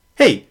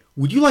Hey,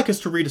 would you like us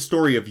to read a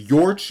story of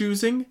your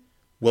choosing?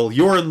 Well,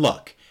 you're in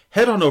luck.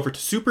 Head on over to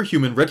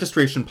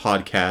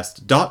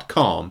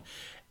superhumanregistrationpodcast.com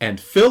and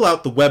fill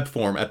out the web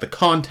form at the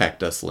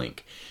Contact Us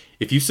link.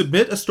 If you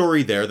submit a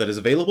story there that is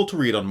available to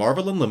read on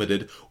Marvel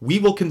Unlimited, we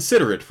will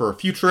consider it for a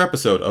future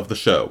episode of the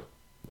show.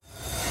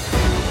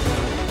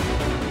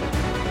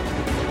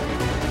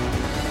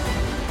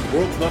 The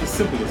world's not as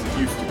simple as it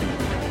used to be.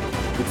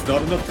 It's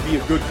not enough to be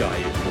a good guy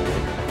anymore.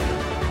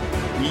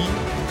 We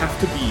have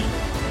to be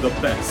the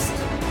best.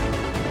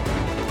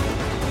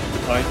 The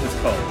time has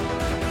come.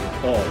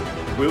 All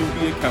will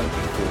be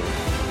accounted for,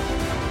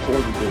 or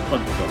we will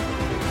hunt them.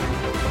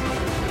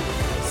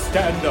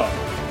 Stand up.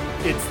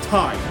 It's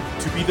time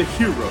to be the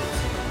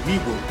heroes we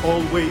were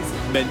always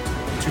meant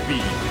to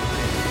be.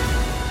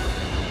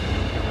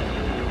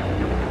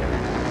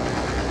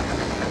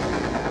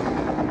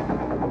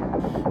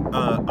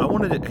 I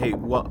wanted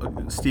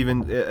to,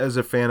 Steven, as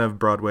a fan of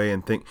Broadway,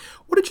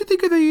 what did you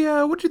think of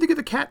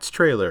the Cats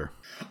trailer?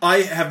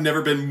 I have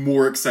never been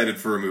more excited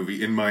for a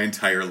movie in my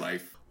entire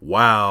life.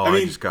 Wow, I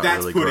mean, just got that's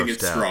really putting it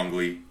grossed out.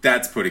 strongly.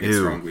 That's putting it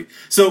strongly.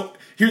 So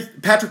here's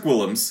Patrick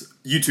Willems,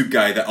 YouTube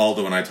guy that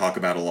Aldo and I talk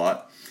about a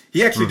lot.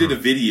 He actually did a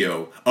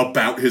video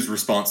about his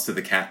response to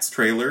the Cats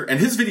trailer, and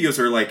his videos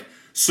are like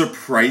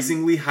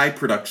surprisingly high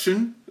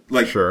production.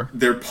 Like,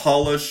 They're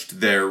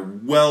polished, they're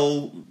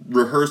well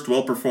rehearsed,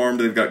 well performed,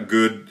 they've got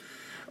good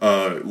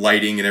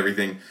lighting and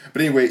everything.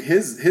 But anyway,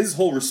 his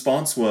whole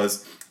response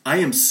was, I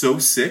am so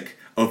sick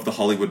of the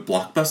Hollywood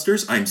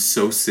blockbusters. I'm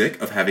so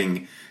sick of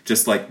having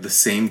just like the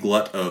same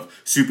glut of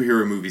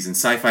superhero movies and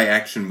sci-fi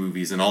action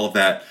movies and all of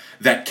that.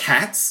 That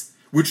Cats,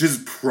 which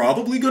is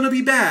probably going to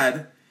be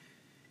bad,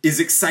 is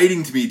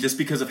exciting to me just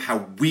because of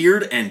how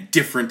weird and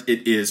different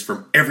it is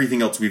from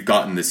everything else we've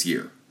gotten this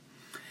year.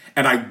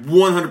 And I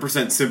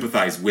 100%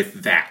 sympathize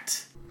with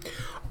that.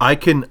 I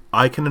can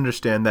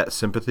understand that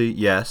sympathy,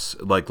 yes.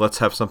 Like, let's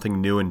have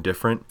something new and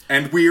different.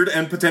 And weird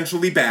and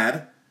potentially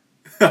bad.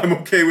 I'm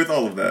okay with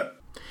all of that.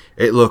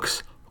 It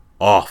looks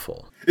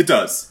awful. It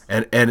does.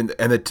 And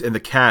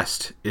the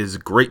cast is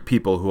great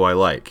people who I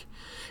like.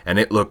 And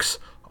it looks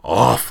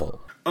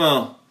awful.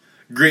 Oh,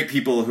 great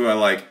people who I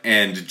like,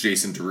 and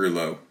Jason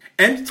Derulo.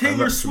 And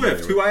Taylor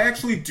Swift, who I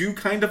actually do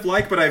kind of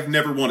like, but I've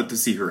never wanted to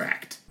see her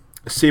act.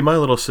 See, my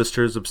little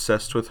sister's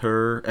obsessed with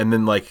her, and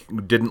then like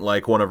didn't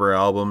like one of her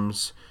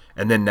albums,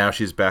 and then now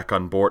she's back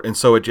on board, and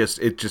so it just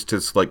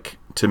is like,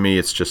 to me,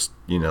 it's just,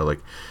 you know,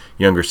 like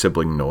younger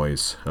sibling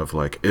noise of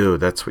like, ew,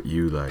 that's what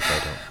you like.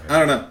 I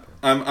don't know.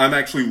 I'm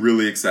actually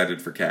really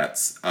excited for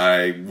Cats.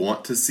 I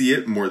want to see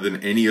it more than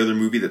any other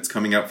movie that's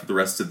coming out for the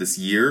rest of this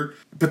year,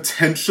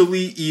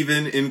 potentially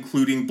even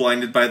including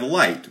Blinded by the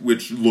Light,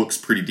 which looks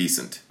pretty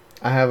decent.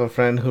 I have a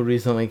friend who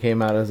recently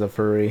came out as a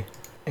furry,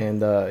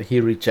 and he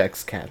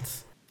rejects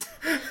cats.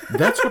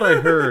 That's what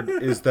I heard,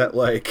 is that,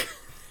 like,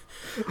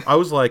 I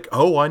was like,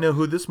 oh, I know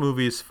who this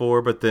movie is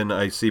for, but then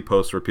I see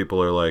posts where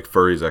people are like,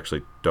 furries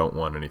actually don't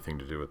want anything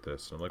to do with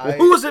this. And I'm like, well,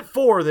 who is it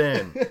for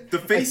then? The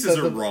faces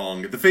are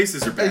wrong. The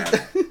faces are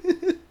bad.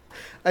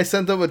 I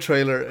sent them a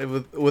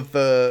trailer with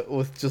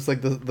just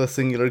like the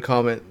singular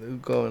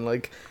comment going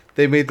like,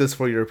 they made this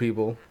for your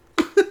people.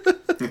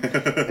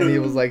 And he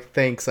was like,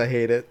 thanks, I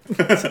hate it.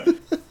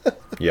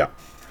 Yeah.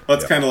 Well,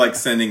 it's kind of like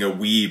sending a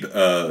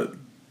weeb,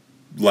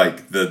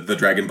 like the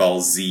Dragon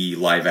Ball Z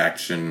live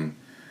action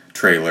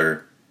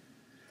trailer.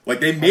 Like,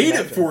 they made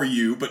it for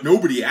you, but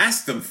nobody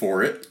asked them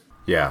for it.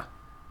 Yeah.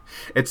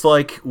 It's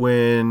like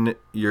when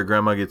your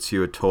grandma gets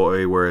you a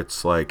toy where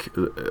it's like,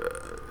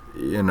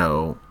 you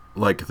know,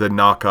 like the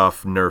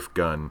knockoff Nerf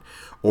gun,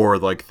 or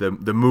like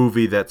the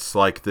movie that's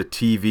like the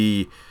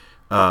TV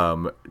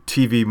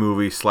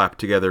movie slapped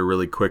together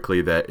really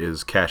quickly that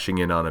is cashing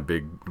in on a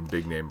big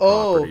name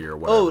property or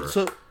whatever. Oh,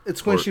 so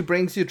it's when she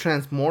brings you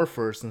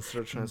Transmorphers instead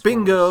of Transformers.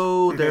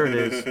 Bingo! There it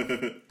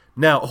is.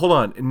 Now, hold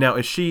on. Now,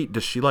 does she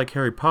like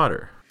Harry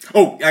Potter?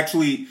 Oh,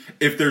 actually,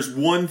 if there's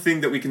one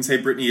thing that we can say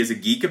Brittany is a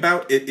geek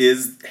about, it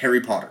is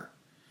Harry Potter.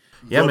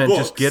 Yeah, man,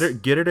 just get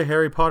her to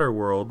Harry Potter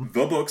World.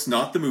 The books,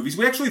 not the movies.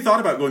 We actually thought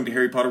about going to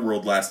Harry Potter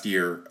World last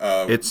year.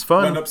 It's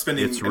fun. We ended up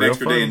spending an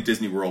extra day in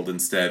Disney World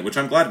instead, which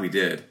I'm glad we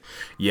did.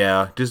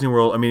 Yeah, Disney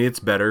World, I mean, it's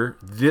better.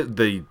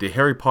 The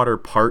Harry Potter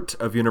part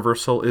of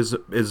Universal is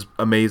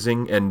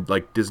amazing, and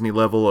like Disney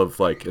level of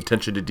like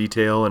attention to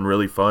detail and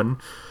really fun.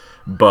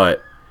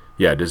 But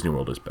yeah, Disney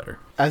World is better.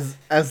 As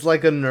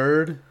like a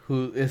nerd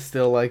who is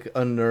still like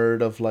a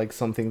nerd of like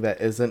something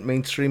that isn't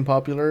mainstream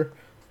popular,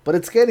 but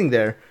it's getting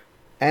there.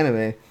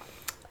 Anime.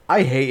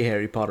 I hate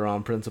Harry Potter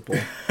on principle.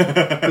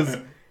 Because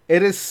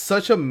it is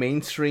such a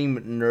mainstream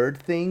nerd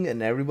thing,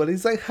 and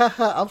everybody's like,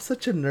 haha, I'm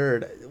such a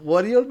nerd.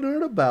 What are you a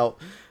nerd about?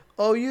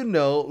 Oh, you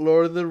know,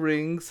 Lord of the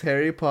Rings,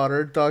 Harry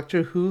Potter,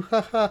 Doctor Who,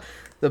 haha.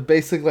 The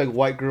basic like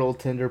white girl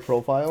Tinder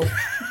profile.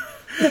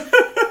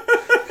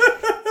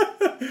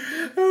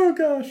 Oh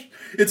gosh.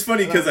 It's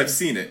funny because I've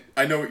seen it.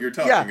 I know what you're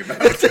talking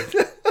about.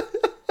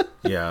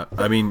 Yeah,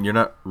 I mean, you're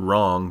not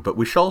wrong, but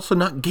we should also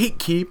not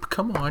gatekeep.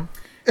 Come on.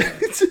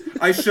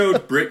 I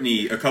showed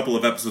Brittany a couple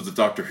of episodes of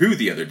Doctor Who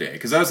the other day,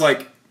 because I was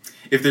like,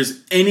 if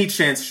there's any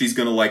chance she's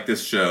going to like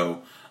this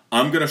show,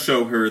 I'm going to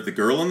show her The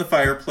Girl in the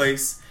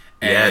Fireplace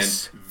and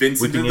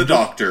Vincent and the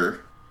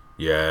Doctor.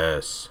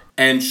 Yes.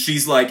 And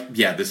she's like,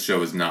 yeah, this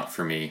show is not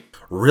for me.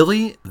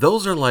 Really?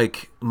 Those are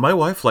like... My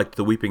wife liked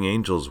the Weeping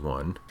Angels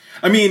one.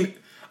 I mean,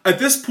 at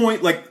this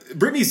point, like,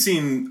 Brittany's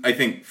seen, I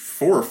think,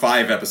 4 or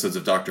 5 episodes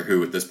of Doctor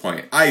Who at this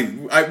point.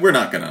 We're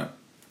not going to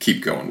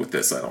keep going with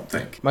this, I don't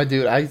think. My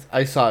dude,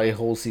 I saw a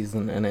whole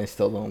season and I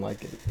still don't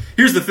like it.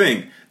 Here's the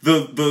thing.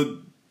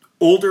 The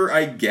older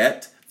I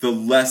get, the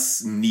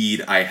less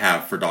need I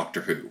have for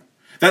Doctor Who.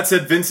 That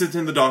said, Vincent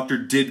and the Doctor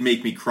did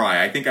make me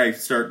cry. I think I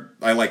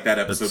like that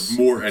episode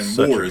more and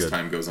more as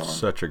time goes on.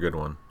 Such a good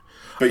one.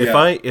 But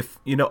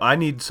if I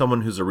need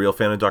someone who's a real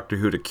fan of Doctor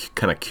Who to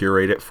kind of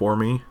curate it for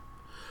me,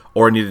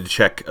 or I need to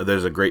check,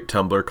 there's a great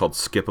Tumblr called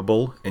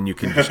Skippable, and you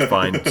can just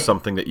find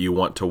something that you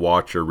want to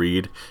watch or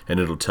read, and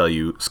it'll tell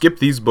you, skip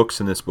these books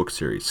in this book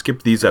series,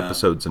 skip these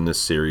episodes in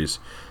this series,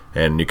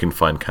 and you can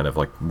find kind of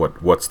like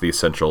what's the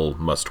essential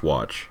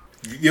must-watch.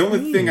 The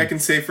only thing I can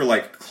say for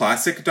like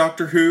classic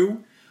Doctor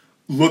Who,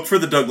 look for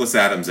the Douglas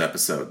Adams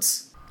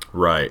episodes.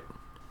 Right.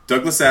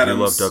 Douglas Adams.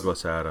 I love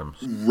Douglas Adams.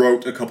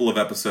 Wrote a couple of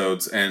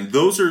episodes, and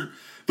those are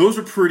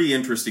pretty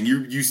interesting.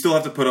 You still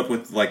have to put up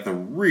with like the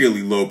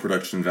really low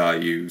production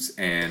values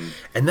and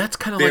that's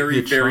kind of very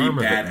like the charm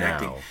very bad of it now.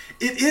 acting.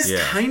 It is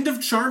kind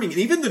of charming, and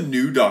even the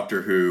new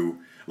Doctor Who,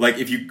 like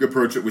if you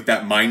approach it with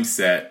that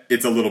mindset,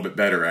 it's a little bit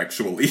better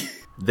actually.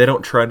 They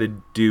don't try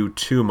to do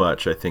too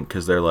much, I think,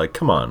 because they're like,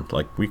 come on,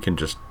 like we can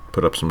just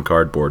put up some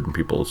cardboard and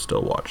people will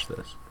still watch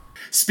this.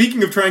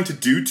 Speaking of trying to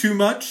do too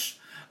much,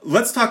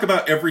 let's talk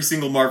about every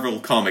single Marvel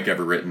comic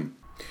ever written.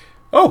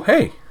 Oh,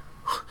 hey.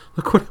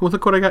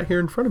 Look what I got here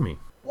in front of me.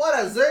 What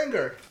a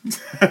zinger!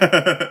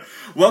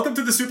 Welcome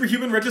to the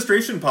Superhuman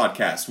Registration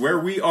Podcast, where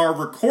we are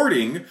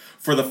recording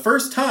for the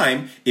first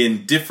time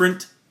in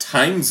different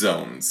time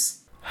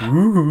zones.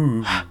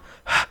 Ooh.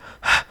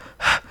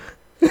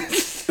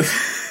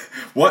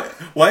 What?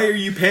 Why are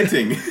you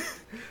panting?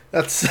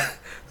 That's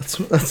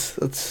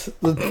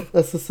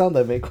the sound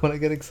I make when I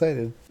get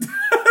excited.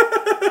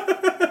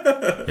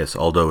 Yes,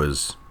 Aldo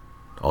is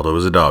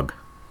a dog.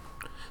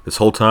 This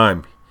whole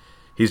time,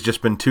 he's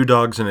just been 2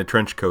 dogs in a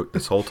trench coat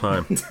this whole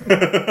time.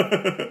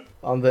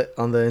 On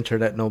the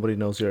internet, nobody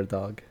knows you're a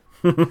dog.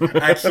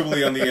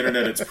 Actually, on the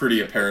internet, it's pretty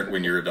apparent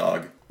when you're a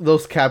dog.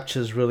 Those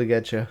captchas really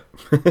get you.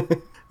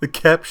 The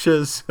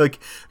captchas, like,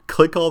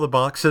 click all the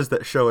boxes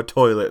that show a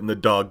toilet, and the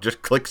dog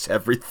just clicks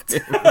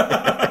everything.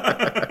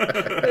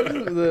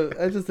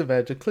 I just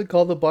imagine, click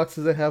all the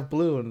boxes that have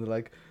blue, and they're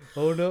like,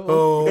 oh no.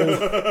 Oh.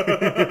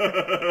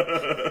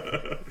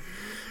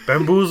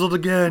 Bamboozled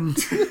again.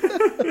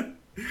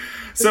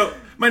 So,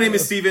 my name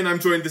is Steven. I'm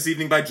joined this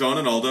evening by John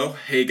and Aldo.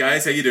 Hey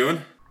guys, how you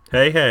doing?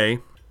 Hey.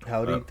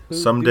 Howdy.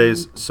 Some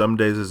days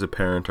as a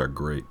parent are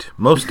great.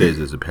 Most days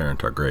as a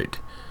parent are great.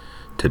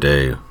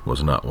 Today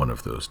was not one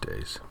of those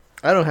days.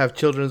 I don't have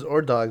children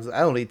or dogs.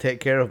 I only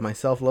take care of my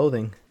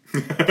self-loathing.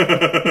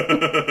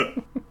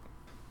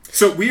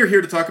 So we are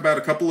here to talk about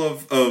a couple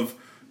of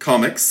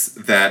comics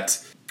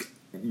that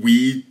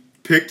we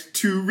picked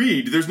to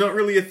read. There's not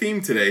really a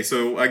theme today,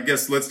 so I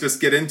guess let's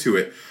just get into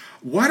it.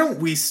 Why don't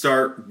we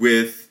start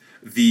with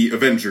the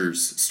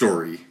Avengers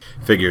story?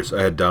 Figures.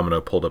 I had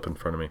Domino pulled up in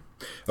front of me.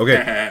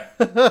 Okay.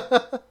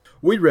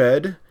 We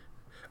read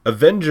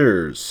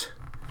Avengers.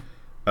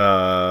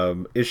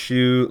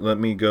 Let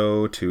me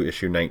go to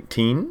issue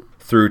 19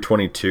 through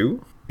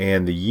 22.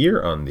 And the year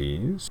on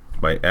these,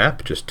 my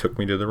app just took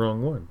me to the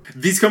wrong one.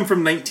 These come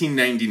from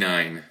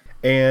 1999.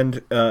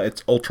 And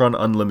it's Ultron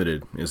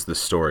Unlimited is the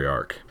story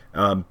arc.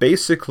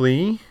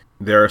 Basically,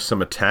 there are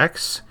some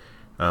attacks,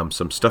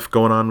 some stuff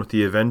going on with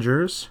the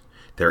Avengers.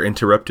 They're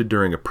interrupted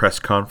during a press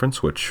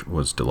conference, which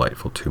was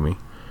delightful to me.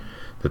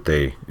 That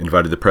they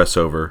invited the press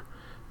over.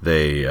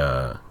 They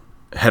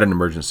had an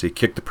emergency,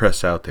 kicked the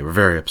press out. They were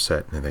very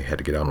upset, and they had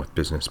to get on with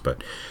business.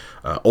 But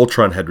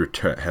Ultron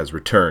has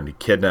returned. He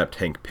kidnapped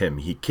Hank Pym.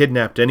 He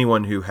kidnapped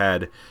anyone who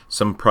had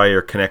some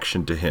prior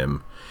connection to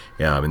him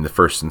in the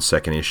first and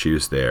second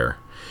issues there,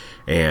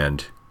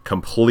 and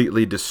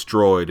completely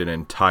destroyed an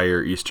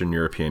entire Eastern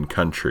European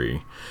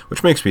country,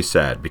 which makes me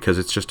sad because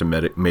it's just a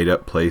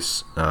made-up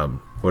place.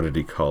 What did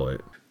he call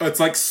it? It's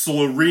like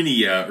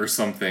Slovenia or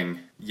something.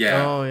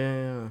 Yeah. Oh,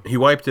 yeah. He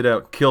wiped it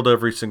out, killed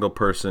every single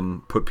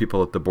person, put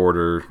people at the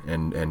border,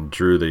 and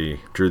drew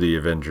the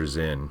Avengers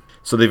in.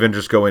 So the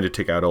Avengers go in to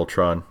take out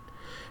Ultron,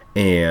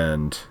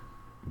 and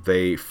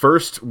they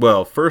first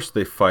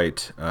they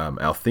fight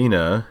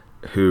Althena,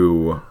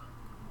 who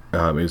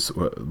is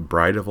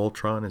Bride of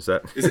Ultron. Is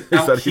it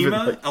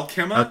Alchema?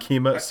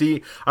 Alchema.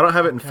 See, I don't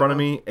have it in front of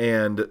me,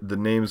 and the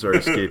names are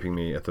escaping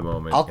me at the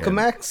moment.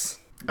 Alchemax?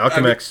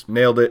 Alchemax,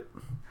 nailed it.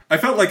 I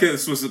felt like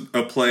this was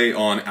a play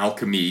on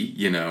alchemy,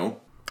 you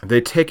know.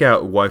 They take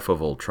out Wife of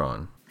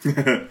Ultron.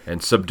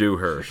 and subdue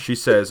her. She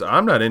says,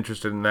 "I'm not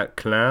interested in that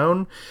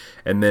clown."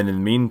 And then in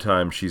the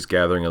meantime, she's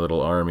gathering a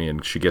little army,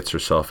 and she gets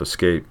herself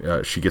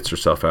she gets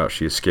herself out.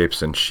 She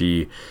escapes, and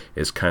she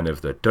is kind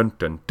of the dun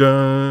dun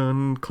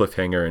dun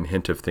cliffhanger and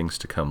hint of things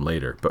to come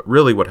later. But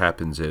really, what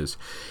happens is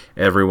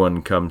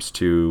everyone comes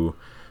to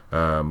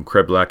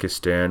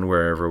Kreblakistan,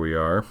 wherever we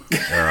are.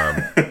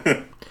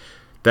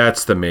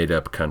 That's the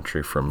made-up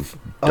country from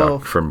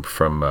Austin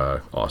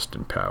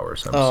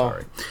Powers. I'm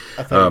sorry.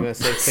 I thought you were going to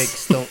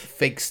say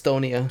fake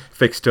Estonia.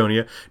 Fake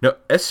Estonia. No,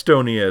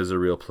 Estonia is a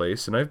real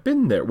place, and I've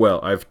been there. Well,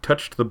 I've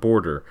touched the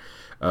border.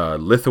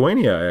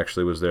 Lithuania, I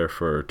actually was there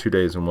for 2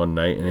 days and 1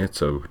 night, and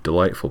it's a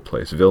delightful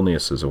place.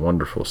 Vilnius is a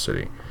wonderful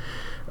city.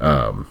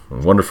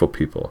 Wonderful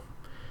people.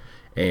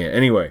 And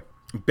anyway,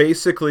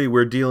 basically,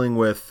 we're dealing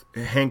with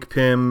Hank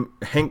Pym.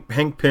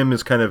 Hank Pym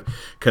is kind of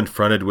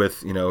confronted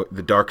with,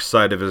 the dark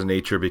side of his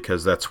nature,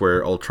 because that's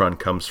where Ultron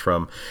comes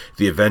from.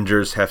 The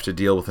Avengers have to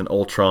deal with an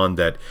Ultron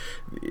that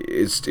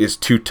is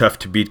too tough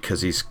to beat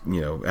because he's,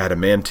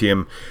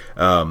 adamantium.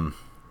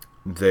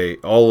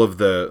 All of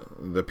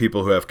the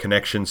people who have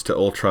connections to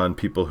Ultron,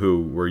 people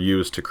who were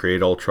used to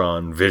create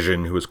Ultron,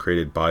 Vision, who was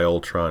created by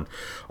Ultron,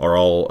 are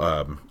all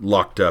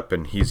locked up,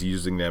 and he's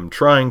using them,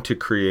 trying to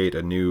create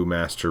a new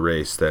master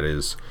race that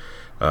is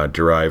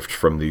derived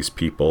from these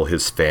people,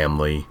 his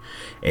family,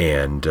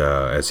 and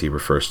as he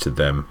refers to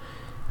them,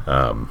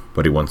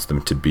 but he wants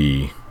them to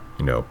be,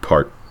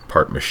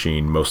 part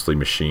machine, mostly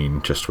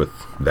machine, just with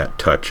that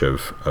touch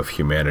of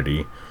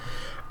humanity.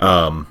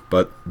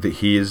 But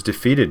he is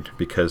defeated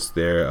because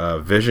their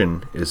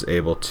Vision is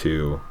able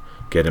to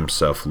get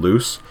himself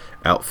loose,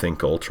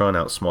 outthink Ultron,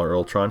 outsmart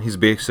Ultron. He's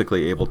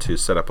basically able to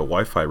set up a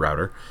Wi-Fi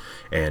router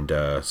and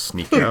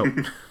sneak out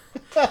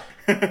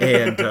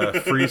and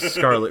freeze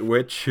Scarlet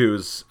Witch,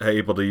 who's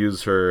able to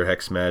use her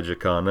hex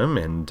magic on him.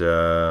 And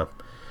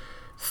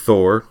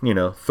Thor,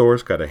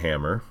 Thor's got a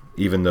hammer.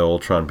 Even though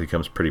Ultron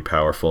becomes pretty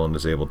powerful and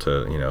is able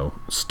to,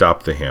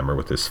 stop the hammer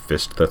with his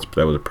fist, that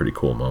was a pretty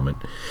cool moment.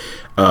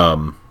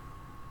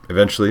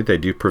 Eventually, they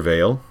do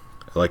prevail,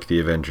 like the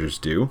Avengers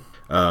do.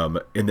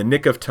 In the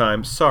nick of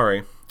time,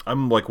 sorry,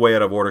 I'm way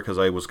out of order because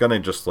I was going to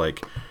just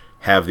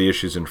have the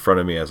issues in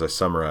front of me as I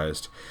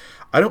summarized.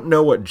 I don't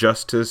know what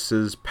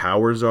Justice's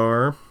powers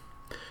are.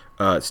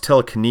 It's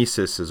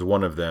telekinesis is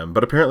one of them,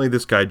 but apparently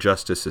this guy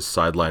Justice is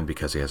sidelined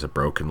because he has a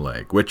broken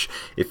leg, which,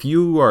 if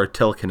you are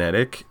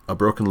telekinetic, a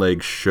broken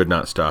leg should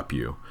not stop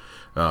you.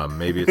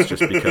 Maybe it's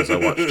just because I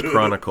watched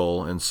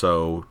Chronicle, and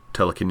so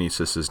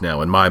telekinesis is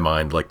now in my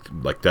mind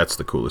like that's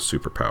the coolest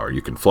superpower.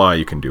 You can fly,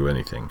 you can do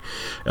anything,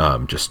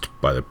 just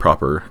by the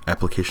proper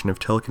application of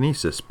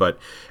telekinesis. But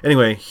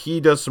anyway, he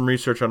does some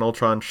research on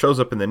Ultron, shows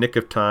up in the nick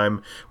of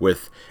time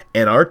with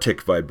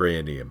Antarctic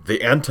vibranium,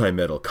 the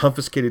anti-metal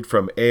confiscated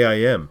from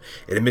AIM.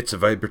 It emits a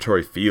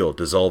vibratory field,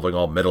 dissolving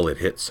all metal it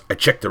hits. I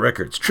checked the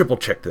records,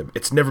 triple-checked them.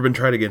 It's never been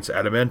tried against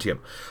adamantium.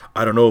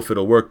 I don't know if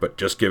it'll work, but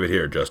just give it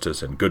here,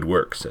 Justice, and good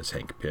work, says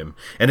Hank Pym.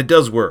 And it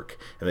does work,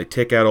 and they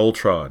take out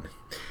Ultron.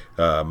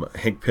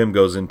 Hank Pym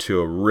goes into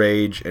a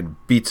rage and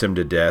beats him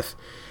to death.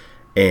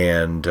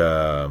 And,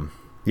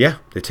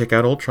 they take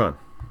out Ultron.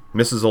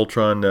 Mrs.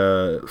 Ultron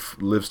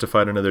lives to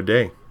fight another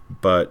day.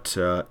 But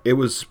it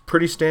was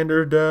pretty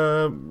standard,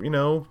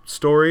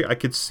 story. I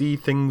could see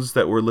things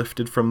that were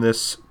lifted from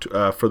this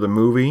for the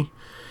movie.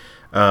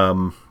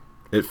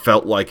 It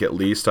felt like, at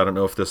least. I don't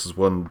know if this is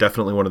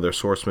definitely one of their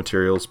source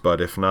materials,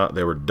 but if not,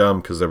 they were dumb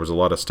because there was a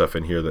lot of stuff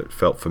in here that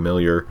felt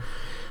familiar.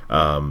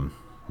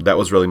 That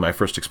was really my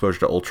first exposure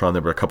to Ultron.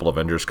 There were a couple of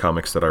Avengers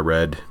comics that I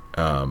read,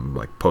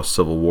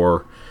 post-Civil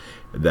War,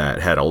 that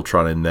had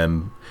Ultron in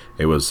them.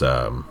 It was,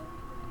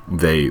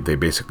 they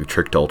basically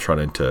tricked Ultron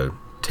into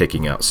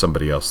taking out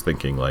somebody else,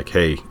 thinking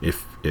hey,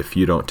 if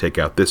you don't take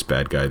out this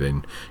bad guy,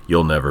 then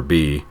you'll never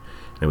be.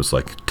 And it was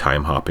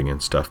time hopping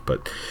and stuff.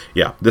 But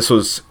yeah, this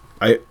was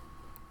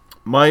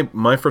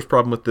my first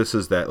problem with this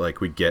is that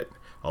we get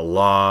a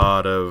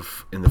lot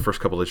of, in the first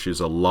couple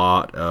issues, a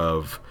lot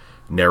of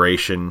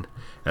narration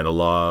and a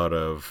lot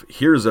of,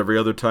 here's every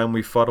other time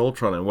we fought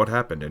Ultron and what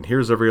happened, and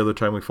here's every other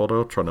time we fought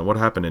Ultron and what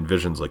happened, and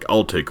Vision's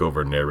I'll take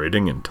over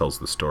narrating, and tells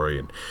the story,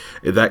 and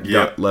that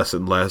got less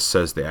and less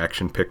as the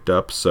action picked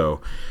up.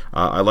 So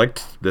I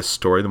liked this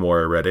story the more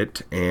I read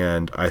it,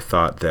 and I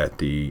thought that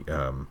the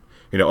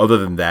other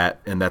than that,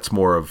 and that's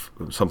more of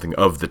something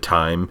of the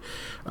time,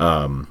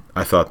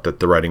 I thought that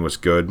the writing was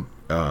good.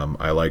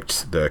 I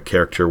liked the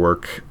character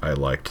work. I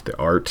liked the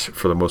art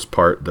for the most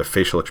part. The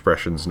facial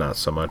expressions, not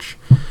so much.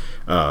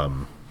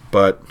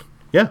 But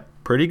yeah,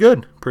 pretty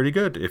good.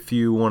 If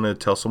you want to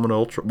tell someone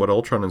what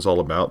Ultron is all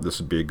about,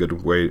 this would be a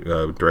good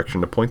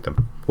direction to point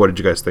them. What did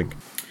you guys think?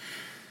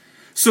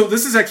 So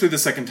this is actually the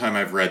second time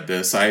I've read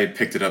this. I had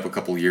picked it up a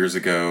couple years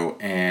ago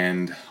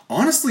and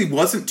honestly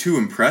wasn't too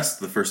impressed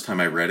the first time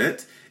I read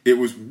it. It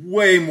was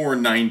way more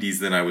 90s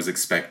than I was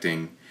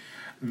expecting.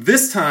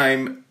 This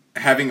time,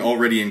 having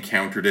already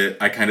encountered it,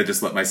 I kind of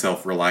just let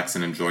myself relax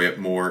and enjoy it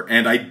more,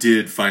 and I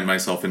did find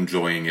myself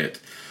enjoying it.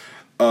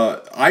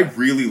 I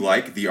really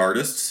like the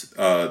artists.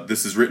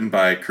 This is written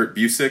by Kurt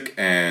Busiek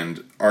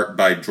and art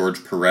by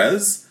George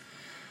Perez.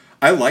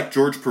 I like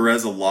George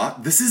Perez a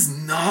lot. This is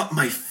not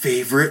my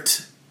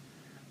favorite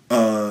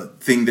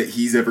thing that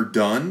he's ever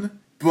done,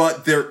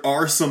 but there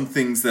are some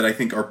things that I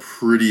think are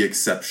pretty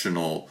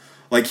exceptional.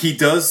 Like, he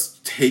does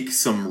take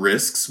some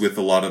risks with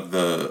a lot of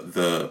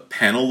the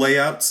panel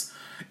layouts.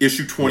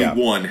 Issue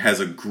 21 has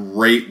a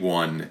great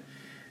one.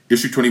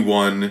 Issue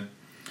 21,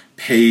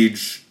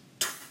 page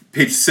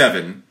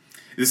 7.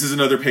 This is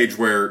another page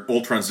where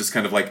Ultron's just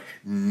kind of like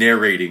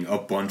narrating a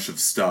bunch of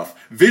stuff.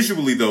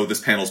 Visually, though,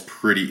 this panel's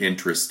pretty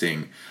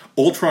interesting.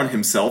 Ultron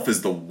himself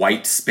is the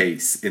white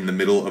space in the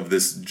middle of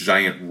this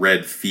giant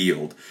red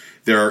field.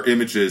 There are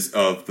images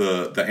of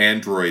the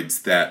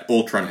androids that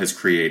Ultron has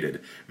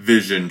created.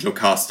 Vision,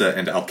 Jocasta,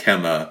 and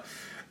Alchema.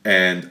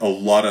 And a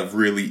lot of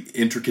really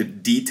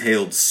intricate,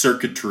 detailed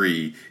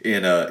circuitry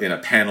in a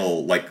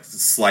panel, like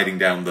sliding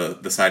down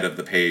the side of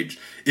the page.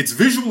 It's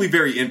visually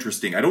very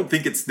interesting. I don't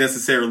think it's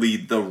necessarily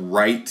the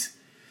right...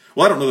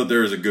 Well, I don't know that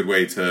there is a good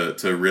way to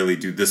really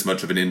do this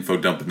much of an info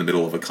dump in the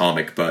middle of a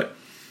comic, but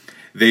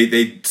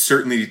they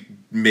certainly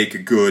make a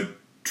good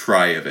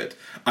try of it.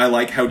 I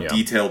like how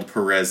detailed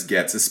Perez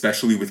gets,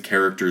 especially with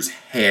characters'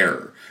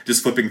 hair.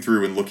 Just flipping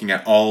through and looking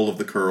at all of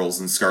the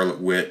curls in Scarlet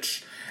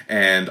Witch,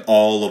 and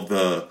all of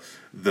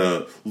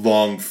the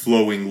long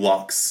flowing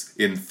locks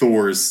in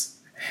Thor's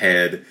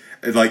head.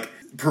 Like,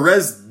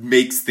 Perez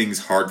makes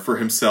things hard for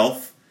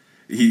himself.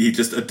 He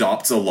just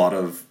adopts a lot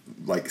of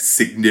like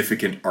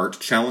significant art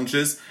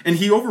challenges, and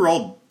he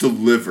overall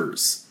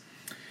delivers.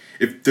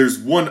 If there's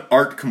one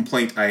art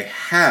complaint I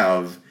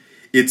have,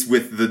 it's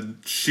with the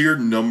sheer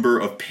number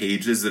of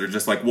pages that are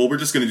just like, well, we're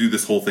just going to do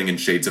this whole thing in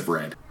shades of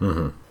red.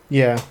 Mm-hmm.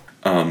 Yeah.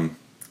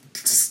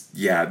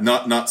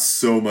 Not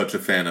so much a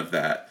fan of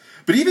that.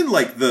 But even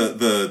like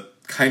the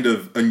kind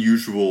of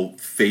unusual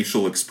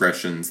facial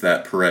expressions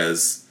that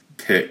Perez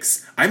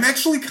picks, I'm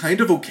actually kind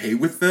of okay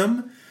with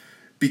them,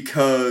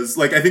 because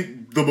like I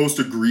think the most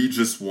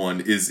egregious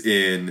one is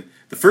in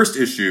the first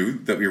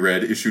issue that we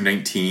read, issue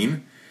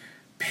 19,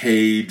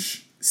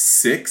 page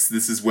 6.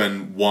 This is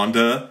when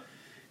Wanda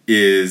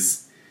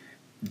is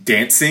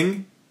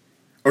dancing.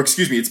 Or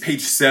excuse me, it's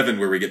page 7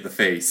 where we get the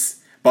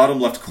face. Bottom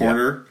left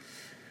corner,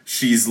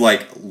 she's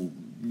like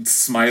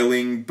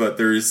smiling, but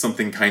there is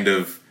something kind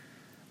of,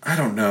 I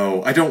don't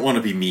know, I don't want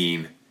to be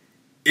mean.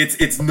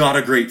 It's not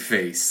a great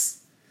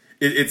face.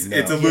 It's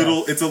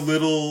a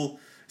little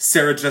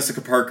Sarah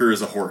Jessica Parker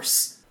is a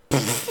horse.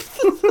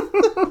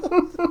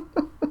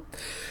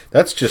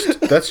 That's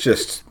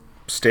just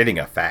stating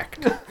a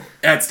fact.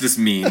 That's just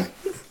mean.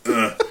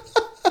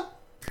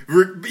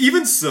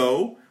 Even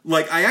so,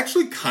 like, I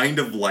actually kind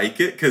of like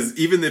it, because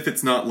even if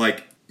it's not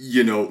like,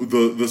 you know,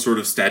 the sort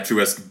of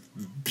statuesque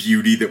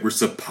beauty that we're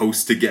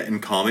supposed to get in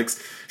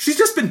comics, she's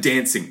just been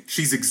dancing.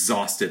 She's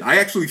exhausted. I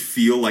actually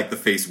feel like the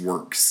face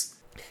works.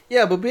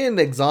 Yeah, but being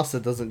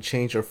exhausted doesn't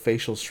change her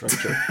facial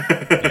structure.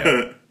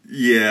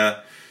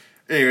 Yeah.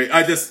 Anyway,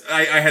 I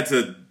had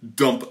to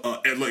dump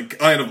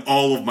kind of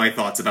all of my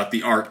thoughts about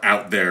the art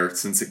out there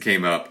since it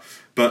came up.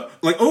 But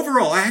like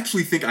overall, I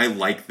actually think I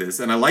like this,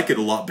 and I like it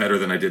a lot better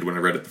than I did when I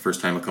read it the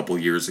first time a couple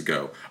years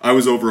ago. I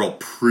was overall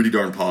pretty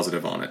darn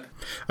positive on it.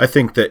 I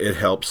think that it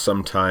helps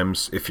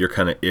sometimes if you're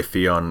kind of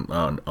iffy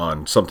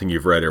on something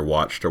you've read or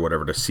watched or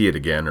whatever, to see it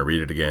again or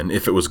read it again,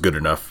 if it was good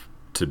enough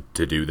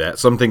to do that.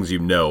 Some things you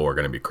know are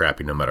going to be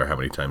crappy no matter how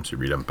many times you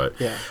read them, but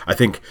I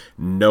think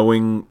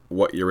knowing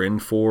what you're in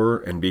for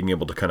and being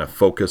able to kind of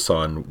focus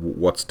on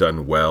what's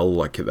done well,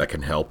 like that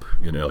can help.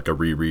 You know, like a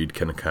reread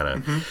can kind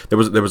of.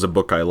 Mm-hmm. There was a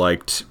book I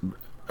liked.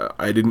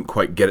 I didn't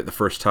quite get it the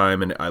first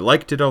time, and I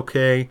liked it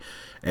okay.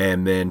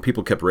 And then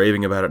people kept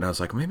raving about it, and I was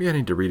like, maybe I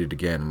need to read it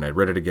again. And I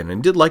read it again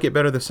and did like it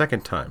better the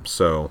second time.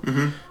 So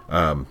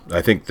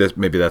I think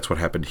maybe that's what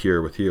happened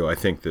here with you. I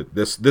think that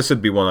this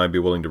would be one I'd be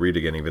willing to read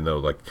again, even though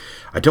like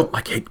I don't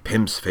like Hank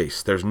Pym's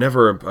face. There's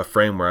never a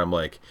frame where I'm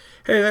like,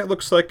 hey, that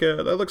looks like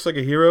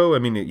a hero. I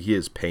mean, he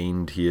is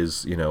pained. He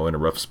is, you know, in a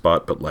rough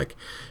spot, but like,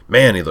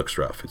 man, he looks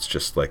rough. It's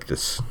just like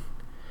this.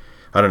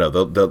 I don't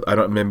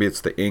know. Maybe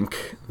it's the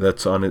ink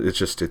that's on it.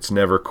 It's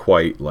never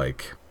quite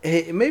like.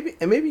 Hey, maybe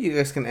you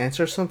guys can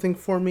answer something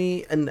for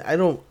me, and I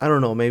don't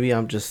know. Maybe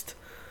I just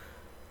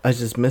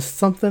missed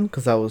something,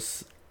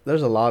 because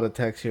there's a lot of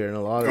text here and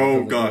a lot of.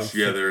 Oh gosh,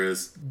 yeah, there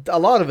is. A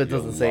lot of it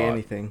doesn't say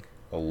anything.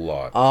 A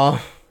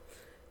lot.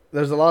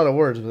 There's a lot of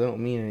words, but they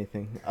don't mean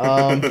anything.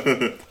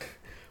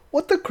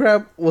 What the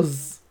crap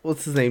was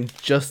what's his name?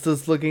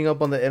 Justice looking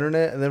up on the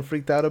internet and then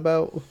freaked out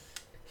about?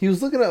 He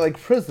was looking at like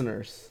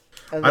prisoners.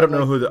 I don't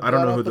know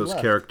who those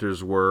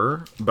characters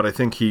were, but I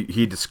think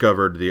he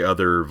discovered the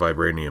other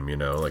vibranium, you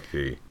know, like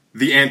the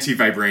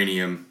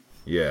anti-vibranium.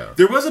 Yeah.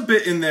 There was a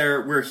bit in there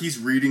where he's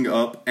reading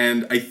up,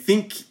 and I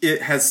think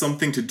it has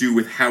something to do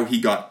with how he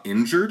got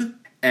injured,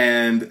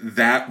 and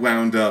that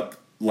wound up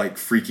like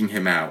freaking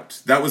him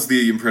out. That was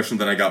the impression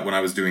that I got when I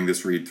was doing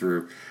this read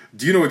through.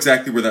 Do you know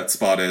exactly where that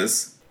spot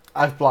is?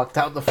 I've blocked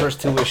out the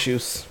first 2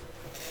 issues.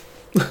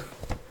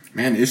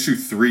 Man, issue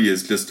 3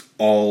 is just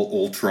all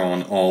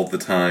Ultron all the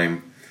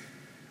time.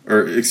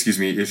 Or, excuse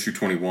me, issue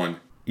 21.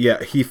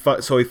 Yeah, he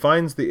finds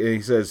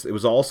he says it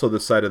was also the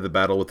site of the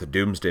battle with the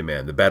Doomsday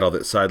Man, the battle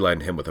that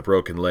sidelined him with a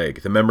broken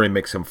leg. The memory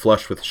makes him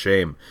flush with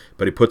shame,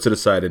 but he puts it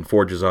aside and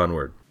forges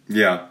onward.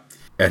 Yeah.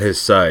 At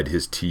his side,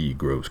 his tea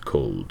grows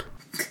cold.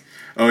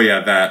 Oh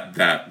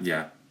yeah,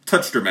 yeah.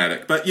 Touch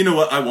dramatic. But you know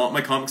what? I want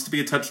my comics to be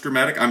a touch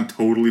dramatic. I'm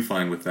totally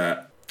fine with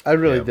that. I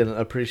really didn't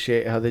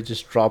appreciate how they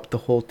just dropped the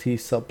whole T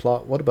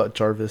subplot. What about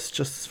Jarvis?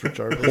 Justice for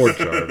Jarvis. Poor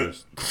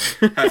Jarvis.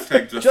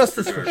 Hashtag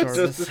Justice for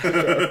Jarvis.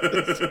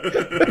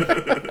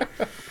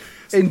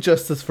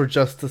 Injustice for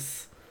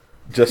justice.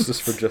 Justice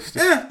for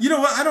justice. You know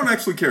what? I don't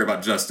actually care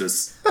about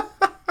Justice.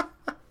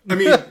 I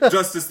mean,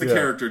 Justice the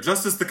character.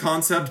 Justice the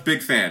concept,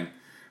 big fan.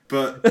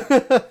 But,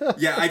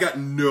 yeah, I got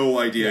no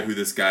idea who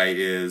this guy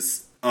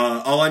is.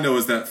 All I know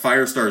is that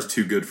Firestar is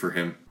too good for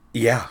him.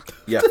 Yeah,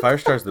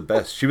 Firestar's the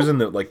best. She was in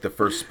the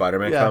first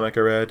Spider-Man comic I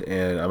read,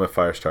 and I'm a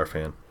Firestar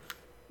fan.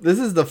 This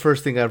is the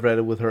first thing I've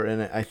read with her in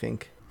it, I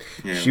think.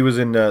 Yeah. She was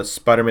in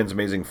Spider-Man's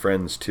Amazing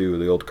Friends, too,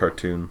 the old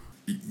cartoon.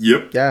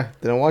 Yep. Yeah,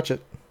 didn't watch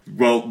it.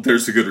 Well,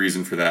 there's a good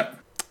reason for that.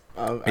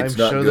 It's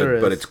not sure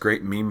good, but it's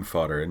great meme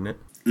fodder, isn't it?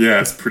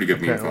 Yeah, it's pretty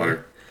good meme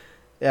fodder.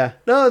 Yeah,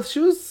 no, she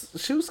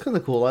was kind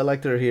of cool. I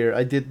liked her here.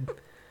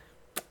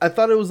 I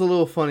thought it was a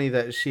little funny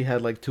that she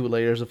had like 2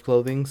 layers of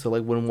clothing. So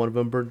like when one of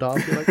them burned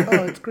off, you're like,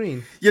 oh, it's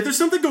green. Yeah, there's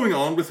something going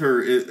on with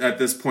her at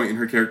this point in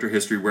her character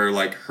history where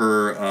like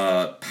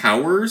her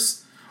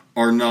powers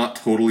are not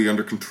totally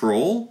under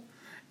control,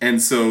 and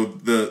so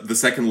the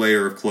second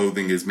layer of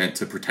clothing is meant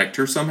to protect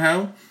her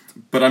somehow.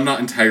 But I'm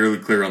not entirely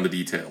clear on the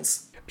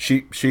details.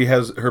 She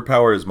has her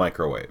power is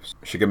microwaves.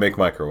 She can make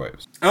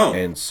microwaves. Oh,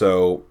 and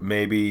so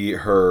maybe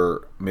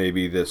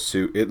the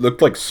suit, it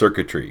looked like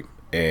circuitry,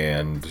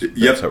 and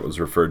that's how it was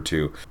referred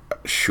to.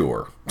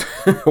 Sure,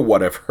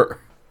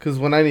 whatever. Because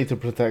when I need to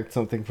protect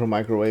something from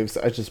microwaves,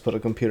 I just put a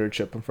computer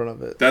chip in front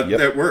of it.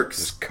 That works.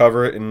 Just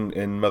cover it in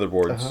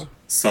motherboards. Uh-huh.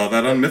 Saw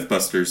that on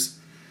MythBusters.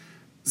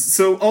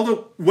 So,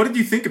 Aldo, what did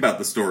you think about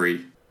the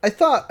story? I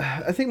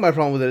think my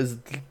problem with it is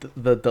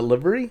the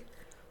delivery.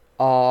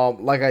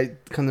 Like I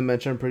kind of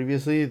mentioned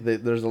previously,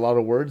 there's a lot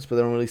of words, but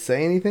they don't really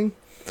say anything.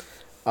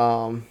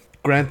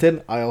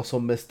 Granted, I also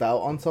missed out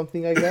on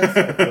something, I guess,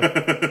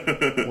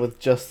 with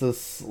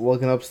Justice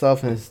looking up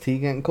stuff and his tea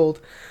getting cold.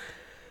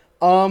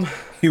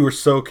 You were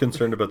so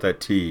concerned about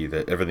that tea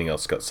that everything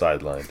else got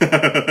sidelined.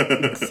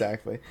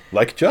 Exactly.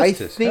 Like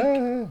Justice.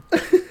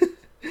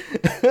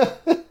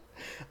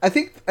 I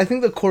think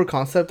the core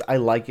concept, I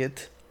like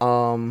it.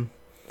 I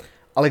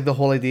like the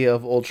whole idea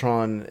of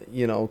Ultron,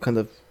 kind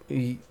of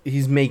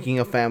he's making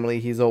a family.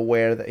 He's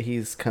aware that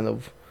he's kind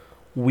of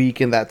weak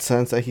in that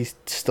sense, that he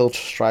still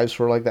strives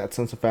for like that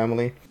sense of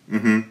family.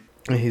 Mm-hmm.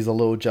 And he's a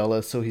little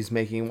jealous, so he's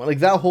making like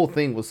that whole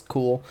thing was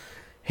cool.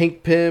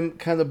 Hank Pym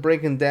kind of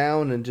breaking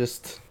down and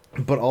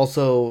but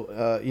also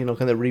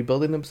kind of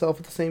rebuilding himself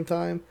at the same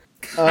time.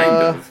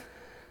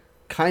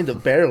 Kind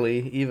of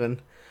barely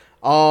even.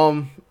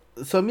 So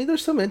I mean,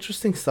 there's some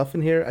interesting stuff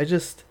in here. I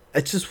just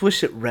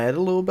wish it read a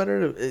little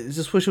better. I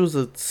just wish it was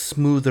a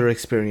smoother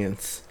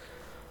experience.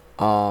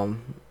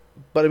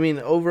 But I mean,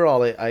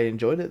 overall, I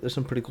enjoyed it. There's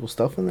some pretty cool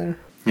stuff in there.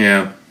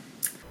 Yeah.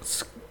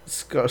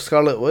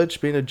 Scarlet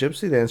Witch being a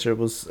gypsy dancer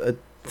was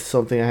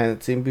something I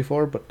hadn't seen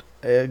before, but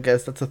I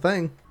guess that's a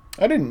thing.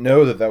 I didn't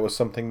know that was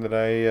something that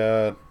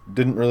I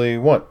didn't really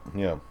want.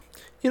 Yeah.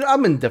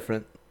 I'm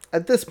indifferent.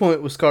 At this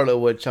point with Scarlet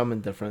Witch, I'm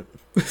indifferent.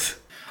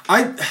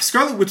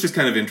 Scarlet Witch is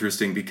kind of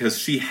interesting because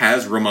she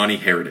has Romani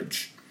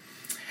heritage.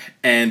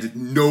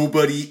 And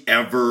nobody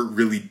ever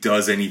really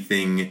does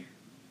anything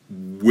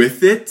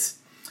with it.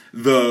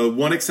 The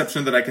one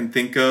exception that I can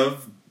think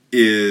of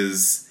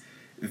is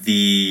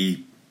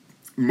the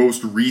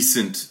most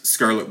recent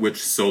Scarlet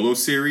Witch solo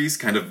series,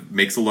 kind of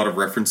makes a lot of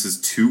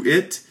references to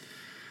it.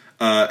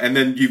 And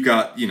then you've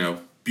got,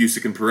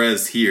 Busick and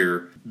Perez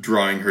here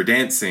drawing her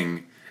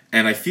dancing.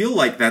 And I feel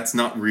like that's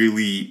not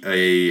really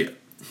a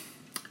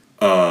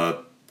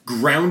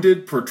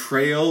grounded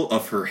portrayal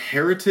of her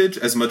heritage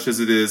as much as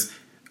it is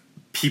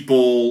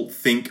people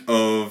think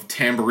of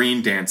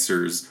tambourine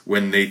dancers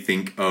when they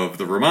think of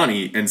the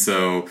Romani, and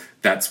so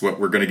that's what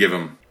we're going to give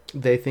them.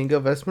 They think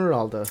of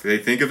Esmeralda.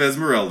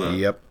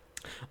 Yep.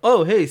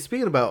 Oh, hey,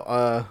 speaking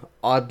about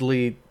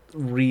oddly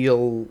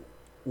real,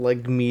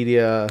 like,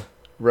 media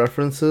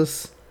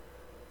references.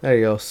 There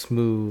you go,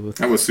 smooth.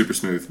 That was super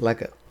smooth.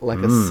 Like a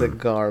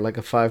cigar, like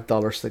a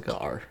 $5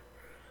 cigar.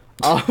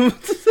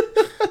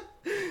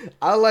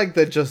 I like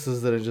that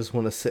Justice didn't just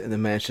want to sit in the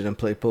mansion and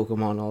play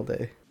Pokemon all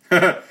day.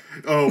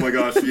 Oh my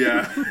gosh,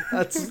 yeah.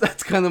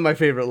 That's kind of my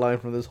favorite line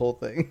from this whole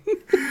thing.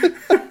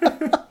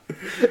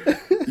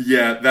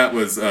 Yeah, that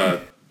was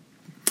that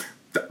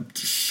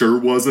sure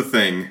was a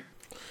thing.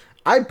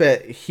 I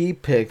bet he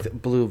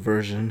picked blue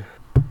version.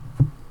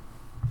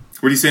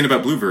 What are you saying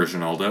about blue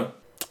version, Aldo?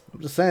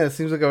 I'm just saying, it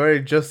seems like a very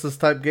Justice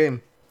type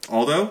game.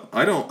 Aldo,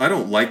 I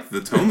don't like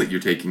the tone that you're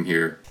taking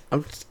here.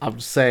 I'm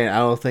just saying, I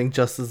don't think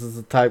Justice is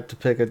the type to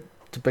pick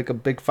a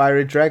big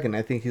fiery dragon.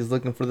 I think he's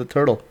looking for the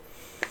turtle.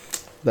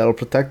 That'll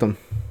protect him.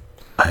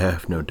 I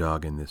have no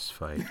dog in this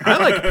fight. I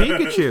like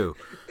Pikachu.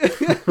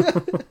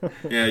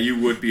 Yeah, you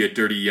would be a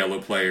dirty yellow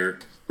player.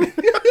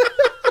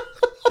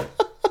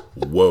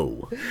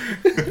 Whoa.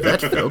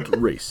 That felt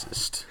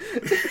racist.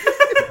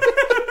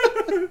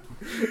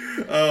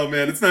 Oh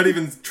man, it's not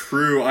even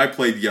true. I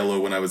played yellow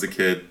when I was a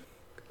kid.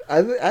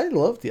 I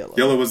loved yellow.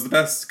 Yellow was the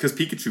best because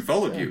Pikachu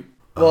followed you.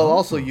 Well,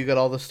 also you got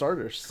all the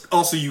starters.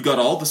 Also, you got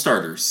all the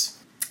starters.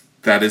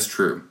 That is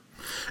true.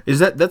 Is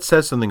that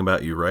says something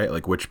about you, right?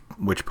 Like which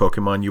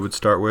Pokemon you would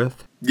start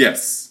with?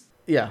 Yes.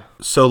 Yeah.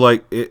 So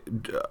like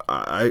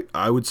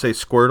I would say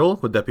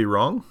Squirtle. Would that be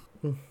wrong?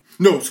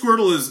 No,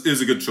 Squirtle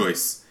is a good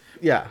choice.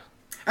 Yeah.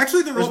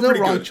 Actually, they're There's all no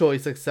pretty wrong good.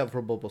 choice except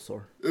for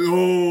Bulbasaur.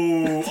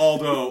 Oh,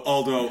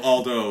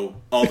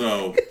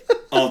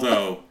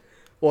 Aldo.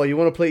 Well, you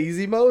want to play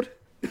easy mode?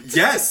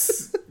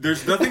 Yes,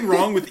 there's nothing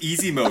wrong with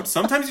easy mode.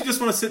 Sometimes you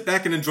just want to sit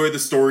back and enjoy the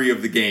story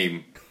of the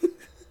game.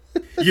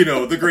 You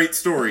know, the great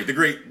story, the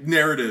great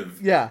narrative.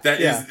 Yeah,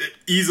 That is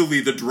easily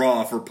the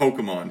draw for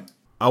Pokemon.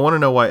 I want to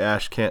know why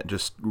Ash can't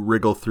just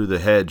wriggle through the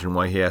hedge and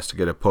why he has to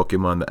get a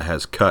Pokemon that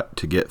has cut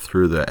to get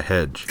through that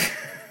hedge.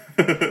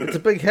 It's a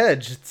big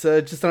hedge. It's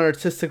just an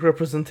artistic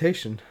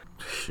representation.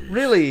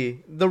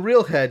 Really, the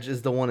real hedge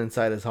is the one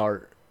inside his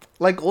heart.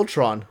 Like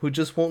Ultron, who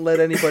just won't let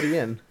anybody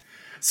in.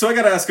 So I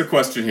gotta ask a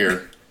question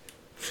here.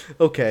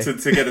 Okay.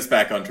 To get us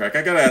back on track.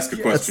 I gotta ask a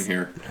question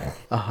here.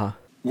 Uh-huh.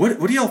 What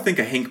do y'all think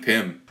of Hank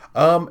Pym?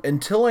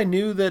 Until I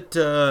knew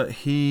that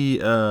he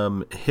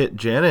hit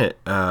Janet,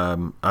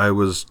 I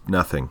was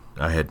nothing.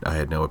 I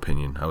had no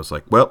opinion. I was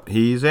like, well,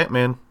 he's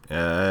Ant-Man,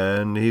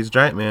 and he's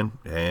Giant Man,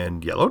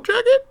 and Yellow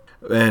Jacket?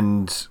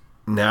 And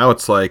now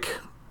it's like,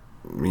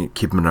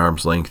 keep him at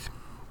arm's length,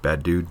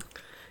 bad dude.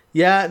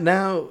 Yeah,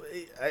 now,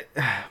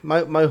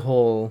 my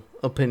whole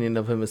opinion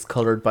of him is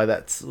colored by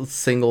that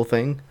single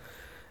thing.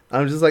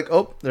 I'm just like,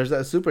 oh, there's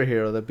that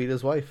superhero that beat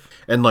his wife.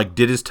 And, like,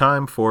 did his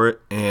time for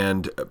it,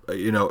 and,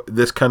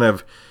 this kind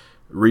of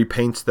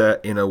repaints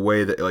that in a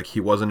way that, like, he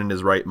wasn't in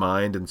his right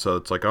mind, and so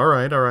it's like, all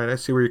right, I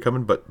see where you're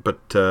coming, but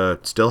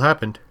it still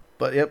happened.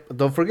 But, yep,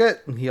 don't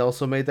forget, he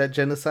also made that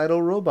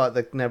genocidal robot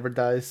that never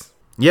dies.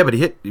 Yeah, but he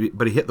hit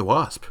the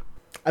wasp.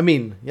 I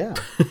mean, yeah.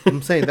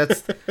 I'm saying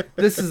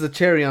this is a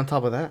cherry on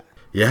top of that.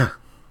 Yeah.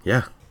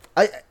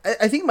 I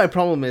think my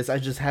problem is I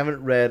just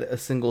haven't read a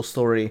single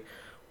story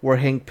where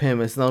Hank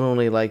Pym is not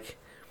only like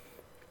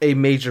a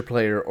major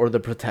player or the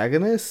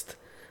protagonist,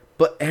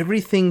 but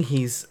everything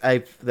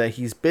that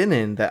he's been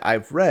in that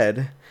I've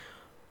read,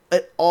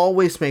 it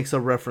always makes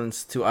a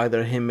reference to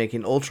either him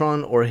making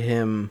Ultron or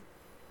him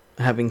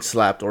having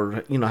slapped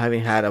or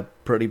having had a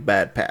pretty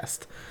bad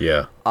past.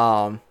 Yeah.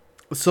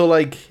 So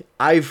like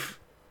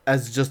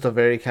as just a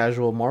very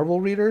casual Marvel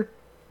reader,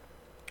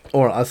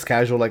 or as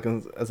casual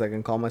as I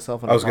can call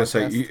myself. I was gonna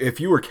say,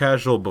 if you were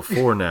casual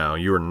before now,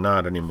 you are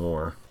not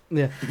anymore.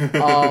 Yeah.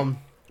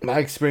 My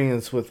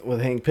experience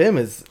with Hank Pym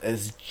is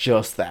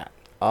just that.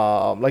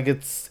 Like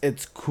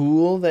it's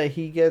cool that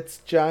he's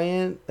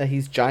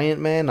Giant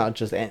Man, not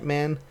just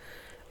Ant-Man.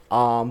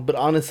 But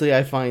honestly,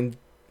 I find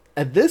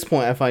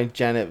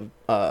Janet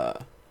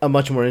a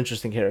much more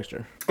interesting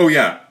character. Oh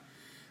yeah.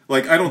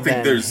 Like I don't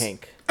think there's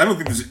Hank.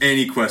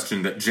 any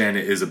question that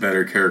Janet is a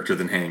better character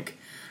than Hank.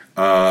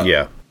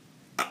 Yeah.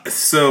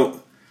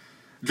 So,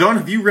 John,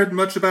 have you read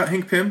much about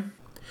Hank Pym?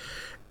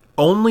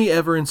 Only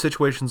ever in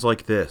situations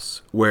like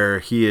this, where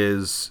he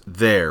is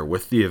there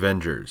with the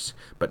Avengers,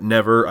 but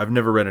I've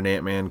never read an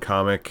Ant-Man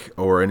comic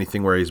or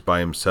anything where he's by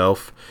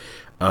himself.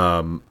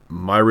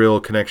 My real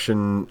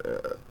connection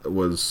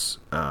was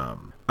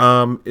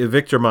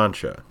Victor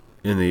Mancha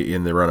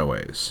in the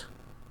Runaways.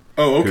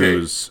 Oh,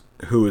 okay.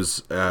 Who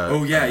is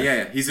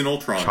yeah. He's an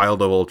Ultron.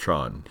 Child of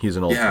Ultron. He's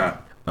an Ultron.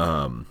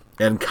 Yeah.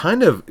 And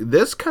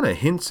this kind of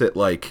hints at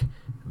like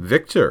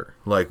Victor,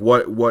 like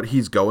what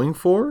he's going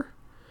for.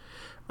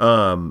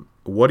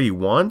 What he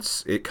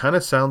wants, it kind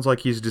of sounds like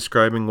he's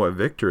describing what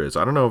Victor is.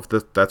 I don't know if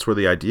that's where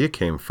the idea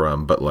came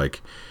from, but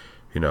like,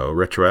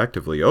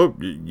 retroactively, oh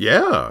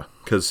yeah,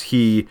 because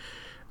he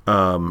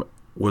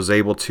was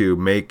able to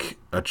make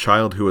a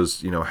child who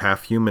was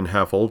half human,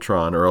 half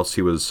Ultron, or else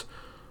he was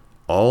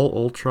all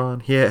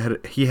Ultron. He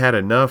had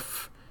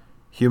enough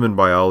human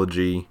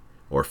biology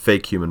or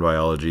fake human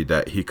biology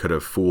that he could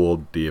have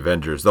fooled the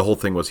Avengers. The whole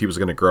thing was he was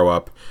going to grow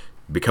up,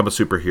 become a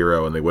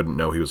superhero, and they wouldn't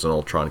know he was an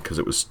Ultron because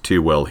it was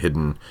too well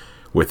hidden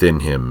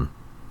within him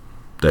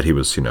that he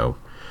was,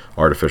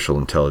 artificial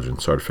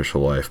intelligence,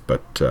 artificial life.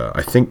 But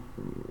I think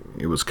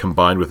it was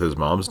combined with his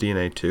mom's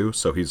DNA too.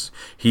 So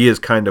he is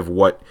kind of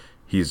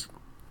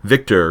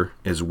Victor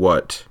is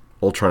what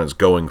Ultron is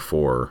going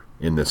for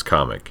in this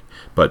comic,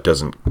 but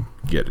doesn't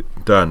get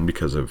it done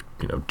because of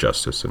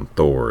Justice and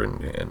Thor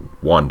and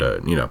Wanda,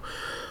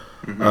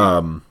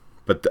 Mm-hmm.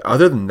 But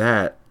other than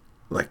that,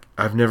 like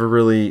I've never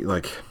really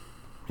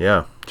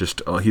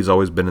he's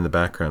always been in the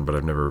background, but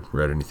I've never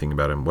read anything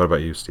about him. What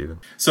about you, Steven?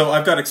 So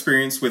I've got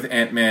experience with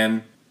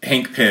Ant-Man,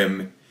 Hank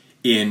Pym,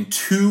 in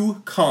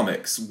 2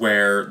 comics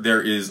where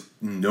there is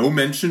no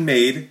mention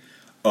made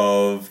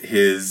of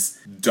his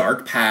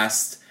dark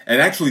past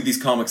And actually,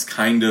 these comics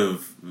kind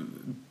of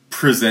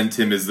present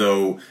him as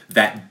though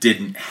that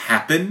didn't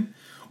happen.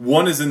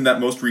 One is in that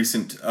most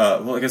recent,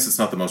 well, I guess it's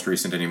not the most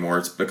recent anymore,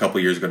 it's a couple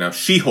years ago now,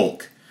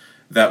 She-Hulk,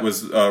 that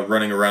was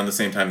running around the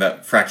same time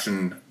that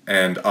Fraction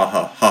and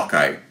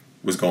Hawkeye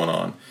was going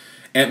on.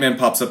 Ant-Man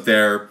pops up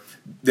there,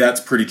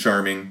 that's pretty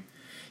charming.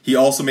 He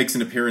also makes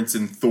an appearance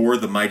in Thor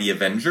the Mighty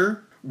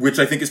Avenger, which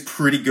I think is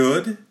pretty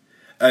good.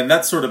 And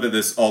that's sort of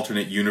this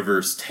alternate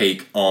universe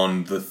take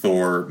on the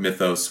Thor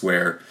mythos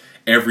where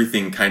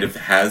everything kind of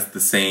has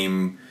the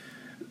same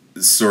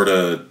sort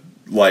of,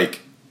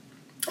 like,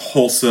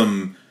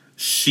 wholesome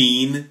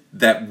sheen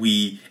that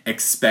we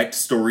expect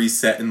stories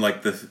set in,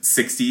 like, the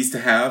 60s to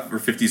have, or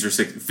 50s or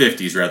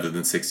 50s rather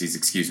than 60s,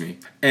 excuse me.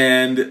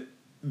 And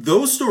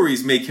those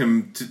stories make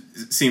him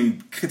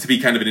seem to be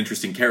kind of an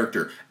interesting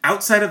character.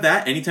 Outside of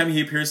that, anytime he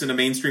appears in a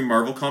mainstream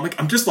Marvel comic,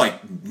 I'm just, like,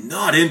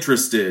 not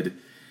interested.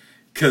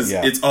 Because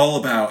it's all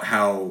about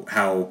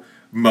how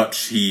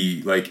much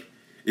he, like,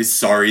 is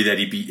sorry that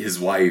he beat his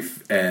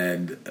wife,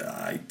 and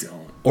I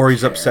don't Or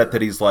he's care. upset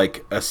that he's,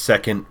 like, a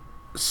second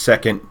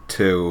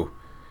to,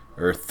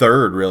 or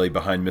third, really,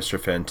 behind Mr.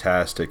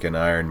 Fantastic and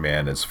Iron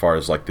Man as far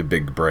as, like, the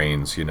big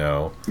brains, you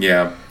know?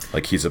 Yeah.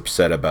 Like, he's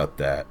upset about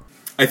that.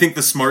 I think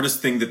the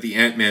smartest thing that the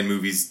Ant-Man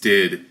movies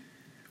did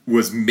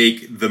was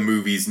make the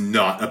movies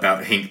not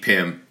about Hank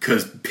Pym,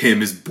 because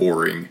Pym is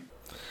boring.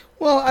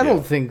 Well, I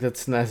don't think that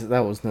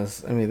was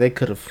necessary. I mean, they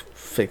could have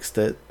fixed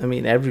it. I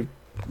mean,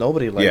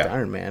 nobody liked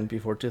Iron Man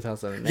before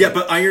 2008. Yeah,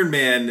 but Iron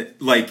Man,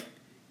 like,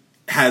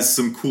 has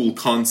some cool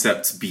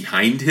concepts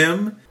behind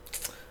him.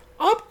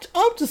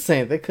 I'm just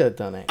saying they could have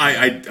done it.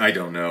 I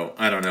don't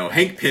know.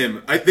 Hank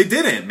Pym, they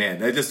did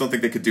Ant-Man. I just don't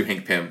think they could do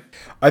Hank Pym.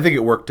 I think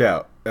it worked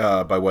out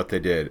by what they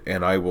did,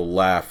 and I will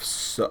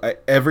laugh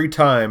every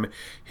time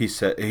he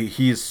said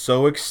he's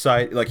so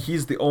excited. Like,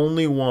 he's the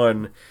only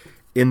one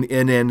in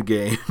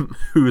Endgame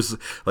who's,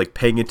 like,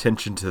 paying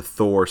attention to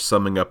Thor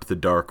summing up the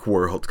Dark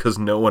World, because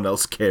no one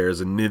else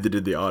cares, and neither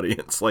did the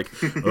audience. Like,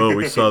 oh,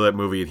 we saw that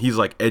movie, and he's,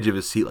 like, edge of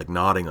his seat, like,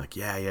 nodding, like,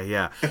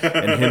 yeah.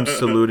 And him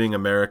saluting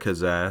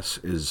America's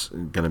ass is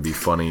gonna be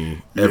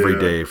funny every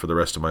day for the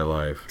rest of my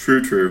life.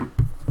 True.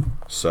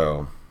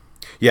 So,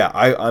 yeah,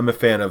 I'm a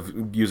fan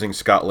of using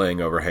Scott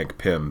Lang over Hank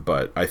Pym,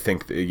 but I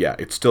think,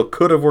 it still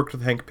could have worked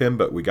with Hank Pym,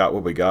 but we got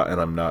what we got,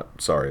 and I'm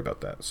not sorry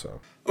about that,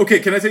 so. Okay,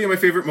 can I tell you my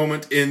favorite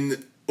moment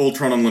in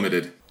Ultron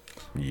Unlimited?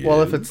 Yeah.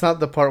 Well, if it's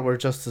not the part where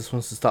Justice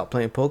wants to stop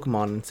playing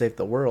Pokemon and save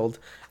the world,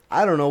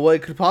 I don't know what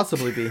it could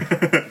possibly be.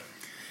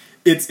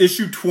 It's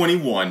issue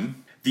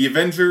 21. The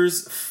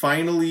Avengers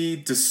finally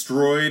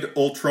destroyed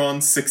Ultron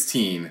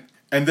 16.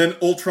 And then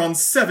Ultron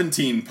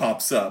 17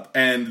 pops up,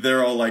 and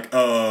they're all like,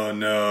 oh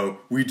no,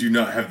 we do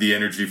not have the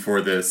energy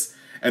for this.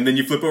 And then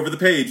you flip over the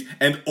page,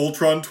 and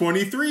Ultron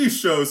 23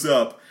 shows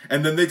up.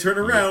 And then they turn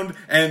around,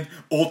 and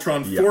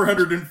Ultron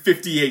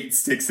 458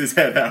 sticks his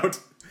head out.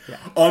 Yeah.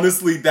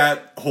 Honestly,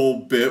 that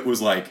whole bit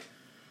was like,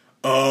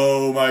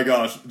 oh my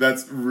gosh,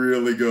 that's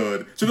really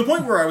good. To the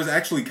point where I was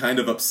actually kind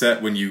of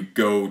upset when you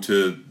go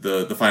to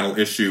the final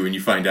issue and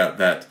you find out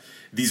that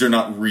these are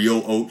not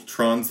real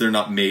Ultrons, they're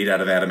not made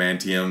out of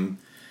adamantium.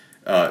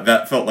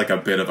 That felt like a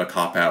bit of a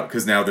cop-out,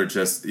 because now they're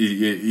just,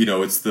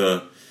 it's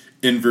the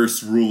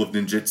inverse rule of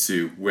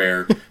ninjutsu,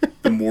 where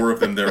the more of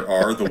them there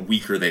are, the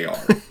weaker they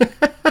are.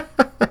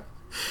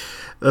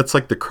 That's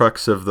like the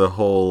crux of the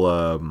whole,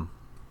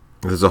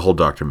 there's a whole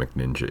Dr.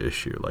 McNinja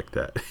issue like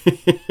that.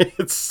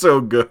 It's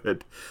so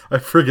good. I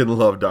friggin'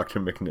 love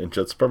Dr. McNinja.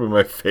 It's probably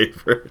my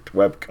favorite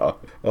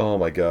webcomic. Oh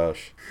my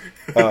gosh.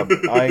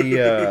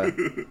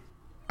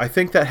 I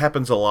think that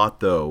happens a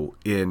lot, though,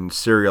 in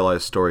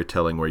serialized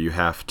storytelling, where you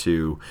have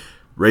to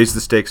raise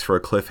the stakes for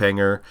a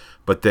cliffhanger,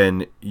 but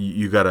then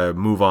you gotta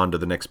move on to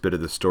the next bit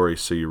of the story,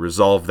 so you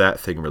resolve that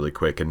thing really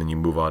quick, and then you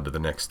move on to the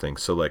next thing.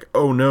 So, like,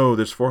 oh no,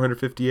 there's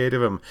 458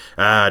 of them.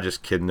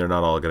 Just kidding, they're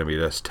not all gonna be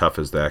as tough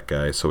as that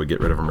guy, so we get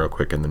rid of them real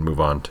quick and then move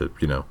on to,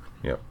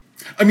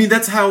 I mean,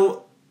 that's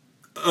how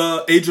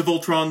Age of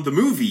Ultron, the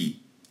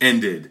movie,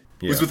 ended.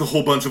 It was with a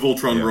whole bunch of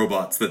Ultron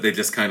robots that they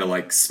just kind of,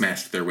 like,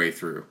 smashed their way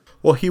through.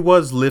 Well, he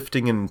was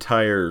lifting an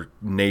entire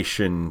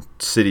nation,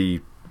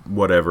 city,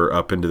 whatever,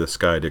 up into the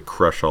sky to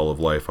crush all of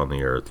life on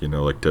the Earth,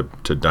 like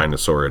to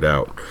dinosaur it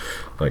out,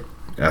 like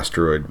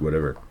asteroid,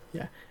 whatever.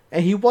 Yeah,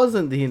 and he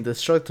wasn't the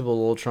indestructible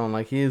Ultron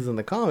like he is in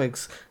the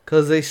comics,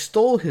 because they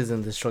stole his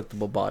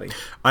indestructible body.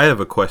 I have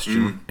a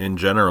question in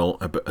general,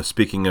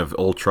 speaking of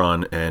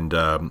Ultron and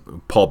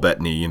Paul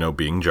Bettany,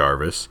 being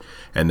Jarvis,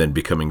 and then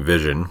becoming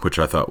Vision, which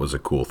I thought was a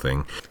cool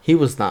thing. He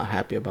was not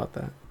happy about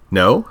that.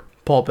 No?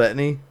 Paul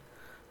Bettany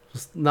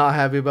was not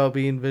happy about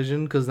being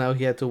Vision, because now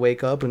he had to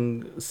wake up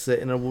and sit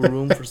in a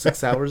room for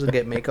 6 hours and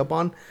get makeup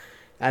on,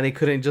 and he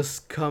couldn't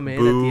just come in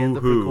at the end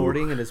of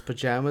recording in his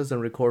pajamas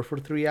and record for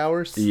 3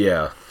 hours.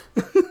 Yeah.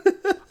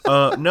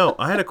 No,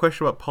 I had a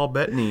question about Paul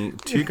Bettany.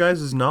 To you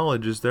guys'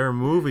 knowledge, is there a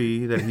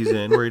movie that he's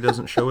in where he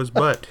doesn't show his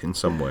butt in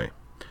some way?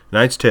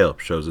 Knight's Tale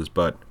shows his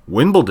butt.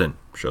 Wimbledon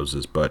shows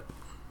his butt.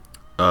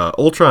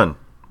 Ultron,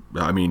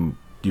 I mean,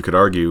 you could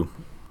argue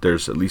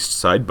there's at least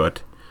side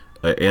butt.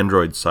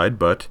 Android side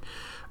butt.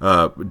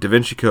 Da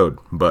Vinci Code,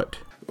 but.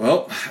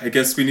 Well, I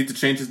guess we need to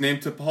change his name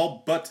to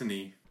Paul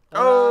Bettany.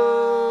 Oh!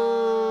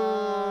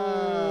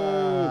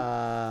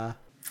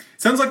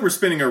 Sounds like we're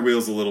spinning our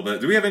wheels a little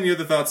bit. Do we have any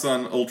other thoughts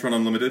on Ultron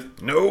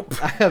Unlimited? Nope.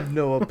 I have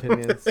no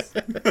opinions.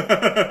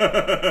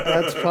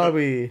 That's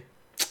probably...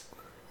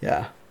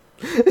 Yeah.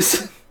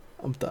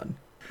 I'm done.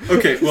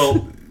 Okay,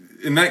 well,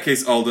 in that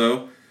case,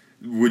 Aldo,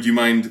 would you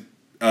mind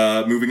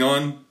moving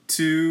on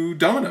to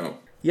Domino?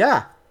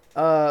 Yeah.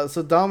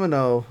 So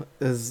Domino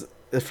is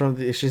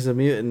she's a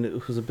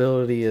mutant whose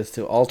ability is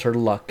to alter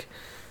luck.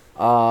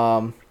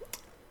 And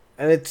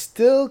it's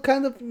still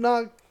kind of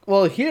not...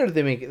 Well, here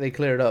they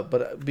clear it up,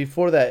 but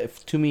before that,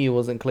 to me, it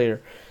wasn't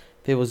clear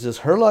if it was just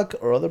her luck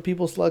or other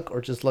people's luck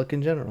or just luck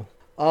in general.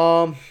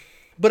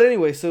 But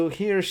anyway, so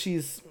here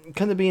she's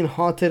kind of being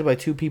haunted by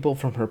two people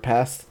from her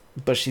past,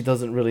 but she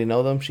doesn't really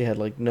know them. She had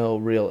like no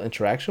real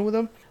interaction with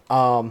them.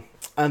 And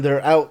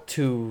they're out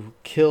to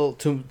kill,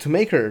 to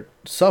make her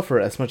suffer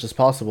as much as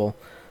possible.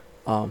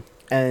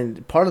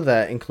 And part of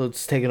that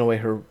includes taking away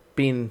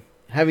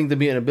having the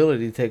mutant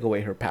ability to take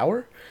away her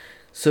power.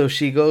 So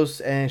she goes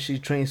and she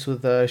trains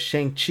with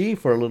Shang-Chi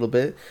for a little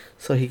bit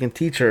so he can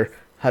teach her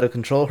how to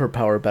control her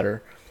power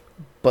better.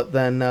 But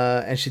then,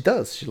 and she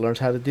does. She learns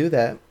how to do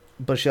that.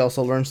 But she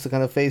also learns to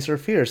kind of face her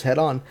fears head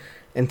on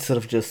instead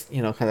of just,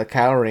 kind of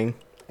cowering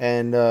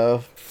and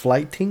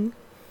flighting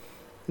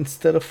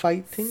instead of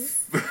fighting.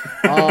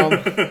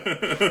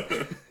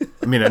 I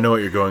mean, I know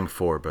what you're going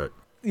for, but...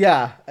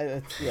 Yeah.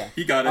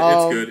 He got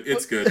it.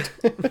 It's good.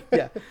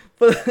 Yeah.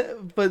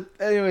 But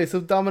anyway, so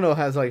Domino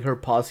has like her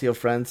posse of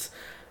friends.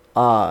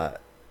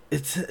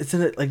 It's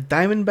in it like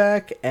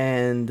Diamondback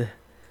and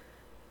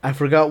I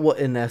forgot what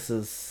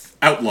Inessa's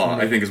Outlaw,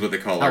 I think is what they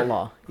call her.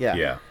 Outlaw. Yeah.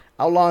 Yeah.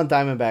 Outlaw and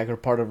Diamondback are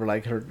part of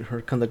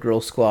her kind of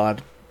girl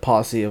squad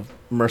posse of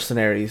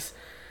mercenaries.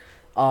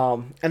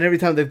 And every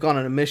time they've gone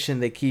on a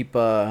mission, they keep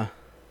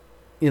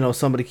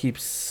somebody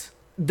keeps...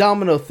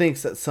 Domino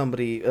thinks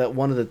that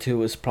one of the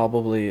two is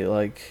probably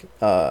like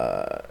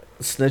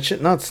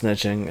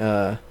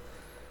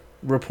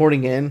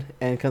reporting in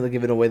and kind of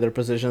giving away their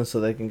position so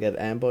they can get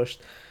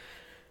ambushed.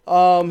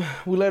 We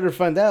later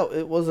find out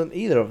it wasn't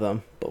either of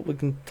them, but we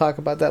can talk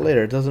about that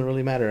later. It doesn't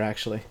really matter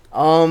actually.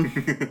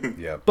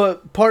 Yeah.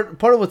 But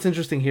part of what's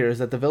interesting here is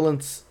that the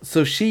villains.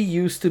 So she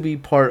used to be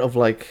part of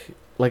like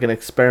an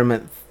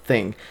experiment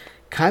thing,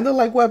 kind of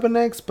like Weapon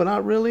X, but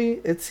not really.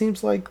 It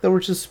seems like they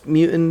were just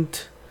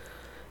mutant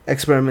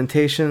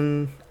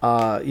experimentation.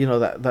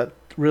 That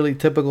really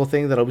typical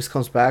thing that always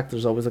comes back.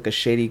 There's always like a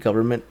shady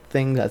government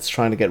thing that's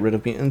trying to get rid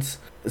of mutants,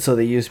 so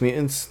they use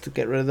mutants to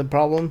get rid of the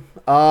problem.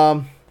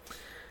 But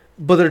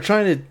they're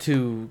trying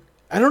to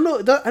I don't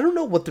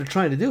know what they're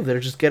trying to do. They're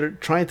just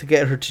trying to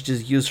get her to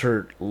just use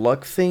her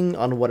luck thing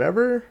on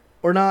whatever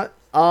or not.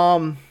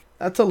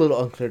 That's a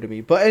little unclear to me.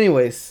 But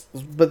anyways,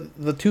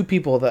 the two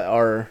people that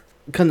are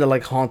kind of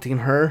like haunting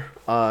her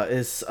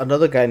is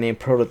another guy named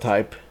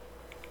Prototype.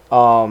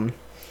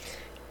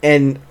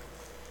 And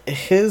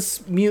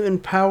his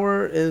mutant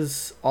power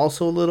is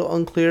also a little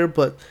unclear,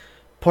 but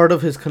part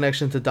of his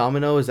connection to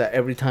Domino is that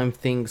every time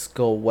things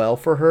go well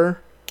for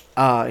her,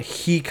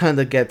 he kind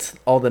of gets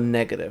all the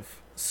negative.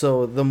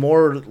 So the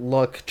more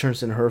luck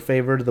turns in her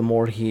favor, the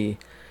more he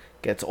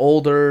gets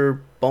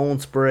older,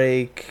 bones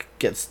break,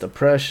 gets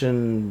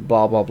depression,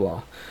 blah, blah,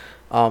 blah.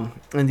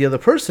 And the other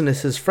person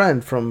is his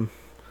friend from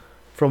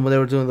when they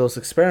were doing those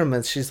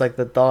experiments. She's like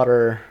the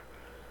daughter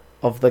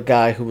of the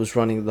guy who was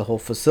running the whole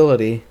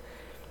facility.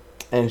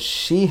 And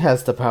she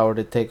has the power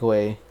to take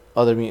away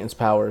other mutants'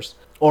 powers.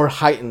 Or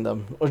heighten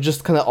them. Or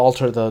just kind of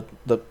alter the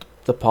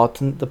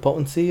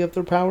potency of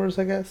their powers,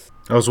 I guess.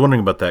 I was wondering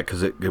about that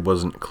because it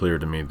wasn't clear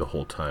to me the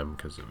whole time.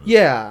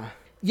 Yeah,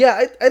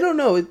 I don't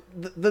know.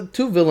 The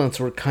two villains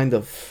were kind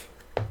of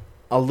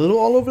a little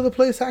all over the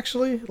place,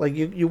 actually. Like,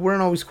 you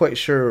weren't always quite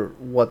sure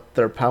what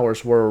their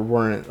powers were or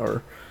weren't,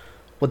 or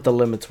what the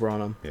limits were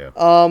on them. Yeah.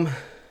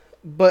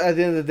 But at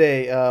the end of the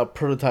day,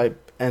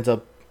 Prototype ends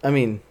up...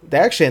 they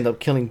actually end up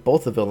killing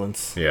both the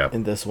villains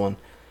in this one.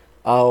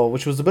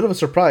 Which was a bit of a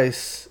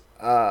surprise.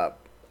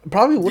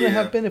 Probably wouldn't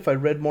have been if I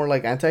read more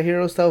like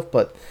anti-hero stuff,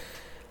 but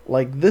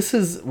like this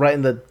is right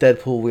in the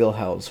Deadpool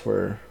wheelhouse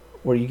where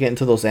you get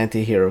into those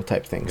anti-hero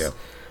type things.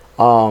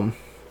 And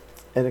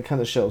it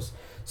kind of shows.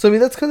 So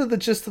that's kind of the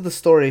gist of the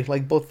story.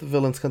 Like both the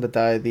villains kind of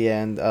die at the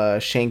end.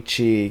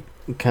 Shang-Chi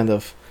kind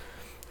of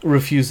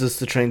refuses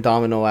to train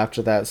Domino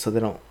after that, so they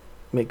don't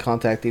make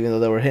contact even though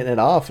they were hitting it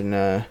off,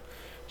 and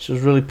she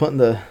was really trying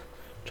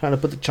to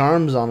put the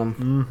charms on him.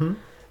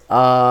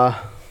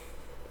 Mm-hmm.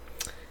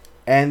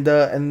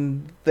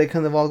 And they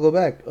kind of all go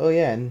back. Oh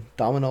yeah, and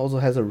Domino also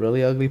has a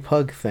really ugly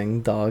pug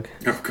thing, dog.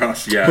 Oh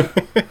gosh, yeah.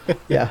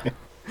 Yeah.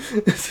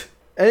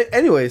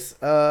 Anyways,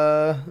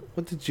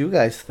 what did you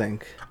guys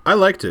think? I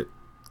liked it.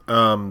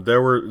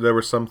 There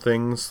were some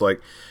things like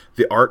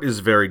the art is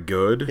very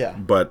good,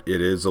 but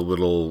it is a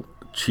little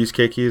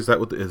cheesecakey. Is that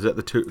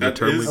the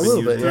term we've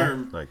been using?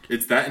 Term. Like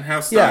it's that in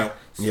house style.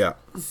 Yeah.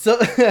 So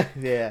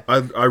yeah.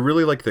 I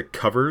really like the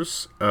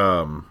covers.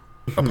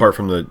 Apart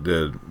from the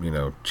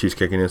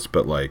cheesecakiness,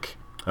 but like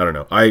I don't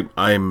know.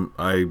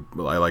 I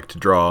like to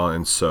draw,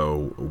 and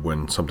so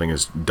when something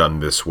is done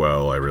this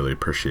well, I really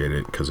appreciate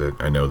it because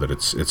I know that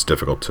it's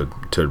difficult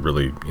to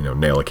really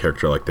nail a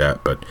character like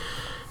that. But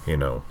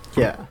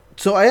Yeah.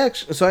 So I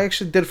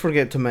actually did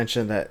forget to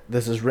mention that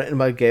this is written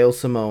by Gail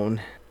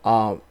Simone,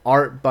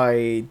 art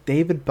by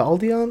David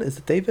Baldeon. Is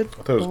it David?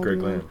 I thought it was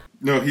Greg Land.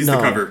 No, he's the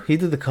cover. He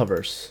did the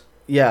covers.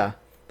 Yeah,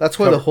 that's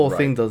why the whole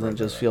thing doesn't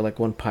just feel like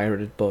one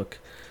pirated book.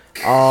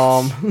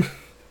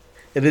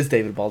 It is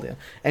David Baldeon.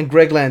 And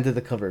Greg Land did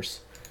the covers.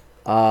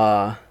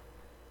 And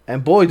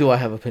boy, do I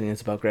have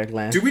opinions about Greg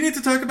Land. Do we need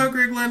to talk about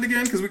Greg Land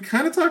again? Because we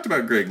kind of talked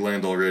about Greg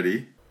Land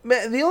already.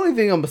 Man, the only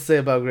thing I'm going to say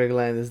about Greg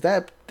Land is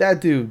that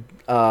dude,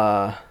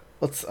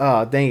 what's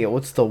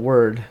the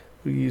word?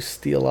 You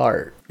steal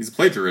art. He's a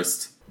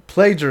plagiarist.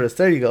 Plagiarist,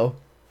 there you go.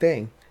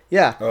 Dang.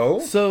 Yeah. Oh?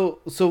 So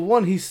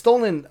one, he's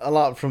stolen a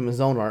lot from his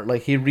own art.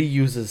 Like, he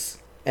reuses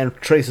and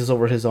traces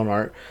over his own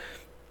art.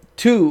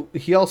 Two,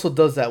 he also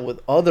does that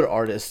with other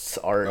artists'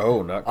 art.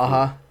 Oh, not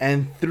cool.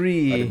 And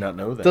three, I did not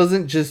know that.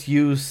 Doesn't just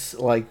use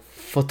like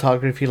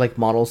photography, like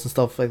models and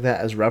stuff like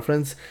that as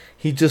reference.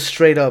 He just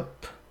straight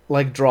up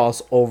like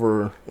draws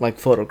over like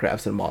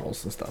photographs and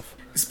models and stuff.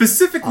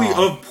 Specifically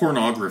of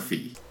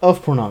pornography.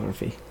 Of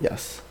pornography,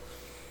 yes.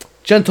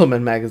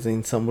 Gentleman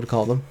magazine, some would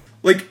call them.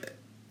 Like,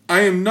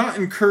 I am not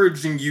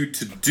encouraging you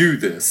to do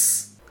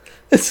this.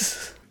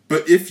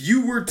 But if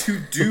you were to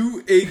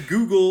do a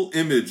Google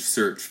image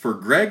search for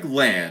Greg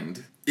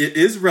Land, it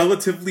is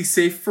relatively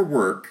safe for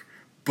work,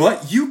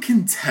 but you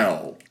can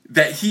tell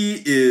that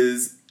he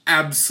is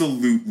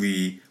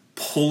absolutely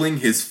pulling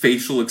his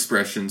facial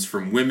expressions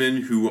from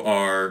women who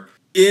are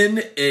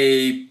in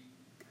a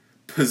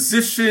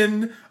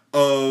position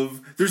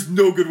of... There's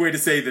no good way to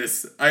say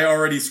this. I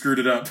already screwed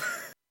it up.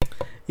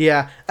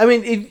 Yeah, I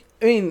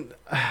mean,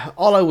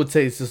 all I would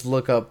say is just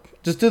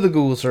just do the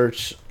Google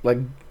search, like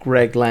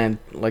Greg Land,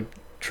 like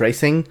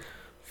tracing,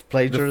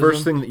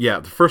 plagiarism.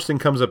 The first thing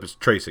comes up is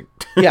tracing.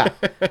 Yeah.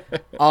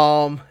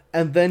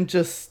 And then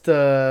just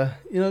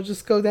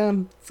just go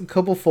down a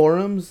couple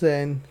forums,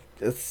 and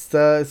it's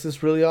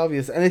just really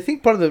obvious. And I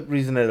think part of the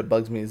reason that it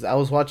bugs me is I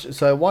watched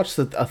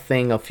a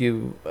thing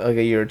a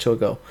year or two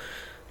ago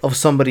of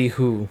somebody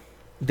who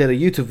did a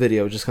YouTube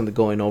video just kind of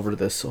going over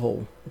this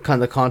whole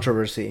kind of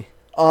controversy.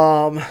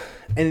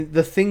 And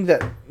the thing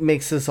that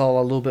makes this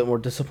all a little bit more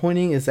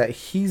disappointing is that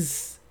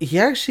he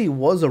actually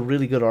was a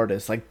really good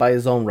artist, like by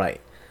his own right.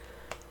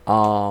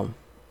 But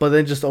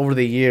then just over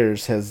the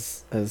years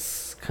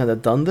has kind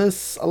of done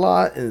this a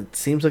lot, and it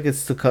seems like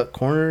it's to cut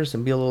corners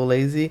and be a little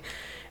lazy.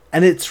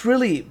 And it's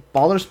really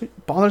bothers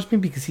me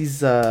because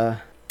he's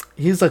a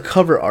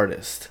cover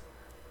artist.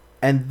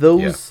 And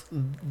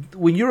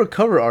when you're a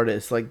cover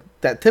artist, like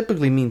that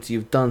typically means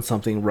you've done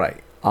something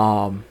right.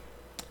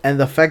 And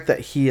the fact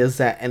that he is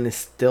that and is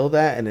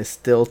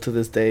still to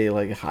this day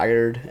like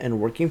hired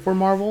and working for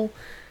Marvel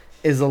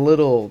is a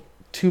little,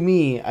 to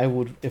me,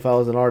 if I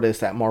was an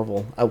artist at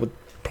Marvel, I would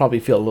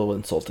probably feel a little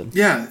insulted.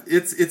 Yeah,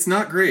 it's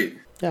not great.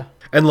 Yeah.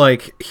 And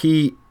like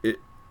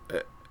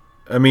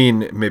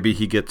maybe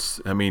he gets,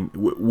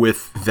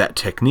 with that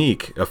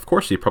technique, of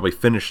course he probably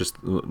finishes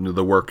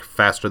the work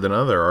faster than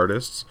other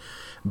artists,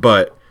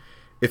 but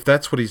if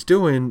that's what he's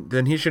doing,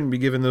 then he shouldn't be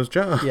given those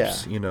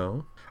jobs,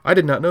 I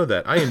did not know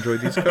that. I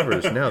enjoyed these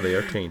covers. Now they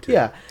are tainted.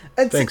 Yeah.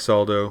 Thanks,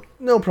 Aldo.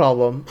 No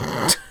problem.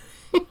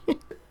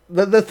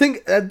 The thing,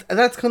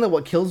 that's kind of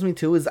what kills me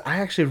too, is I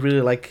actually really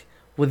like,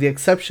 with the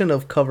exception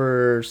of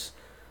cover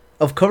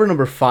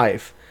number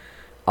 5,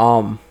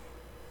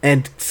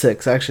 and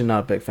 6. Actually, not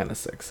a big fan of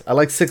 6. I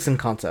like 6 in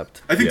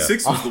concept. I think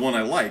 6 was the one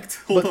I liked.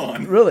 Hold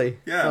on. Really?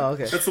 Yeah. Oh,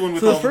 okay. That's the one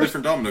with all the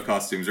different Domino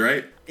costumes,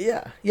 right?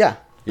 Yeah.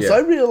 So I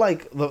really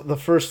like the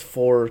first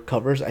 4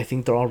 covers. I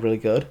think they're all really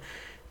good.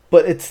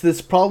 But it's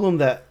this problem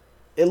that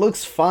it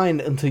looks fine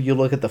until you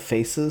look at the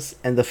faces,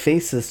 and the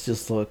faces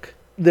just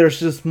there's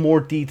just more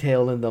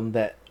detail in them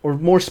or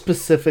more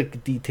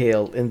specific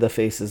detail in the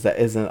faces that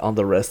isn't on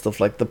the rest of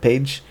like the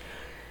page,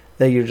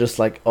 that you're just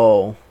like,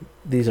 oh,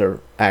 these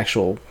are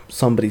actual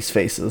somebody's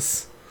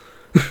faces.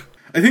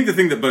 I think the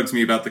thing that bugs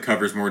me about the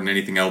covers more than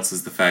anything else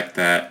is the fact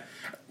that,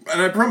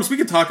 and I promise we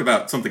could talk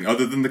about something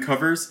other than the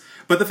covers,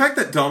 but the fact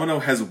that Domino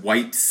has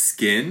white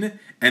skin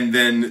and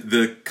then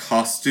the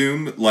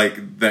costume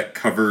like that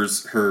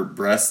covers her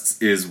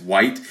breasts is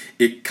white,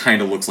 it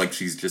kind of looks like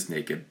she's just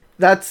naked.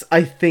 That's,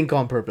 I think,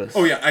 on purpose.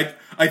 Oh yeah,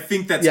 I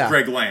think that's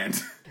Greg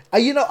Land.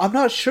 I'm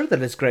not sure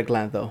that it's Greg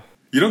Land though.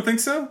 You don't think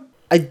so?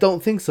 I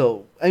don't think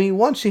so. I mean,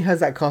 once she has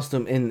that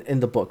costume in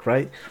the book,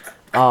 right?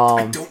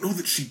 I don't know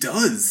that she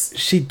does.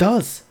 She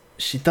does.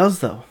 She does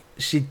though.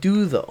 She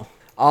do though.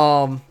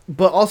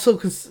 But also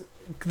because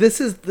this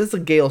is a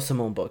Gail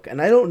Simone book,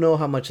 and I don't know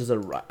how much as a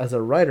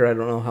writer, I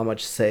don't know how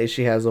much say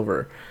she has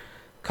over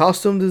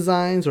costume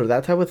designs or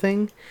that type of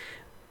thing.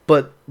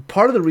 But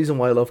part of the reason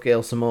why I love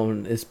Gail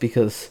Simone is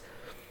because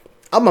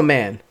I'm a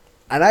man,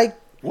 and I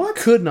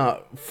could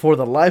not, for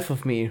the life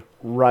of me,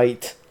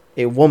 write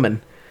a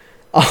woman.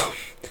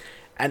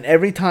 And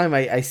every time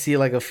I see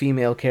like a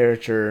female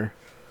character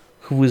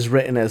who is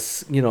written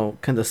as,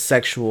 kind of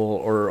sexual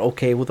or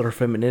okay with her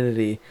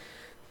femininity,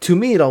 to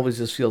me it always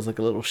just feels like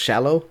a little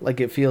shallow. Like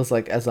it feels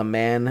like as a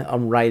man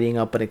I'm writing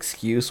up an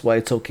excuse why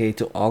it's okay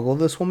to ogle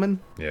this woman.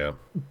 Yeah.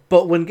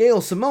 But when Gail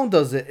Simone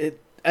does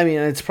it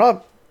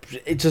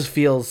just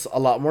feels a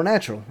lot more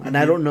natural. And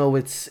I don't know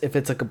if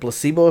it's like a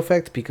placebo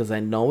effect because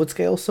I know it's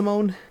Gail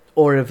Simone,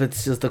 or if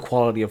it's just the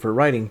quality of her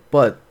writing.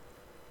 But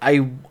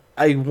I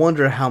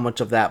wonder how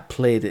much of that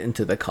played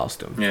into the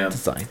costume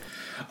design.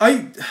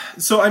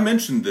 I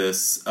mentioned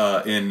this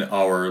in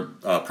our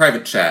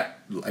private chat,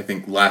 I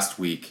think last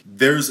week.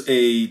 There's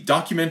a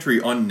documentary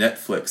on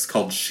Netflix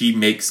called She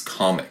Makes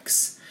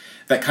Comics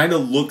that kind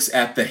of looks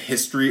at the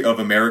history of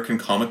American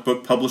comic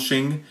book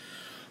publishing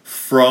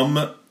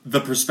from the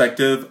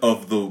perspective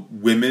of the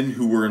women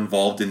who were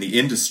involved in the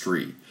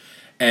industry.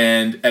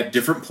 And at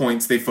different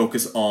points they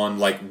focus on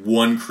like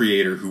one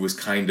creator who was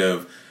kind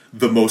of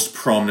the most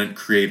prominent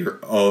creator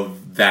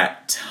of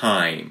that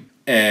time.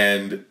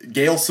 And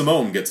Gail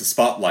Simone gets a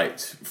spotlight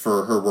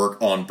for her work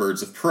on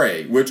Birds of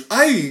Prey, which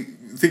I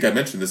think I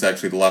mentioned this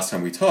actually the last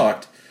time we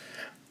talked.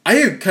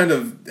 I kind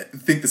of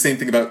think the same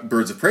thing about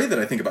Birds of Prey that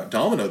I think about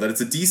Domino, that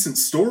it's a decent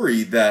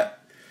story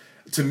that,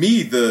 to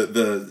me,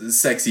 the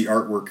sexy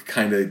artwork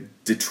kind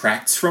of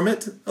detracts from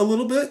it a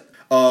little bit.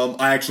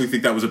 I actually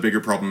think that was a bigger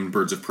problem in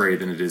Birds of Prey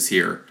than it is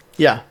here.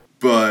 Yeah.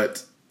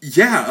 But,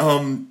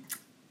 yeah,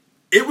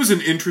 it was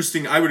an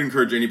interesting... I would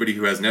encourage anybody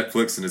who has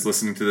Netflix and is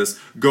listening to this,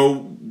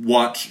 go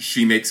watch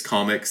She Makes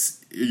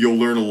Comics. You'll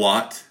learn a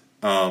lot.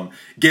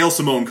 Gail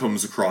Simone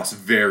comes across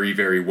very,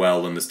 very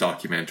well in this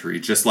documentary.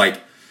 Just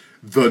like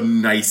the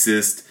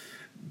nicest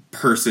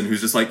person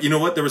who's just like, you know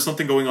what, there was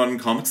something going on in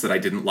comics that I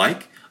didn't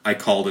like. I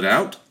called it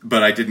out,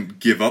 but I didn't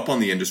give up on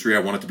the industry. I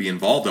wanted to be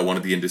involved. I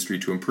wanted the industry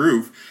to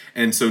improve.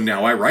 And so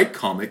now I write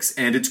comics,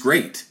 and it's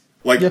great.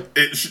 Like,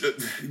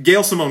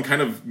 Gail Simone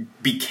kind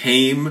of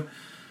became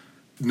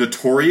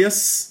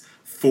notorious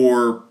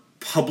for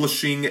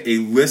publishing a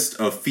list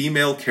of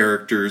female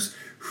characters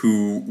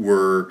who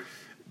were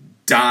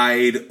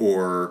died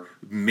or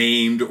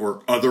maimed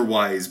or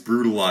otherwise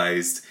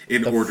brutalized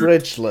in order... The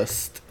fridge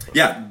list.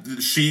 Yeah,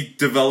 she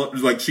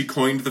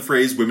coined the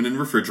phrase women in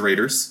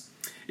refrigerators,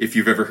 if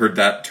you've ever heard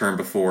that term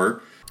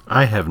before.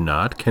 I have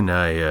not. Can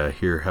I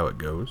hear how it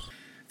goes?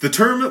 The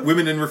term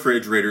women in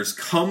refrigerators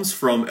comes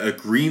from a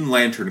Green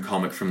Lantern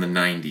comic from the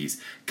 90s.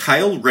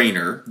 Kyle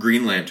Rayner,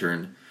 Green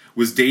Lantern,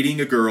 was dating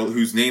a girl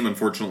whose name,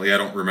 unfortunately, I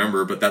don't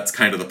remember, but that's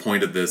kind of the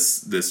point of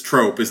this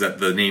trope, is that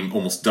the name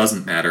almost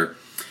doesn't matter.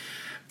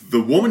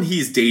 The woman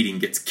he's dating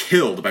gets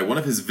killed by one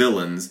of his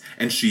villains,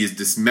 and she is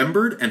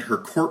dismembered and her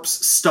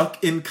corpse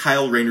stuck in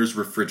Kyle Rayner's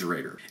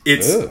refrigerator.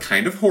 It's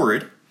kind of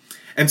horrid.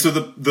 And so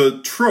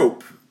the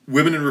trope,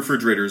 women in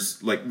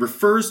refrigerators, like,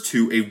 refers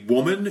to a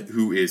woman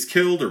who is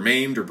killed or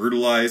maimed or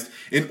brutalized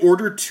in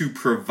order to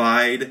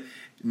provide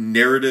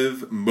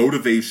narrative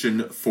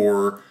motivation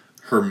for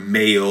her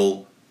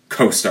male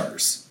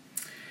co-stars.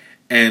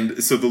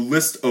 And so the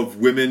list of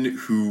women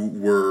who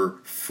were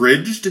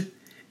fridged,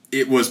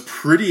 it was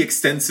pretty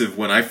extensive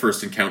when I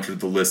first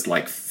encountered the list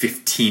like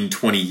 15,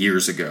 20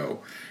 years ago.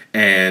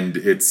 And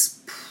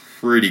it's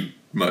pretty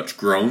much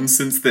grown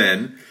since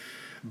then.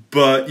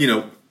 But,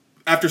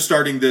 after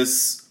starting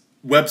this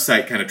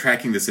website, kind of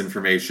tracking this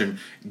information,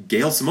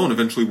 Gail Simone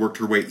eventually worked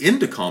her way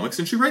into comics,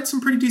 and she writes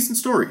some pretty decent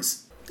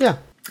stories. Yeah.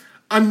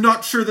 I'm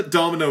not sure that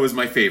Domino is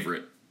my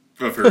favorite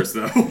of hers,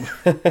 though.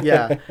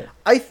 Yeah.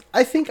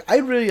 I think I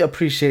really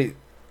appreciate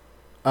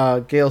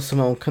Gail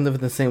Simone kind of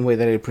in the same way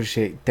that I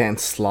appreciate Dan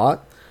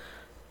Slott,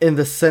 in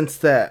the sense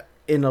that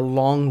in a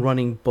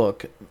long-running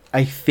book,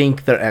 I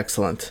think they're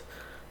excellent.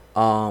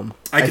 I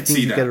could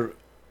see that.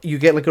 You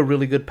get like a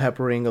really good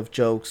peppering of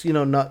jokes. It's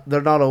not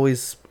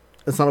always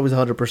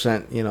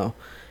 100%,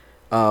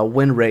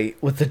 win rate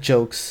with the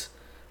jokes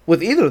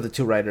with either of the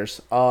two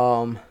writers.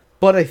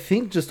 But I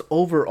think just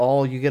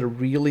overall you get a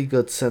really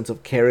good sense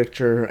of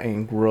character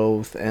and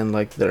growth and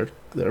like their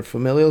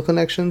familial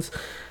connections.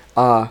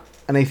 And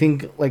I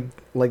think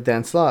like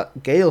Dan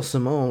Slott, Gail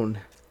Simone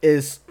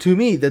is, to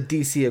me, the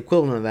DC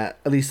equivalent of that,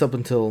 at least up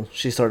until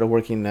she started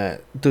working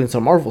doing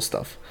some Marvel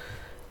stuff.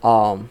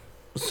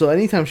 So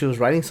anytime she was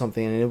writing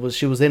something and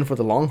she was in for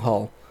the long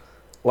haul,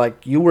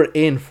 like, you were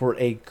in for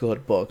a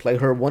good book.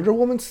 Like, her Wonder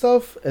Woman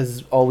stuff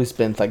has always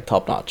been like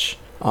top notch.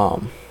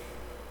 But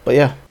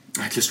yeah,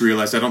 I just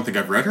realized I don't think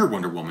I've read her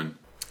Wonder Woman.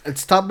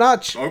 It's top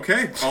notch.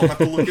 Okay, I'll have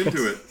to look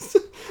into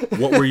it.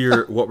 What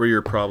were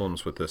your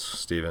problems with this,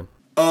 Steven?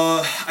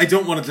 I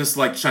don't want to just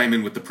like chime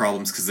in with the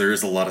problems because there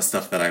is a lot of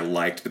stuff that I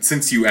liked. But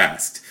since you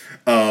asked,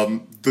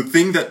 the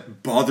thing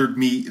that bothered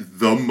me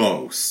the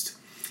most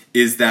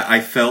is that I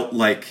felt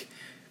like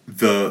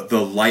the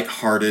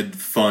lighthearted,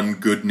 fun,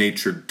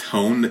 good-natured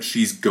tone that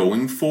she's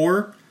going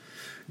for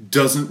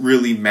doesn't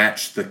really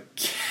match the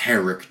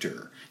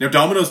character. Now,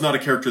 Domino's not a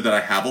character that I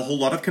have a whole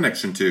lot of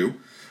connection to.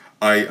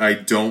 I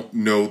don't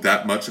know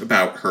that much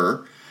about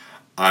her.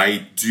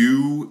 I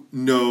do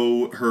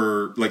know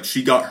her, like,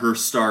 she got her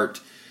start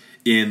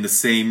in the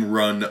same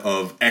run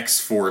of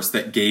X-Force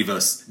that gave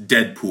us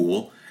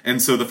Deadpool,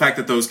 And so the fact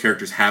that those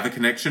characters have a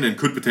connection and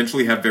could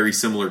potentially have very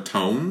similar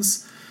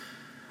tones,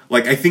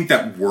 like, I think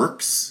that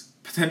works,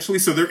 potentially.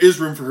 So there is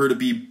room for her to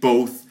be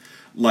both,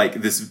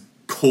 like, this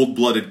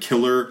cold-blooded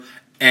killer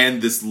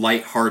and this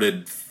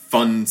light-hearted,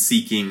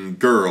 fun-seeking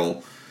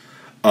girl.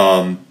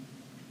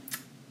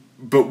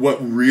 But what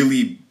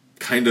really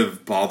kind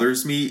of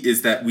bothers me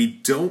is that we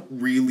don't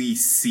really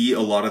see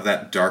a lot of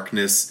that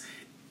darkness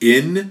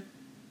in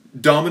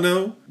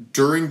Domino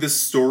during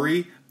this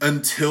story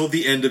until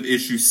the end of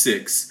issue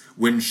 6,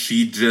 when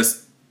she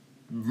just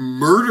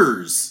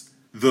murders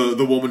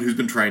the woman who's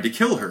been trying to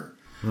kill her.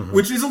 Mm-hmm.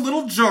 Which is a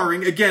little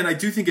jarring. Again, I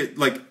do think it,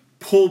 like,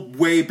 pulled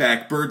way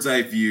back, bird's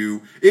eye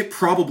view, it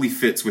probably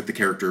fits with the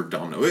character of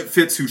Domino. It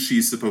fits who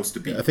she's supposed to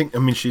be. I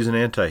mean, she's an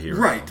anti-hero.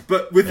 Right,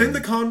 but within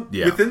the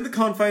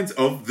confines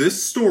of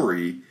this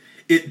story,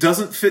 it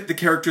doesn't fit the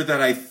character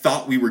that I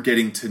thought we were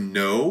getting to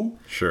know.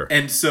 Sure.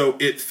 And so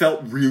it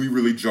felt really,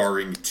 really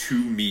jarring to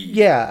me.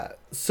 Yeah.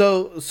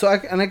 So I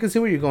can see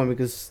where you're going,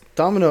 because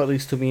Domino, at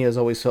least to me, has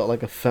always felt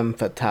like a femme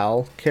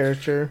fatale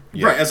character.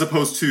 Yeah. Right, as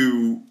opposed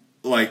to,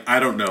 like, I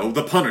don't know,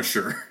 the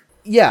Punisher.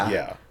 Yeah.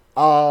 Yeah.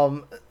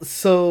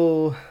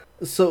 So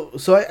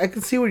I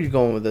can see where you're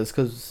going with this,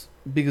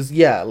 because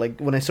yeah, like,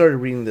 when I started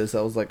reading this, I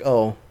was like,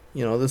 oh,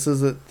 you know, this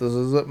is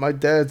it, my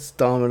dad's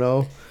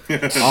Domino.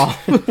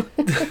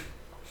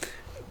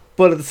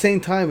 But at the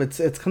same time, it's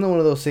kind of one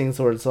of those things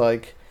where it's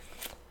like,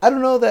 I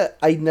don't know that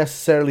I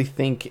necessarily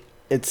think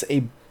it's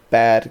a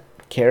bad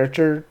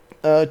character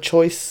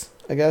choice,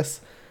 I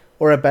guess,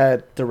 or a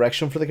bad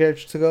direction for the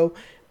character to go.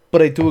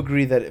 But I do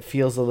agree that it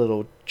feels a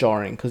little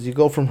jarring, because you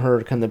go from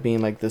her kind of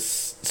being like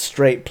this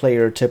straight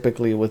player,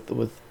 typically with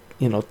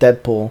you know,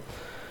 Deadpool,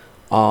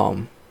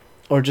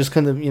 or just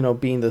kind of, you know,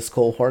 being this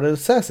cold-hearted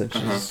assassin,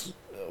 just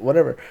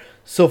whatever.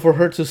 So for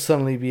her to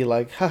suddenly be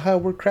like, haha,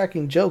 we're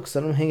cracking jokes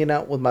and I'm hanging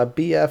out with my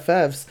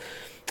BFFs,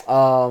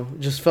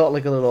 just felt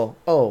like a little,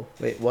 oh,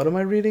 wait, what am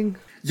I reading?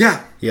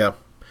 Yeah. Yeah.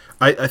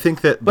 I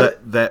think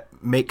that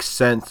makes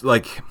sense.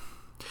 Like,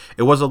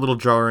 it was a little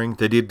jarring.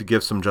 They did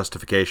give some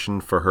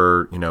justification for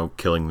her, you know,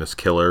 killing this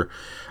killer.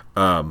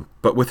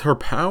 But with her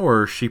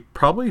power, she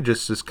probably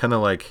just is kind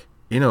of like,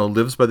 you know,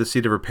 lives by the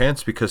seat of her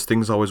pants because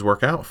things always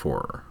work out for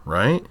her,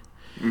 right?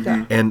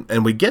 Yeah.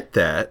 And we get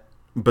that.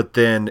 But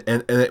then,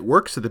 and it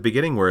works at the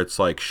beginning where it's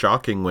like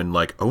shocking when,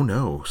 like, oh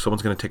no,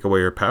 someone's going to take away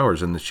her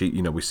powers, and then she,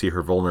 you know, we see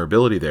her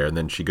vulnerability there, and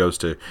then she goes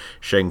to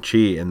Shang-Chi,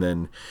 and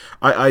then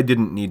I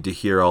didn't need to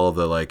hear all of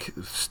the, like,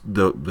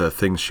 the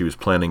things she was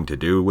planning to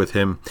do with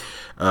him.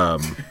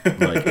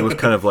 Like, it was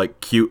kind of like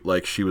cute,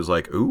 like she was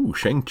like, ooh,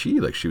 Shang-Chi,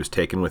 like she was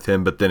taken with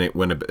him, but then it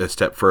went a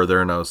step further,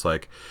 and I was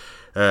like,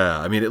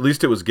 I mean, at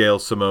least it was Gail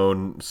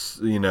Simone,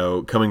 you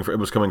know, coming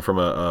from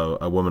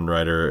a woman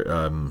writer,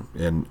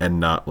 and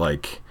not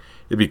like.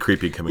 It'd be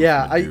creepy coming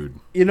from a dude.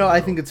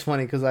 I think it's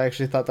funny because I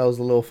actually thought that was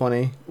a little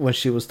funny when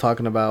she was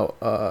talking about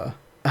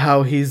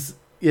how she's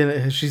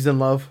in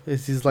love.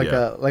 He's like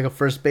a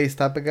first base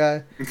type of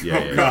guy.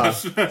 Yeah.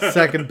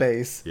 Second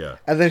base. Yeah.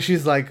 And then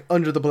she's like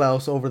under the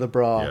blouse, over the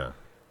bra. Yeah.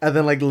 And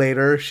then like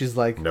later she's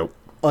like, nope,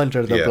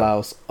 under the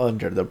blouse,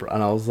 under the bra.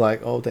 And I was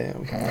like, oh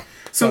damn.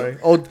 Sorry.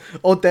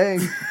 Oh dang.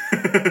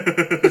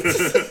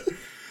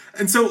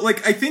 And so,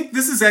 like, I think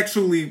this is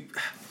actually.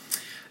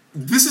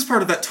 This is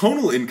part of that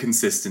tonal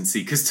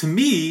inconsistency, because to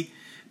me,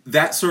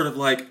 that sort of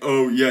like,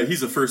 oh yeah,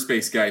 he's a first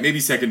base guy, maybe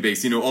second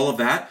base, you know, all of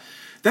that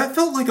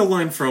felt like a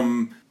line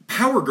from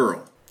Power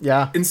Girl.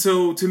 Yeah. And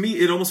so to me,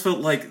 it almost felt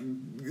like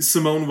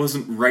Simone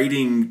wasn't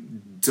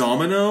writing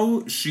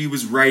Domino, she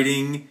was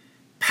writing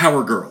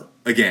Power Girl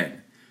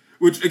again.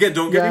 Which, again,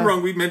 don't get me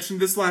wrong, we mentioned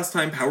this last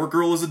time, Power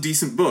Girl is a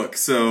decent book,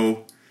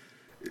 so...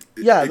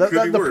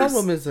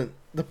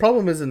 The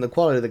problem isn't the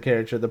quality of the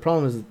character. The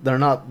problem is they're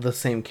not the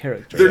same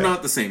character. They're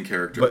not the same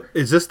character. But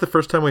is this the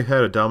first time we've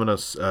had a Domino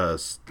solo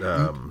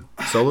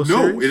series?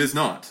 No, it is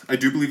not. I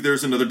do believe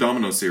there's another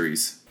Domino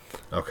series.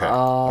 Okay.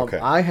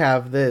 I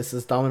have this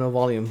as Domino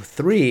Volume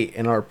 3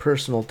 in our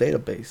personal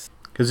database.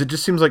 Because it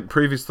just seems like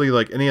previously,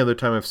 like any other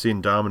time I've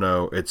seen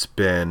Domino, it's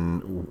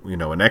been, you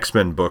know, an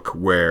X-Men book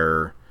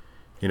where,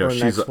 you know,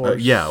 she's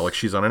like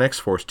she's on an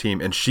X-Force team,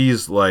 and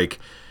she's like,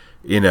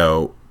 you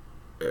know,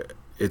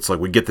 it's like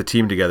we get the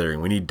team together and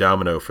we need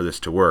Domino for this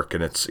to work,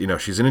 and it's, you know,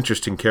 she's an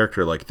interesting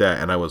character like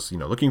that, and I was, you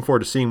know, looking forward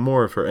to seeing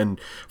more of her, and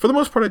for the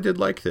most part I did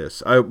like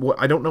this.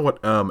 I don't know what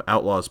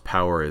Outlaw's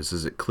power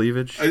is it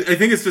cleavage? I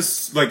think it's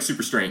just like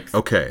super strength.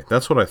 Okay,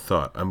 that's what I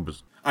thought.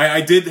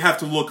 I did have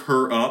to look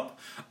her up.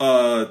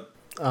 I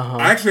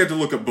actually had to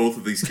look up both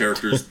of these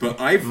characters,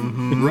 but I've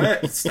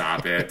read...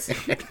 Stop it.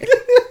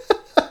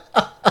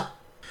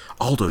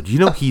 Aldo, do you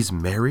know he's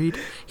married?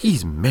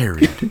 He's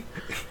married.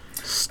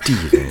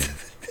 Steven.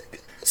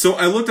 So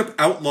I looked up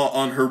Outlaw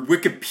on her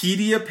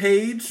Wikipedia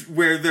page,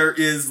 where there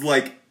is,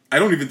 like, I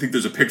don't even think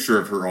there's a picture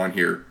of her on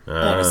here,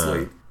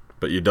 honestly.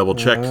 But you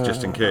double-checked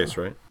just in case,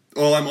 right?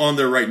 Well, I'm on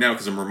there right now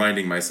because I'm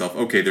reminding myself,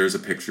 okay, there's a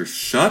picture.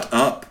 Shut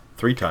up.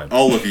 3 times.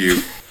 All of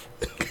you.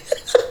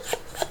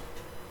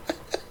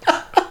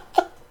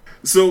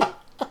 So,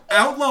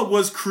 Outlaw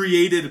was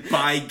created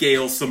by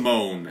Gail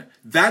Simone.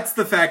 That's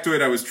the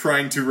factoid I was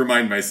trying to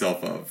remind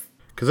myself of.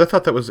 Because I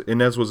thought that was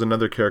Inez was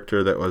another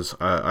character that was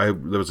there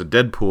was a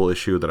Deadpool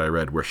issue that I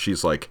read where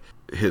she's like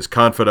his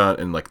confidant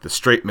and like the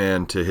straight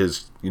man to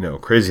his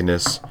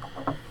craziness.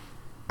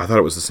 I thought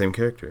it was the same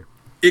character.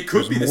 It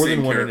could be the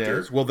same character.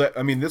 Inez. Well,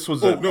 this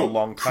was a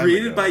long time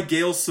created ago. by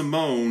Gail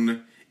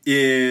Simone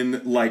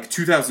in like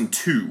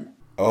 2002.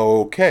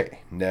 Okay,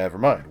 never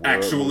mind.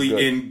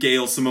 Actually, in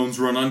Gail Simone's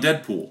run on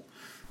Deadpool.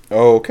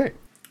 Okay.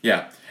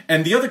 Yeah.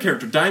 And the other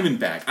character,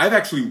 Diamondback, I've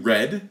actually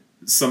read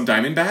some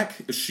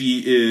Diamondback.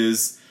 She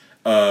is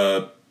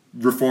a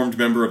reformed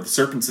member of the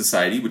Serpent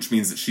Society, which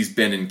means that she's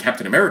been in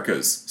Captain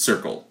America's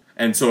circle.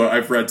 And so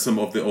I've read some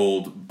of the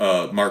old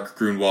Mark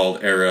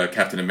Grunwald era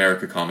Captain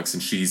America comics,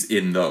 and she's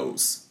in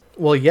those.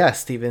 Well, yeah,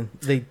 Steven,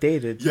 they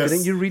dated. Yes,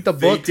 didn't you read the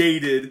book? They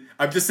dated.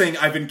 I'm just saying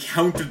I've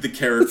encountered the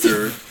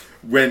character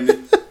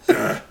when...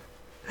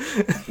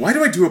 why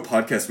do I do a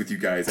podcast with you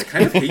guys? I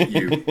kind of hate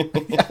you.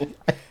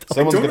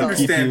 Someone's I don't gonna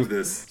keep you. understand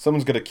this.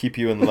 Someone's gonna keep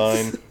you in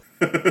line.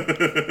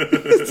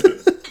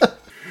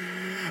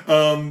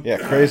 Yeah,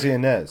 Crazy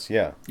Inez.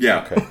 Yeah.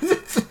 Yeah. Okay.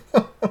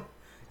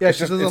 Yeah,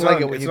 she doesn't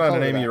like it when it's you not call a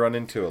her name that. you run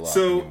into a lot.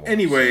 So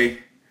anymore. anyway,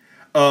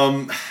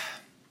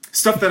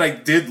 stuff that I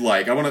did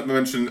like. I want to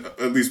mention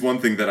at least one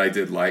thing that I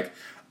did like.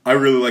 I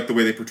really like the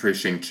way they portray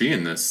Shang-Chi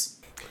in this.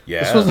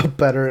 Yeah. This was a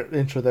better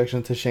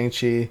introduction to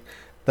Shang-Chi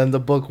than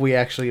the book we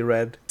actually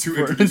read. To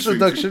for introduce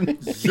introduction.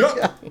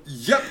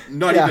 Yep.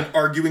 Not Yeah. even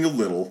arguing a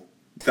little.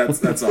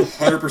 That's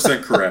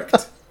 100%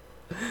 correct.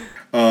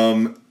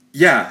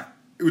 Yeah,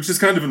 which is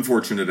kind of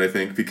unfortunate, I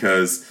think,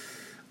 because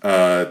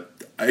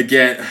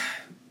again,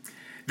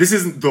 this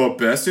isn't the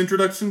best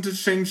introduction to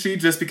Shang-Chi,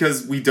 just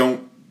because we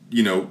don't,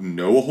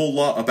 know a whole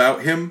lot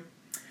about him.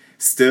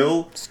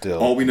 Still,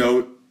 all we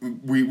know,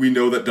 we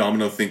know that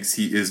Domino thinks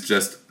he is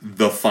just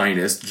the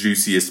finest,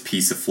 juiciest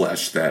piece of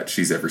flesh that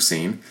she's ever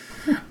seen.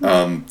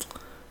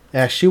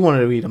 Yeah, she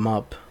wanted to eat him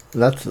up.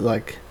 That's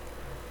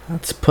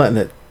putting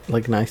it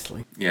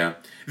nicely. Yeah,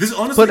 this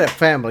honestly, Put it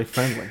family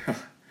friendly.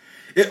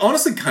 it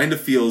honestly kind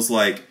of feels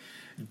like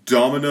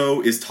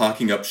Domino is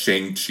talking up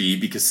Shang-Chi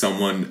because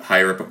someone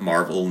higher up at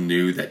Marvel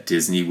knew that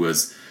Disney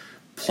was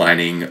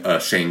planning a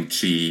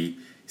Shang-Chi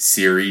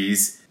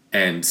series,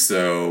 and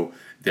so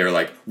they're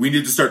like, we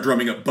need to start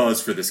drumming up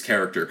buzz for this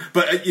character.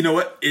 But you know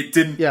what? It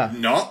didn't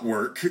not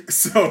work,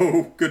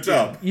 so good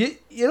job. You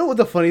know what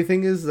the funny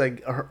thing is?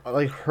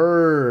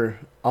 Her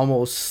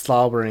almost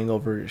slobbering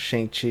over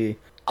Shang-Chi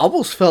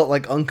almost felt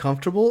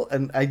uncomfortable,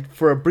 and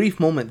for a brief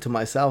moment to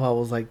myself I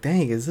was like,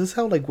 dang, is this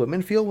how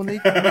women feel when they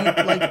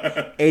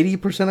read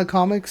 80% of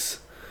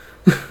comics?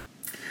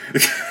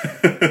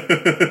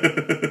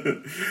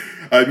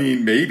 I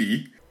mean,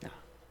 maybe.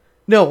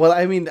 No, well,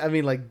 I mean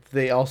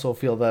they also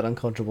feel that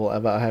uncomfortable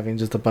about having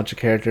just a bunch of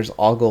characters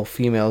all go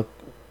female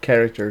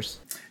characters.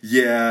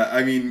 Yeah,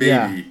 I mean, maybe.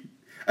 Yeah.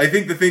 I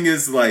think the thing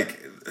is,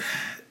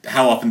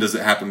 how often does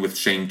it happen with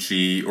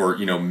Shang-Chi or,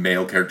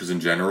 male characters in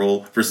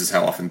general versus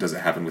how often does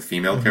it happen with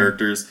female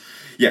characters?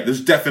 Yeah,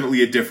 there's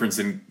definitely a difference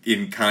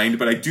in kind,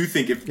 but I do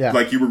think if,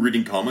 you were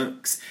reading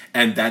comics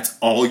and that's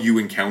all you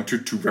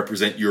encountered to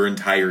represent your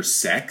entire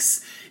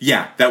sex,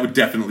 yeah, that would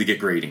definitely get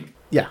grating.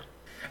 Yeah.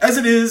 As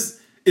it is,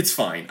 it's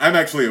fine. I'm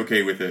actually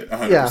okay with it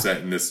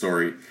 100% in this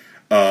story.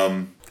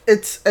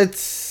 It's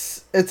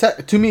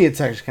to me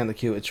it's actually kind of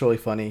cute. It's really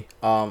funny.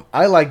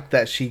 I like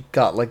that she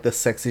got the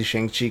sexy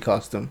Shang-Chi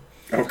costume.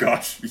 Oh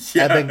gosh,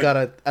 yeah.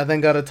 And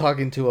then got a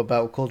talking to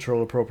about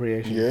cultural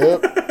appropriation.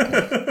 Yep.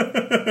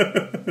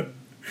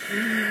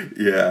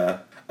 Yeah.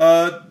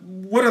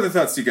 What other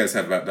thoughts do you guys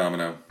have about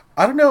Domino?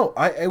 I don't know.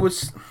 I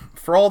was,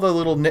 for all the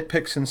little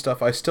nitpicks and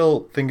stuff, I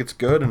still think it's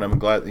good, and I'm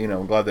glad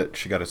that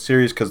she got a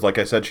series, because like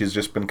I said, she's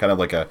just been kind of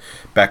like a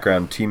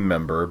background team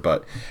member,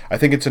 but I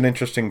think it's an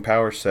interesting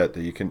power set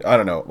that you can, I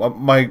don't know,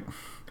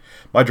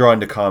 my draw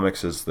into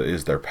comics is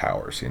their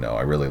powers,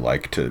 I really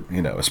like to,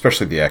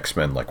 especially the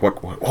X-Men,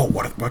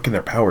 what can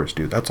their powers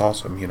do? That's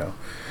awesome,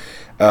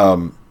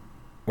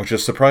 which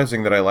is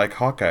surprising that I like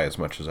Hawkeye as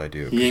much as I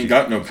do. He ain't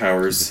got no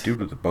powers. He's a dude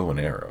with a bow and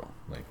arrow.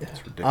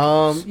 It's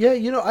ridiculous.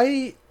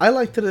 I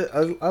liked it.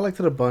 I liked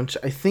it a bunch.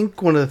 I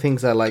think one of the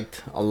things I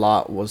liked a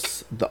lot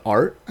was the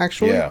art.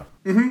 Actually, yeah.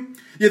 Mm-hmm.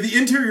 Yeah, the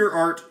interior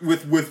art,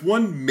 with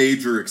one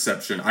major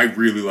exception, I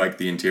really like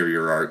the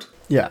interior art.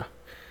 Yeah.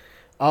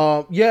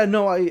 I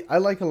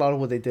like a lot of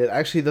what they did.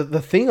 Actually,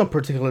 the thing I'm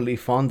particularly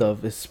fond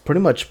of is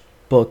pretty much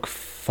book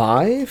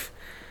 5,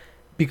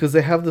 because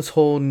they have this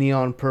whole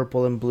neon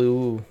purple and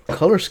blue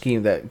color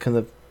scheme that kind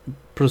of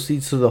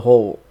proceeds through the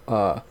whole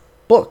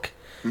book.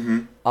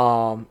 Mm-hmm.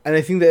 And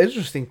I think the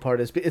interesting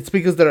part is it's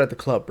because they're at the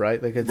club,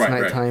 right? It's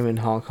nighttime in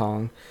Hong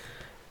Kong.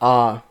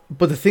 But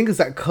the thing is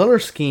that color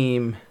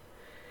scheme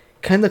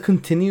kind of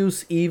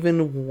continues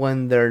even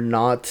when they're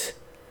not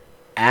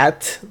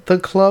at the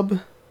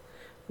club.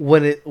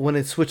 When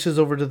it switches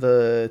over to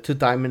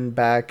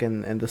Diamondback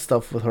and the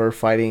stuff with her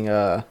fighting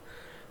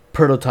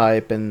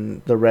Prototype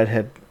and the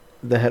redhead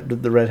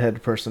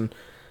person,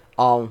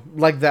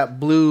 that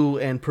blue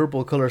and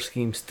purple color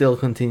scheme still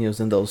continues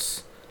in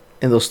those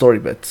in those story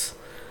bits.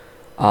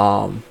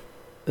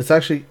 It's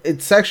actually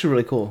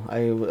really cool.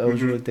 I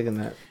was really digging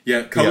that.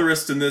 Yeah,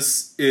 colorist in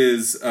this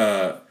is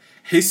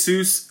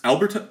Jesus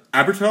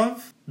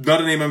Abertov.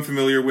 Not a name I'm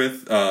familiar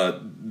with.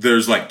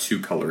 There's like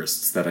 2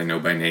 colorists that I know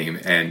by name,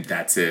 and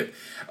that's it.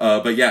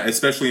 But yeah,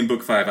 especially in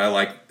book 5,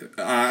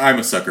 I'm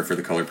a sucker for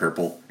the color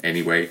purple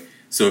anyway.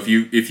 So if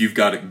you've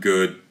got a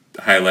good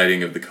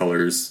highlighting of the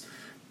colors,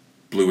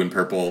 blue and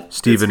purple,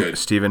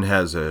 Steven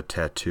has a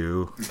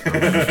tattoo. I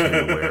don't know if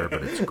you're aware,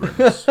 but it's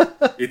Grimace.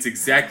 It's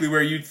exactly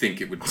where you'd think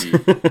it would be.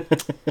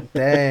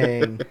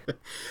 Dang.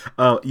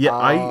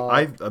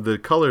 I the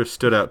colors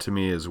stood out to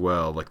me as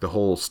well. Like the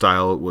whole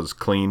style was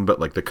clean, but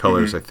like the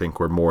colors I think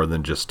were more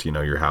than just,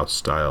 your house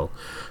style.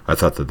 I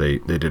thought that they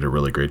did a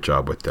really great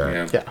job with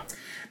that. Yeah.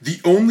 The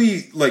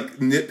only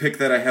nitpick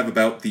that I have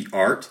about the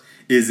art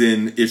is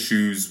in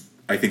issues,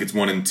 I think it's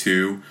 1 and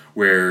 2,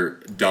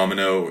 where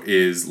Domino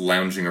is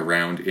lounging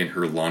around in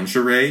her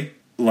lingerie.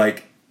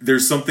 Like,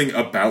 there's something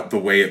about the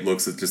way it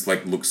looks that just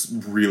looks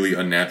really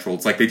unnatural.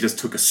 It's like they just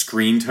took a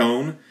screen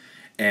tone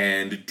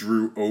and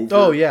drew over.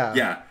 Oh yeah.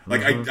 Yeah.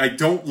 Like I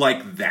don't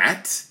like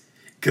that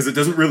because it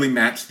doesn't really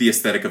match the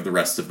aesthetic of the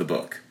rest of the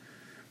book.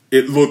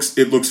 It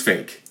looks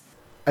fake.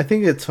 I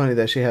think it's funny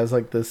that she has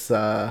this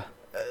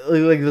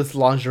this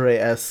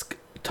lingerie-esque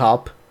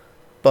top,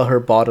 but her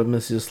bottom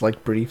is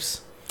just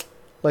briefs.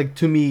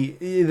 To me,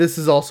 this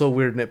is also a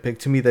weird nitpick.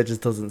 To me, that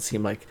just doesn't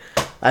seem like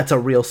that's a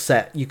real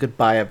set you could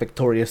buy at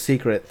Victoria's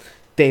Secret.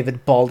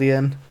 David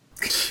Baldian.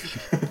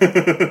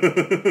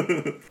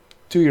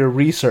 Do your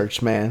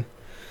research, man.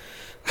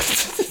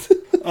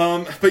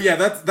 But yeah,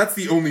 that's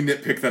the only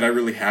nitpick that I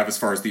really have as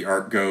far as the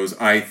art goes.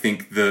 I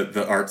think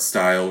the art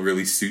style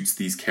really suits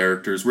these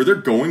characters, where they're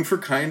going for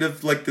kind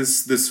of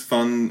this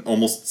fun,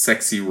 almost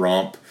sexy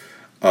romp.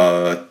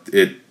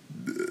 The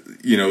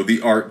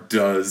art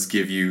does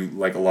give you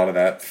a lot of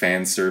that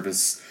fan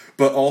service,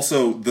 but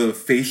also the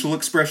facial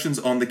expressions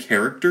on the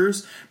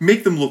characters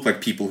make them look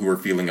like people who are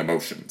feeling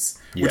emotions,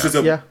 which is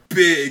a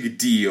big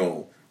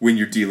deal when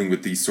you're dealing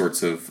with these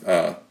sorts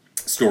of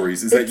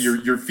stories, that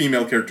your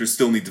female characters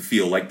still need to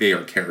feel like they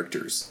are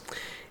characters.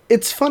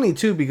 It's funny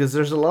too, because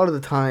there's a lot of the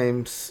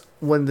times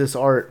when this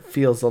art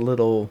feels a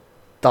little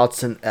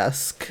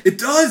Dodson-esque. It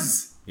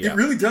does. Yeah. It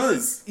really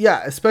does.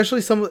 Yeah,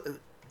 especially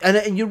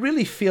and you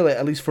really feel it,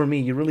 at least for me,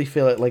 you really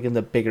feel it in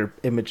the bigger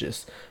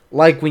images.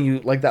 When you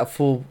that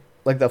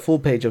full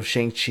page of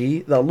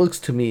Shang-Chi, that looks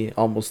to me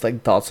almost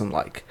like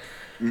Dodson-like.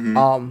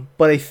 Mm-hmm.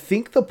 But I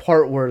think the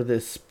part where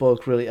this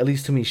book really, at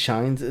least to me,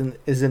 shines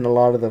is in a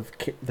lot of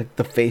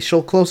the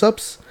facial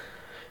close-ups.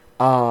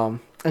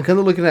 I'm kind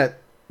of looking at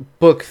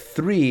book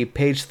 3,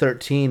 page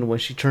 13, when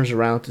she turns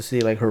around to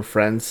see her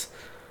friends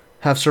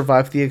have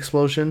survived the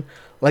explosion.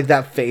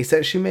 That face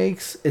that she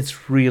makes,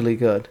 it's really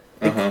good.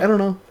 I don't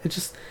know.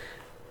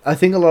 I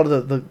think a lot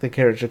of the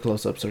character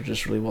close-ups are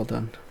just really well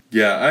done.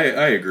 Yeah,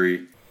 I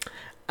agree.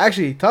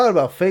 Actually, talking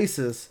about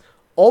faces,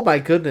 oh my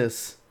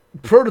goodness.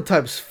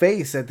 Prototype's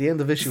face at the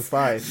end of issue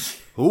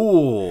 5.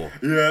 Ooh.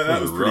 Yeah,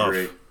 that was pretty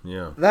great.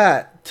 Yeah.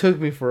 That took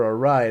me for a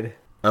ride.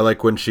 I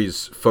like when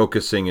she's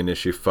focusing in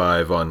issue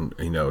 5 on,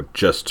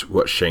 just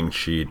what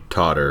Shang-Chi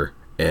taught her,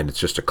 and it's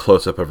just a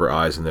close-up of her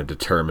eyes, and they're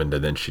determined,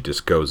 and then she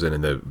just goes in,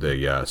 and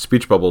the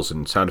speech bubbles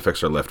and sound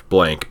effects are left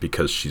blank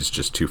because she's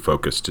just too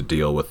focused to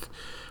deal with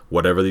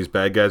whatever these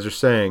bad guys are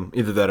saying.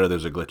 Either that or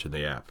there's a glitch in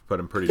the app, but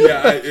I'm pretty sure.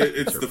 Yeah,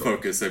 it's the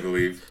focus, I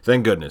believe.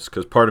 Thank goodness,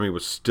 because part of me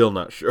was still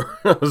not sure.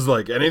 I was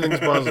like, anything's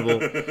possible.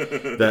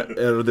 That out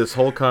of this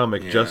whole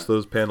comic, just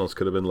those panels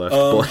could have been left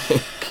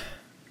blank.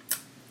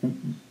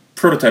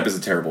 Prototype is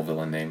a terrible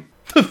villain name.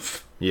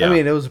 Yeah. I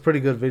mean, it was a pretty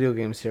good video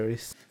game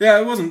series. Yeah,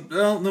 it wasn't...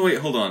 Well, no, wait,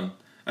 hold on.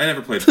 I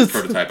never played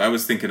Prototype. I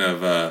was thinking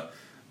of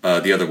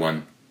the other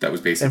one that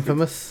was basically...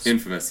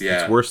 Infamous,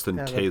 yeah. It's worse than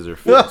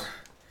Taserface.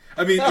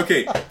 I mean,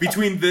 okay,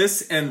 between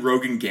this and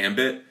Rogan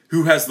Gambit,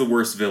 who has the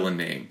worst villain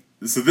name?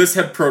 So this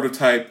had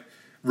Prototype,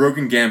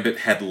 Rogan Gambit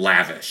had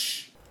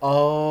Lavish.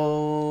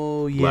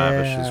 Oh, yeah.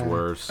 Lavish is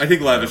worse. I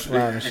think Lavish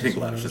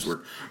is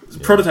worse.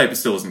 Prototype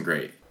still isn't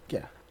great.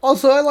 Yeah.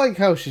 Also, I like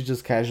how she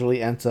just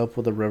casually ends up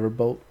with a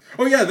riverboat.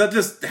 Oh yeah, that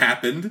just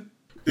happened.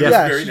 It was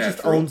very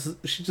natural.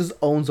 She just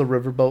owns a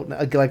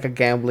riverboat, like a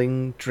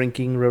gambling,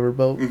 drinking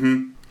riverboat.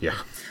 Mm-hmm. Yeah.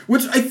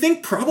 Which I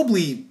think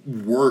probably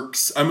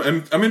works.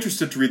 I'm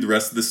interested to read the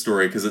rest of this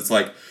story because it's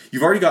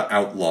you've already got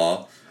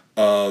Outlaw.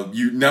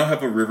 You now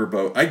have a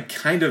riverboat. I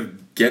kind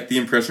of get the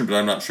impression, but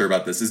I'm not sure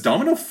about this. Is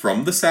Domino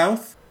from the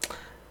South?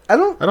 I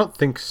don't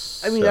think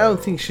so. I mean, I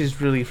don't think she's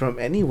really from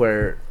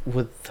anywhere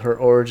with her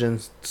origin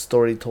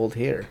story told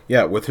here.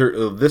 Yeah, with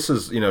her, this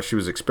is, she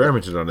was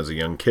experimented on as a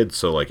young kid,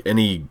 so,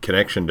 any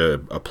connection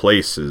to a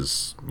place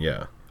is,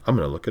 yeah. I'm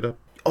going to look it up.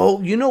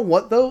 Oh, you know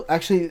what, though?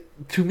 Actually,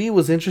 to me,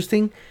 was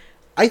interesting.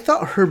 I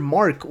thought her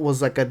mark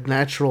was, a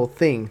natural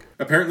thing.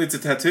 Apparently it's a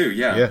tattoo,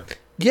 yeah.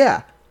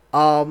 Yeah.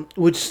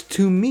 Which,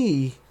 to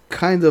me,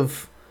 kind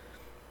of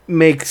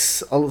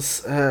makes...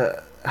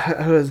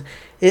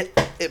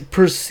 It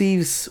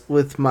perceives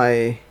with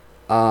my,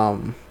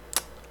 I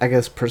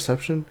guess,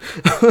 perception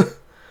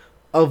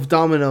of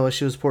Domino as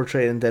she was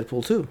portrayed in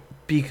Deadpool 2.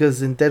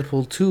 Because in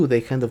Deadpool 2,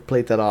 they kind of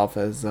played that off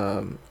as,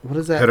 what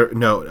is that? I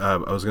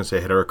was going to say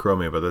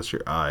heterochromia, but that's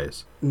your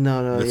eyes.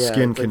 No, the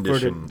skin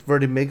condition.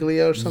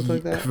 Vertimiglia or something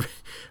like that?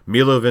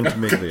 Milo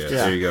Ventimiglia. Yeah.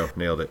 There you go.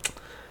 Nailed it.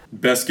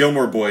 Best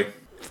Gilmore boy.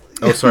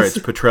 Oh, sorry. It's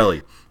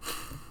Petrelli.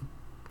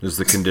 Is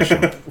the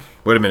condition.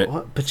 Wait a minute.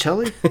 What?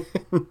 Pacelli?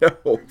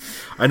 No.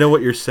 I know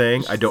what you're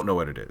saying. I don't know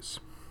what it is.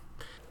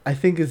 I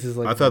think this is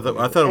like... I thought it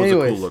was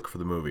a cool look for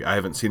the movie. I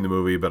haven't seen the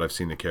movie, but I've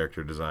seen the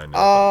character design. So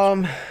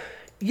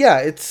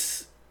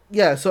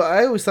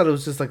I always thought it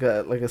was just like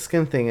a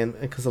skin thing, and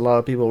because a lot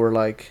of people were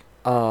like,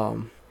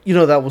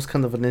 that was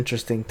kind of an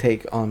interesting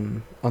take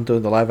on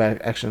doing the live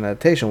action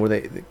adaptation,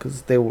 where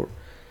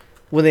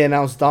when they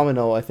announced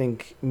Domino, I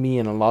think me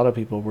and a lot of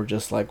people were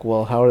just like,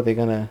 well, how are they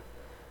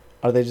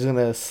just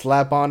gonna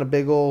slap on a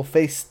big old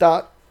face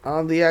dot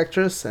on the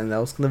actress, and that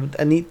was kind of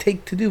a neat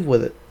take to do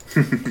with it.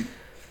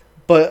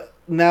 But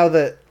now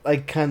that I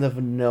kind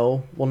of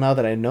know, now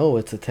that I know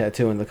it's a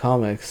tattoo in the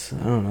comics,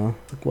 I don't know,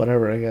 like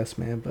whatever, I guess,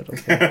 man. But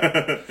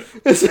okay.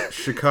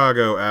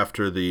 Chicago,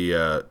 after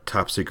the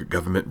top secret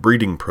government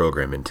breeding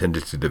program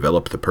intended to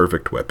develop the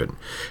perfect weapon,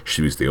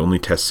 she was the only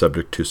test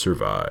subject to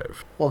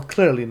survive. Well,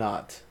 clearly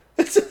not.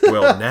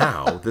 Well,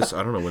 now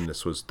I don't know when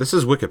this was. This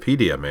is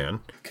Wikipedia,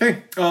 man.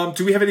 Okay.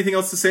 Do we have anything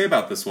else to say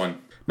about this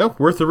one? No,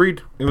 worth the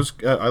read. It was.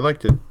 I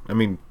liked it. I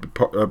mean,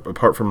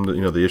 apart from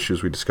the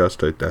issues we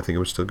discussed, I think it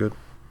was still good.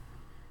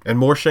 And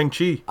more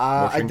Shang-Chi.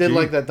 I did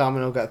like that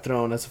Domino got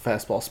thrown as a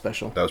fastball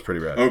special. That was pretty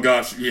rad. Oh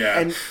gosh,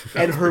 yeah.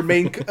 And her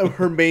main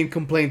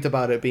complaint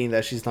about it being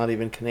that she's not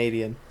even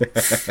Canadian,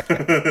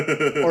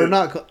 or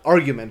not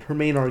argument. Her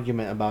main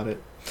argument about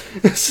it.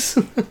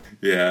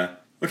 Yeah.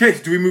 Okay.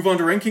 Do we move on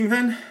to ranking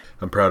then?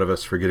 I'm proud of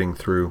us for getting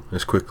through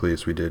as quickly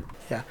as we did.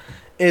 Yeah,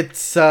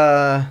 it's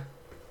vitiligo.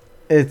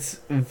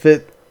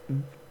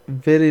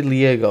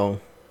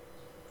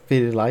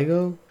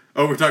 Vitiligo?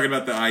 Oh, we're talking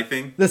about the eye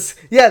thing? The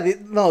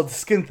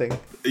skin thing.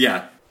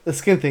 Yeah. The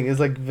skin thing is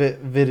like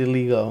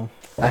vitiligo.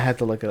 I had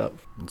to look it up.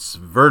 It's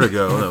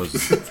Vertigo. That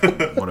was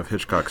one of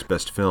Hitchcock's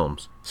best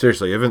films.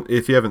 Seriously,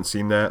 if you haven't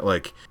seen that,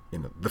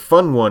 the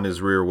fun one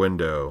is Rear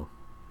Window.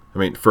 I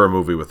mean, for a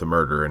movie with a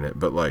murder in it,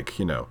 but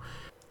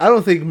I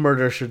don't think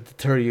murder should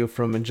deter you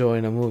from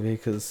enjoying a movie,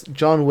 because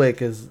John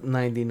Wick is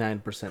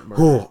 99%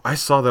 murder. Oh, I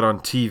saw that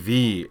on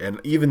TV,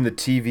 and even the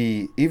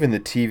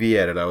TV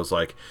edit, I was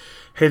like,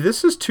 hey,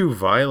 this is too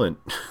violent.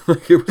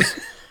 It was,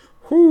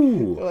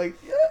 whoo. Like,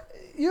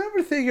 you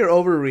ever think you're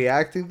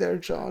overreacting there,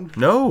 John?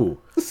 No.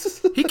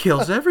 He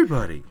kills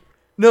everybody.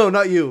 No,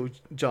 not you,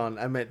 John.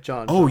 I meant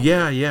John. Oh,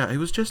 yeah. It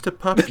was just a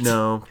pup.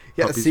 No.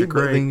 Yeah, puppies are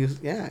great.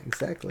 Yeah,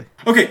 exactly.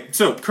 Okay,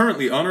 so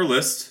currently on our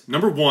list,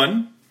 number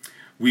 1,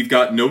 we've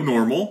got No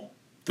Normal,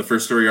 the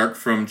first story arc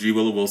from G.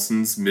 Willow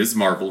Wilson's Ms.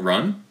 Marvel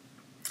run.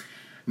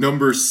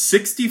 Number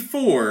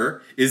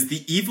 64 is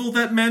The Evil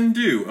That Men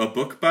Do, a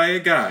book by a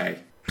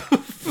guy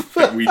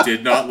that we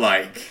did not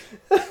like.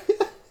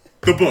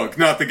 The book,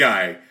 not the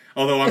guy.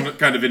 Although I'm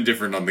kind of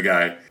indifferent on the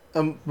guy.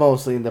 I'm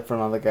mostly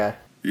indifferent on the guy.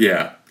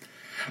 Yeah.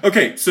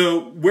 Okay, so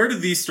where do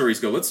these stories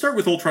go? Let's start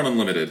with Ultron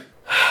Unlimited.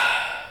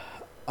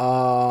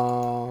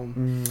 I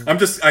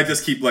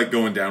just keep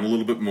going down a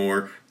little bit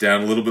more,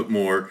 down a little bit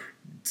more,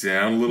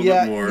 down a little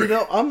bit more.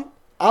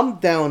 I'm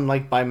down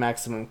by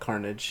Maximum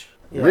Carnage.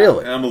 Yeah.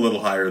 Really? I'm a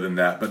little higher than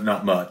that, but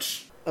not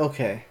much.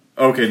 Okay.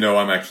 Okay, no,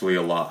 I'm actually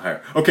a lot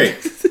higher. Okay.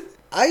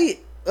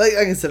 Like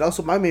I said,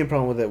 also my main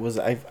problem with it was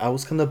I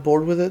was kind of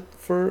bored with it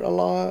for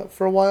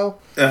a while.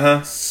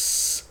 Uh-huh.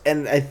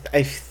 And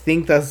I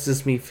think that's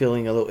just me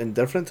feeling a little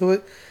indifferent to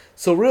it.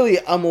 So really,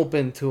 I'm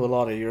open to a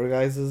lot of your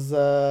guys'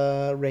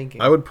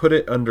 ranking. I would put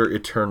it under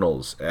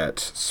Eternals at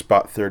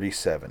spot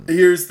 37.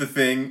 Here's the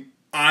thing.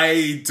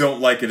 I don't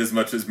like it as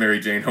much as Mary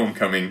Jane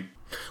Homecoming.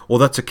 Well,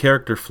 that's a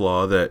character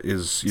flaw that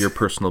is your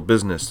personal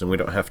business, and we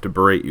don't have to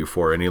berate you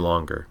for any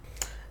longer.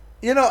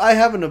 I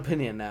have an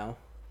opinion now.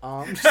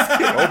 Just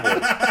kidding. Oh boy.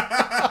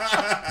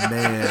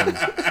 Man, you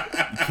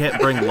can't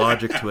bring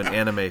logic to an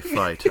anime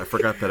fight. I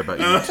forgot that about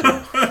you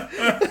too.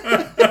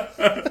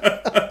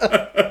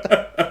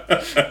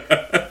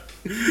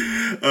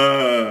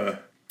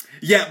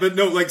 Yeah, but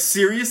no,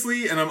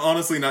 seriously, and I'm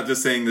honestly not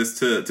just saying this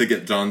to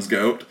get John's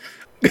goat.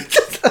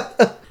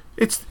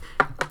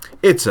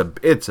 It's a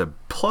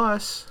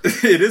plus.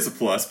 It is a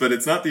plus, but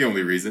it's not the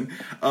only reason.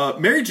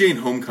 Mary Jane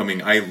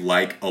Homecoming I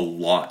like a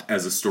lot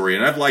as a story,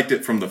 and I've liked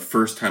it from the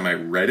first time I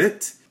read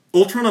it.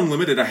 Ultron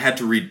Unlimited I had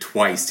to read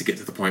twice to get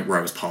to the point where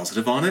I was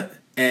positive on it.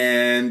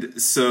 And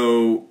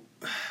so,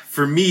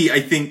 for me, I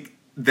think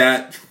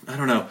that, I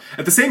don't know.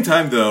 At the same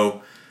time,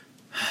 though,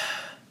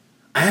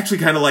 I actually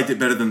kind of liked it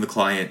better than The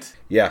Client.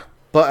 Yeah.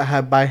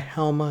 But by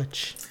how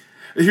much?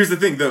 Here's the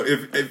thing, though.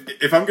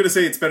 If I'm going to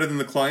say it's better than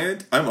The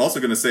Client, I'm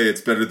also going to say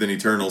it's better than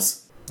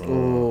Eternals.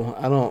 Oh,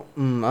 I don't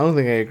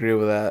think I agree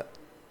with that.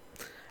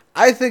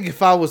 I think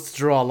if I was to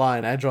draw a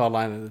line, I'd draw a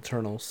line at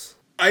Eternals.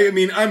 I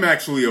mean, I'm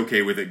actually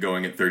okay with it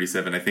going at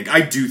 37.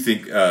 I do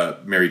think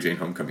Mary Jane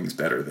Homecoming's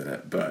better than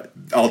it, but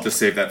I'll just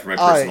save that for my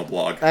personal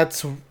blog.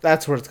 That's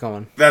where it's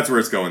going. That's where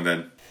it's going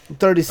then. I'll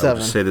 37.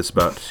 just say this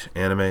about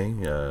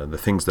anime: the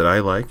things that I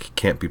like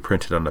can't be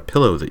printed on a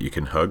pillow that you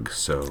can hug.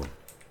 So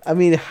I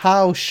mean,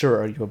 how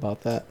sure are you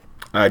about that?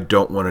 I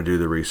don't want to do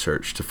the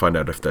research to find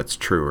out if that's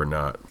true or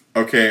not.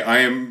 Okay, I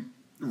am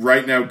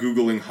right now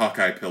Googling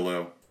Hawkeye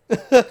pillow.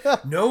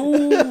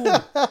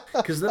 No,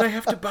 because then I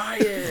have to buy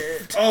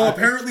it. Oh,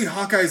 apparently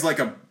Hawkeye's like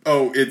a...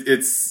 Oh,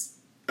 it's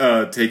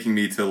taking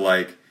me to,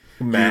 like,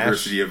 MASH.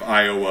 University of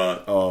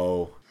Iowa.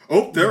 Oh,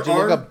 Oh, there Did you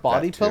are... look up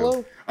body that too.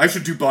 pillow? I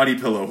should do body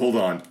pillow. Hold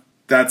on.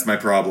 That's my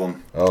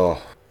problem.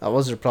 oh. That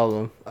was your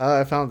problem.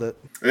 I found it.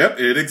 Yep,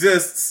 it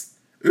exists.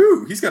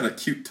 Ooh, he's got a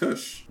cute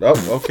tush.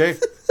 Oh, okay.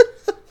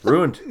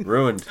 Ruined.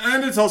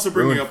 And it's also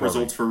bringing Ruined up for me.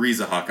 results for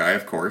Riza Hawkeye,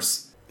 of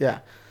course. Yeah.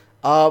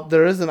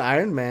 There is an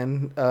Iron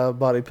Man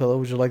body pillow.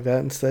 Would you like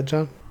that instead,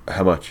 John?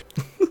 How much?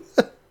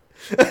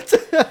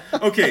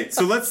 Okay,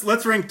 so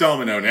let's rank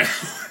Domino now.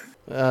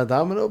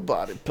 Domino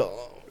body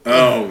pillow.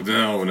 Oh,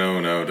 no,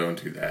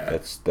 don't do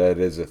that. That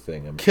is a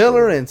thing. I'm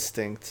Killer sure.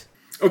 Instinct.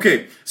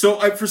 Okay, so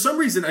for some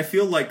reason I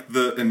feel like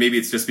and maybe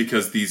it's just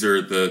because these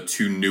are the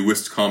two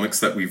newest comics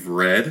that we've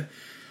read,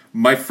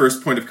 my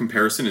first point of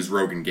comparison is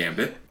Rogue and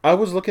Gambit. I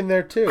was looking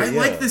there too. I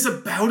like this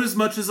about as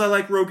much as I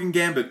like Rogue and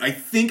Gambit. I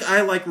think I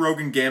like Rogue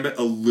and Gambit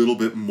a little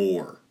bit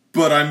more.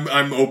 But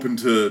I'm open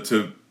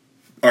to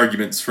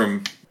arguments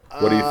from...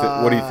 What do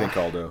you think,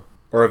 Aldo?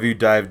 Or have you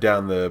dived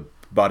down the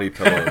body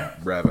pillow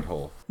rabbit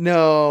hole?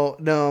 No,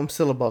 I'm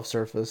still above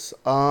surface.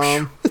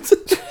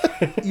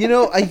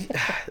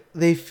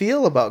 They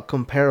feel about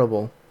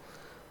comparable.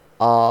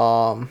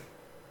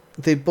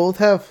 They both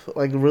have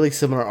like really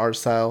similar art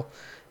style.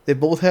 They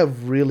both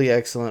have really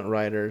excellent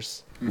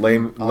writers.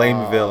 Lame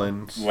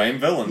villains. Lame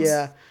villains.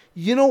 Yeah.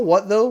 You know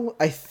what though?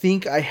 I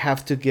think I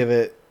have to give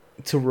it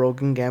to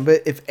Rogue and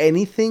Gambit. If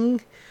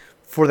anything,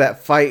 for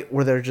that fight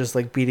where they're just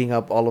like beating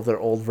up all of their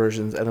old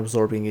versions and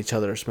absorbing each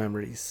other's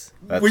memories.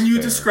 That's When you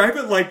fair. describe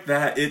it like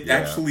that, it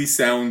actually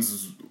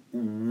sounds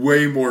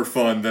way more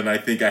fun than I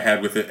think I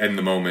had with it in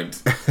the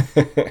moment.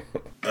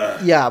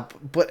 Yeah,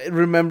 but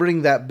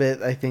remembering that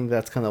bit, I think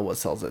that's kind of what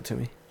sells it to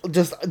me.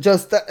 Just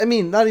that, I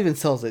mean, not even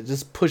sells it,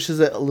 just pushes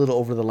it a little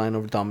over the line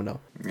over Domino.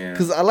 Yeah.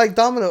 Because I like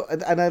Domino,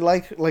 and I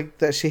like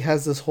that she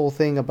has this whole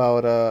thing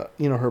about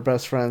her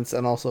best friends,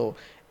 and also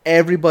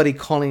everybody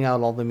calling out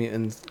all the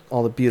mutants,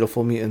 all the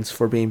beautiful mutants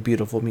for being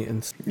beautiful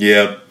mutants.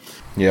 Yep.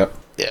 Yep.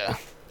 Yeah,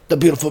 the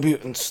beautiful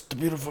mutants, the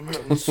beautiful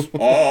mutants.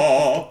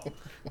 Oh.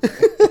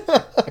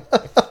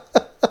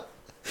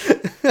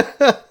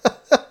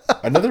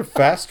 Another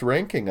fast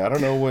ranking. I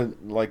don't know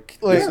what Wait,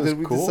 this is did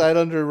we cool. decide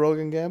under Rogue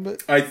and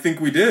Gambit? I think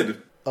we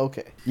did.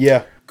 Okay.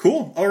 Yeah.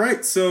 Cool. All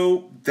right.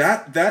 So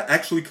that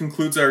actually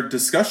concludes our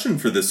discussion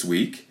for this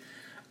week.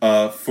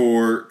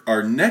 For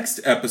our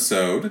next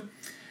episode,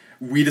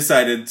 we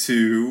decided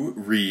to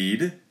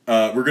read.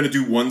 We're going to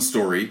do one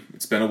story.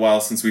 It's been a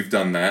while since we've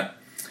done that.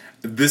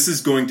 This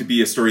is going to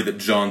be a story that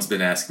John's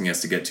been asking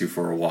us to get to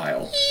for a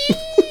while.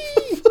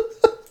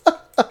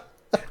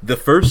 The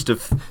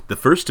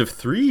first of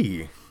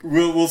three.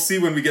 We'll see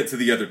when we get to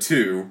the other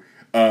two.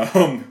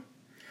 But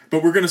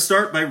we're going to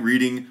start by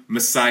reading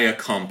Messiah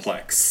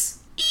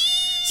Complex.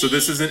 So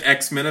this is an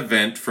X-Men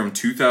event from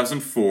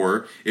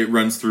 2004. It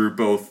runs through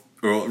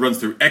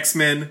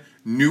X-Men,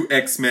 New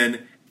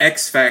X-Men,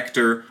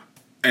 X-Factor,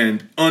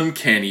 and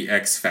Uncanny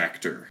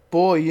X-Factor.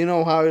 Boy, you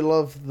know how I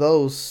love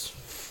those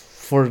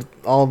for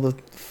all the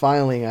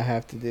filing I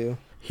have to do.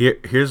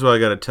 Here's what I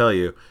got to tell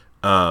you.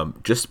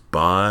 Just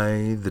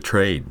buy the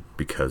trade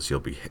because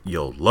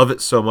you'll love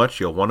it so much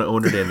you'll want to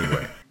own it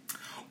anyway.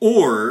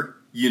 Or,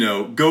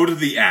 go to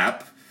the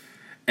app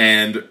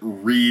and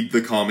read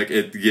the comic.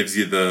 It gives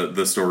you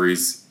the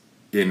stories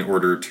in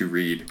order to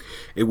read.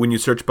 When you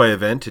search by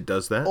event, it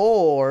does that.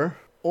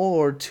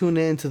 Or tune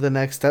in to the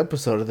next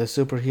episode of the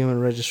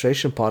Superhuman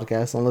Registration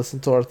Podcast and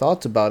listen to our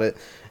thoughts about it.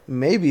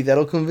 Maybe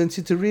that'll convince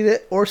you to read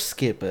it or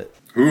skip it.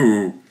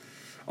 Ooh,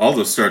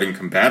 Aldo's starting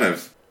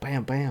combative.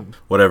 Bam, bam.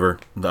 Whatever.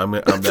 I'm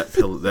that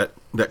pillow.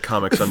 That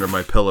comic's under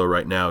my pillow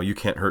right now. You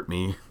can't hurt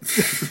me.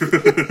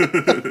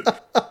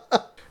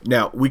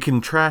 Now we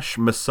can trash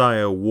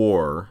Messiah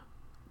War,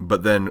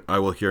 but then I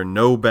will hear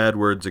no bad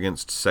words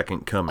against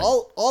Second Coming.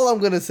 All I'm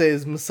gonna say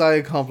is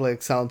Messiah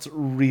Complex sounds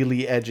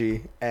really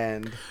edgy,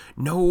 and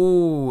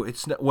No,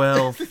 it's not.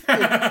 Well, it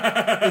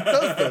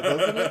does though,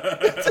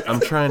 doesn't it? I'm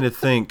trying to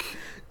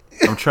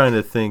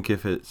think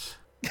if it's.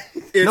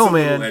 It's No, a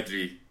man. little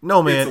edgy.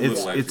 No, man,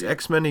 It's a little it's edgy.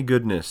 X-Men-y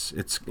goodness.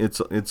 It's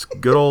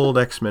good old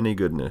X-Men-y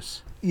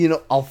goodness.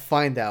 I'll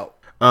find out.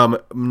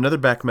 Another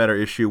back matter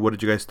issue. What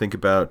did you guys think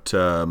about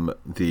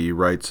the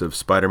rights of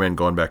Spider-Man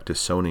going back to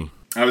Sony?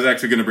 I was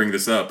actually going to bring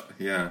this up.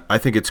 Yeah. I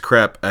think it's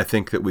crap. I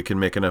think that we can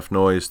make enough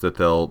noise that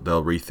they'll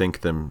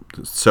rethink them.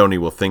 Sony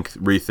will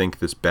rethink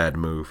this bad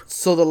move.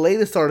 So the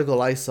latest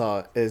article I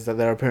saw is that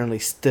they're apparently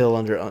still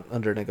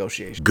under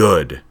negotiation.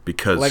 Good,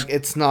 because Like,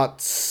 it's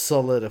not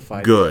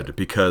solidified. good yet.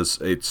 because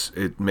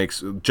it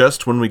makes,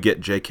 just when we get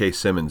J.K.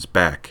 Simmons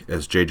back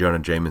as J. Jonah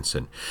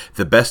Jameson,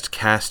 the best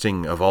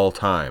casting of all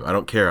time. I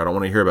don't care. I don't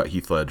want to hear about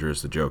Heath Ledger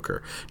as the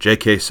Joker.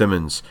 J.K.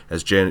 Simmons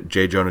as J.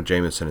 Jonah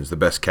Jameson is the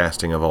best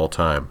casting of all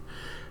time.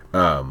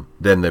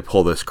 Then they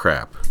pull this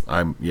crap.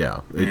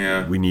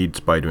 We need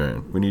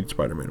Spider-Man. We need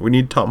Spider-Man. We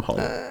need Tom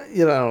Holland. I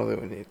don't think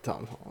we need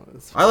Tom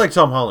Holland. I like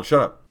Tom Holland. Shut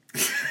up.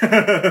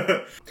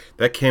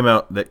 That came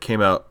out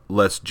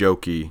less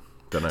jokey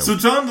than I. So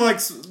John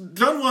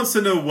wants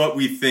to know what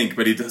we think,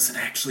 but he doesn't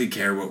actually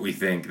care what we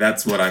think.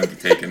 That's what I'm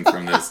taking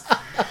from this.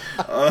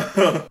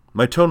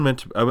 My tone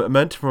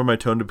meant for my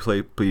tone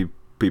to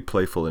be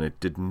playful, and it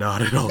did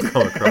not at all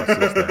come across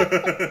as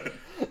that.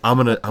 I'm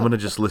gonna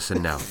just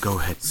listen now. Go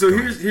ahead. So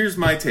here's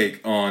my take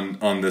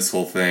on this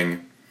whole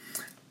thing.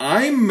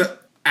 I'm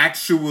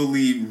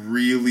actually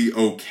really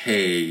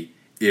okay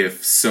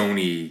if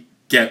Sony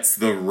gets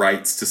the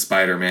rights to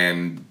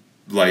Spider-Man,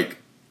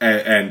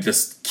 and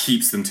just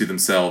keeps them to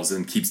themselves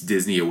and keeps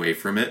Disney away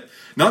from it.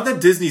 Not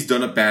that Disney's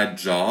done a bad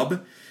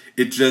job.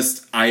 It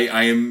just I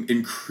am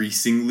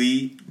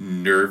increasingly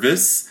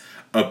nervous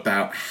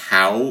about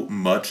how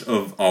much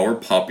of our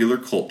popular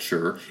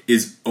culture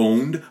is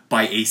owned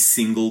by a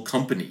single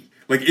company.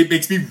 Like, it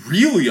makes me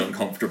really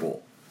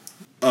uncomfortable.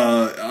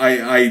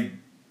 I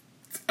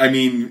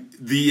mean,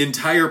 the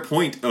entire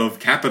point of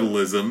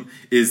capitalism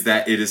is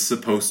that it is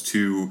supposed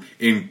to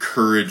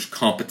encourage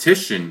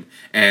competition,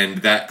 and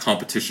that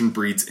competition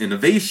breeds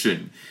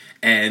innovation.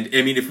 And,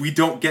 I mean, if we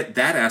don't get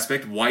that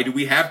aspect, why do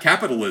we have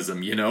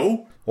capitalism, you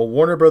know? Well,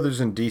 Warner Brothers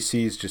and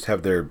DC's just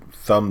have their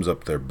thumbs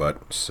up their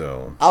butt,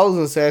 so... I was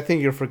going to say, I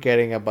think you're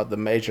forgetting about the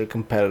major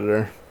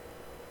competitor,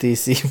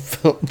 DC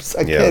Films.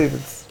 I can't even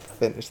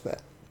finish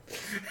that.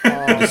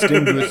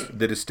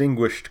 The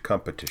distinguished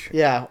competition.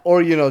 Yeah,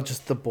 or,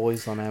 just The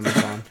Boys on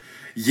Amazon.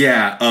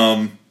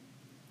 Yeah,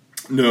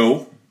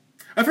 no.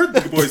 I've heard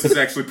The Boys is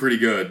actually pretty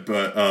good,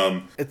 but...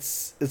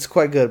 It's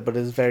quite good, but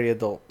it's very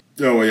adult.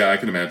 Oh, yeah, I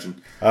can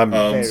imagine.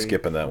 I'm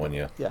skipping that one,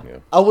 yeah.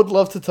 I would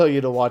love to tell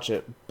you to watch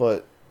it,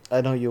 but I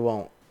know you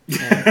won't.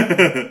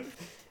 And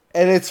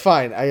it's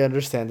fine. I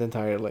understand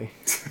entirely.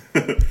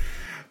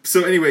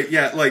 So anyway,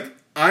 yeah,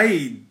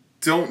 I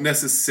don't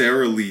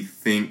necessarily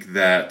think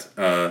that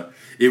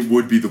it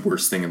would be the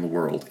worst thing in the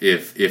world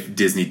if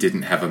Disney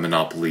didn't have a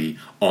monopoly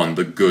on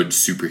the good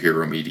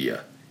superhero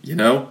media, you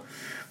know?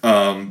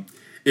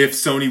 If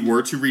Sony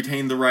were to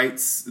retain the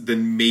rights,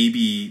 then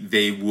maybe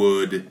they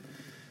would...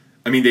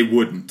 I mean, they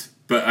wouldn't,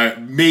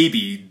 but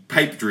maybe,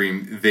 pipe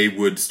dream, they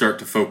would start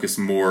to focus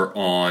more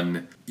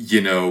on,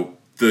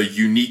 the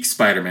unique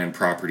Spider-Man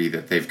property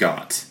that they've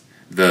got.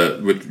 The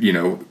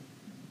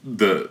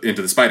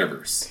Into the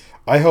Spider-Verse.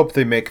 I hope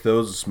they make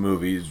those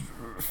movies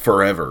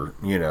forever,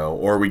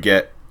 or we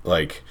get,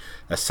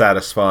 a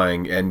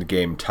satisfying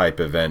Endgame type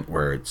event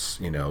where it's,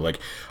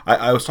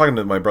 I was talking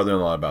to my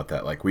brother-in-law about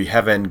that. We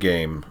have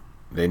Endgame,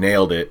 they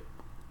nailed it,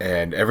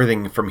 and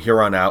everything from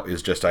here on out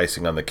is just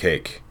icing on the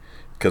cake.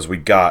 Because we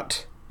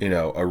got,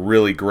 a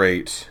really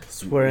great...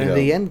 We're in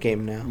the end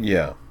game now.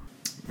 Yeah.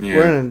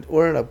 We're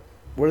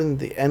in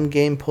the end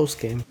game, post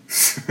game.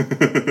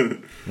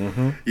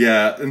 Mm-hmm.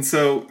 Yeah, and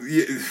so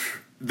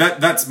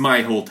that's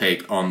my whole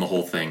take on the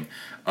whole thing.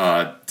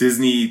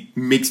 Disney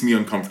makes me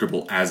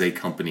uncomfortable as a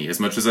company. As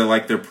much as I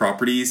like their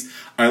properties,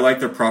 I like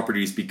their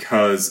properties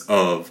because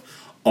of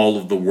all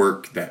of the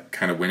work that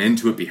kind of went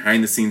into it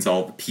behind the scenes,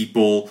 all the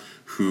people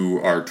who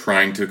are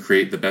trying to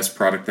create the best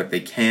product that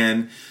they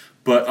can.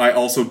 But I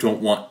also don't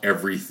want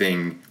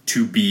everything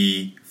to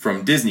be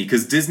from Disney.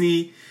 Because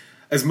Disney,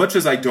 as much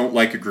as I don't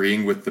like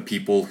agreeing with the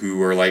people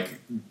who are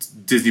like,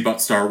 Disney bought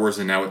Star Wars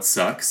and now it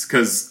sucks.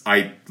 Because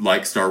I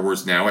like Star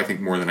Wars now, I think,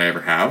 more than I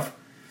ever have.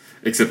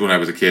 Except when I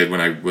was a kid, when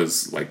I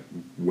was,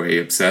 way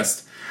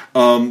obsessed.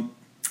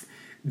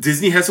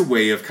 Disney has a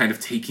way of kind of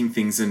taking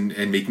things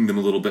and making them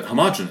a little bit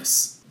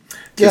homogenous.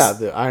 Yeah,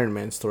 the Iron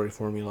Man story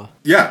formula.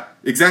 Yeah,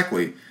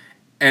 exactly.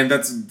 And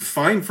that's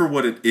fine for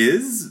what it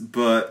is,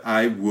 but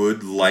I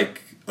would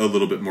like a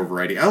little bit more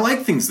variety. I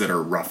like things that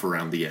are rough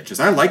around the edges.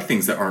 I like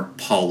things that aren't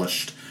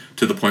polished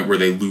to the point where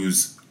they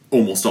lose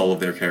almost all of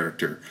their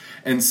character.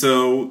 And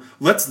so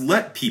let's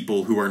let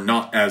people who are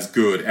not as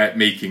good at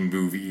making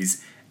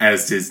movies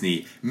as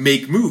Disney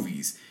make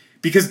movies.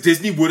 Because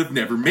Disney would have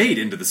never made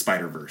Into the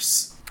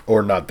Spider-Verse.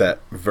 Or not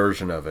that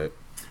version of it.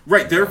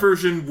 Right, their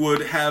version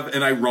would have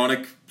an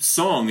ironic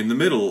song in the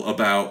middle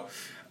about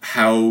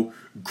how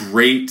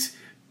great...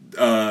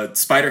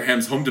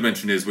 Spider-Ham's home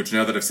dimension is, which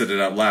now that I've said it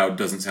out loud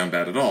doesn't sound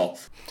bad at all.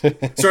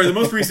 Sorry, the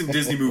most recent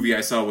Disney movie I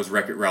saw was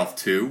Wreck-It Ralph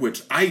 2,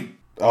 which I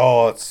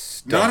Oh,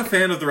 it's Not a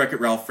fan of the Wreck-It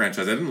Ralph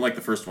franchise. I didn't like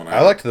the first one. I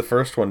liked the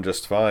first one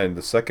just fine.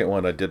 The second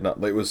one I did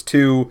not. It was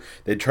too.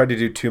 They tried to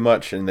do too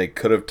much, and they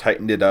could have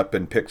tightened it up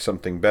and picked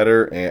something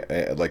better.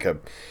 And like a,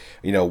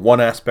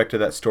 one aspect of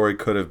that story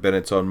could have been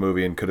its own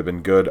movie and could have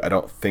been good. I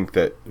don't think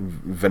that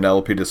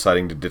Vanellope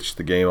deciding to ditch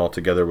the game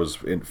altogether was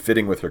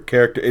fitting with her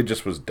character. It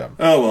just was dumb.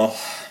 Oh well.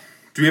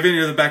 Do we have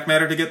any other back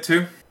matter to get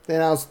to? They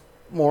announced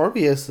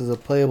Morbius is a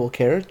playable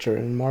character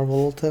in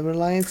Marvel Ultimate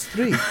Alliance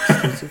 3,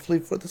 exclusively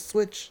for the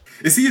Switch.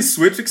 Is he a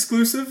Switch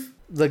exclusive?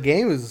 The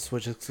game is a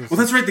Switch exclusive. Well,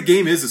 that's right. The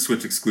game is a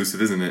Switch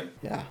exclusive, isn't it?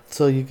 Yeah.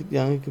 So you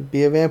could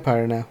be a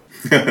vampire now.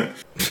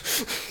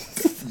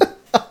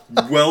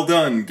 Well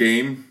done,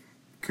 game.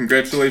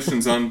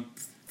 Congratulations on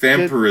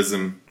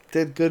vampirism.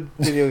 Did good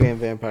video game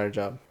vampire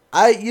job.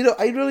 I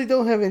really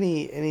don't have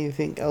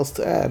anything else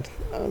to add.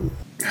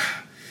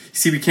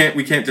 See, we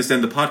can't just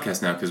end the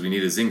podcast now because we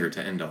need a zinger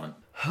to end on.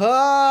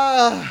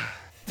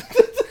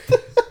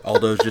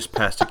 Aldo's just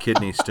passed a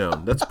kidney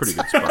stone. That's a pretty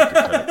good spot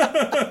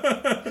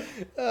to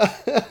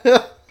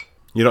cut.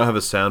 You don't have a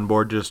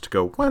soundboard just to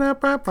go.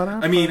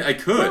 I mean, I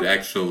could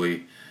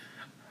actually.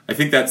 I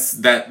think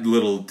that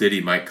little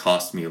ditty might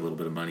cost me a little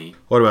bit of money.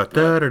 What about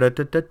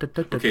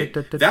Okay,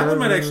 that one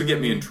might actually get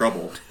me in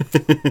trouble.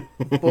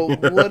 But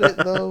would it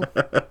though?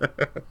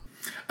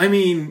 I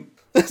mean,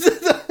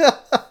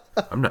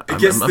 I'm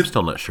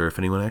still not sure if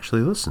anyone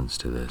actually listens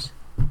to this.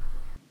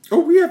 Oh,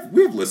 we have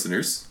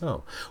listeners.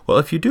 Oh, well,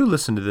 if you do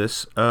listen to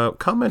this,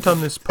 comment on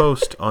this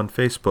post on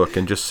Facebook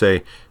and just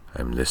say,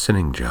 "I'm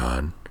listening,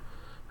 John.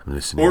 I'm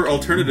listening." Or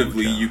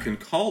alternatively, you can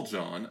call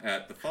John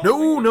at the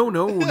following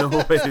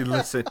No. Hey,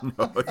 listen.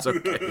 No, it's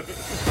okay.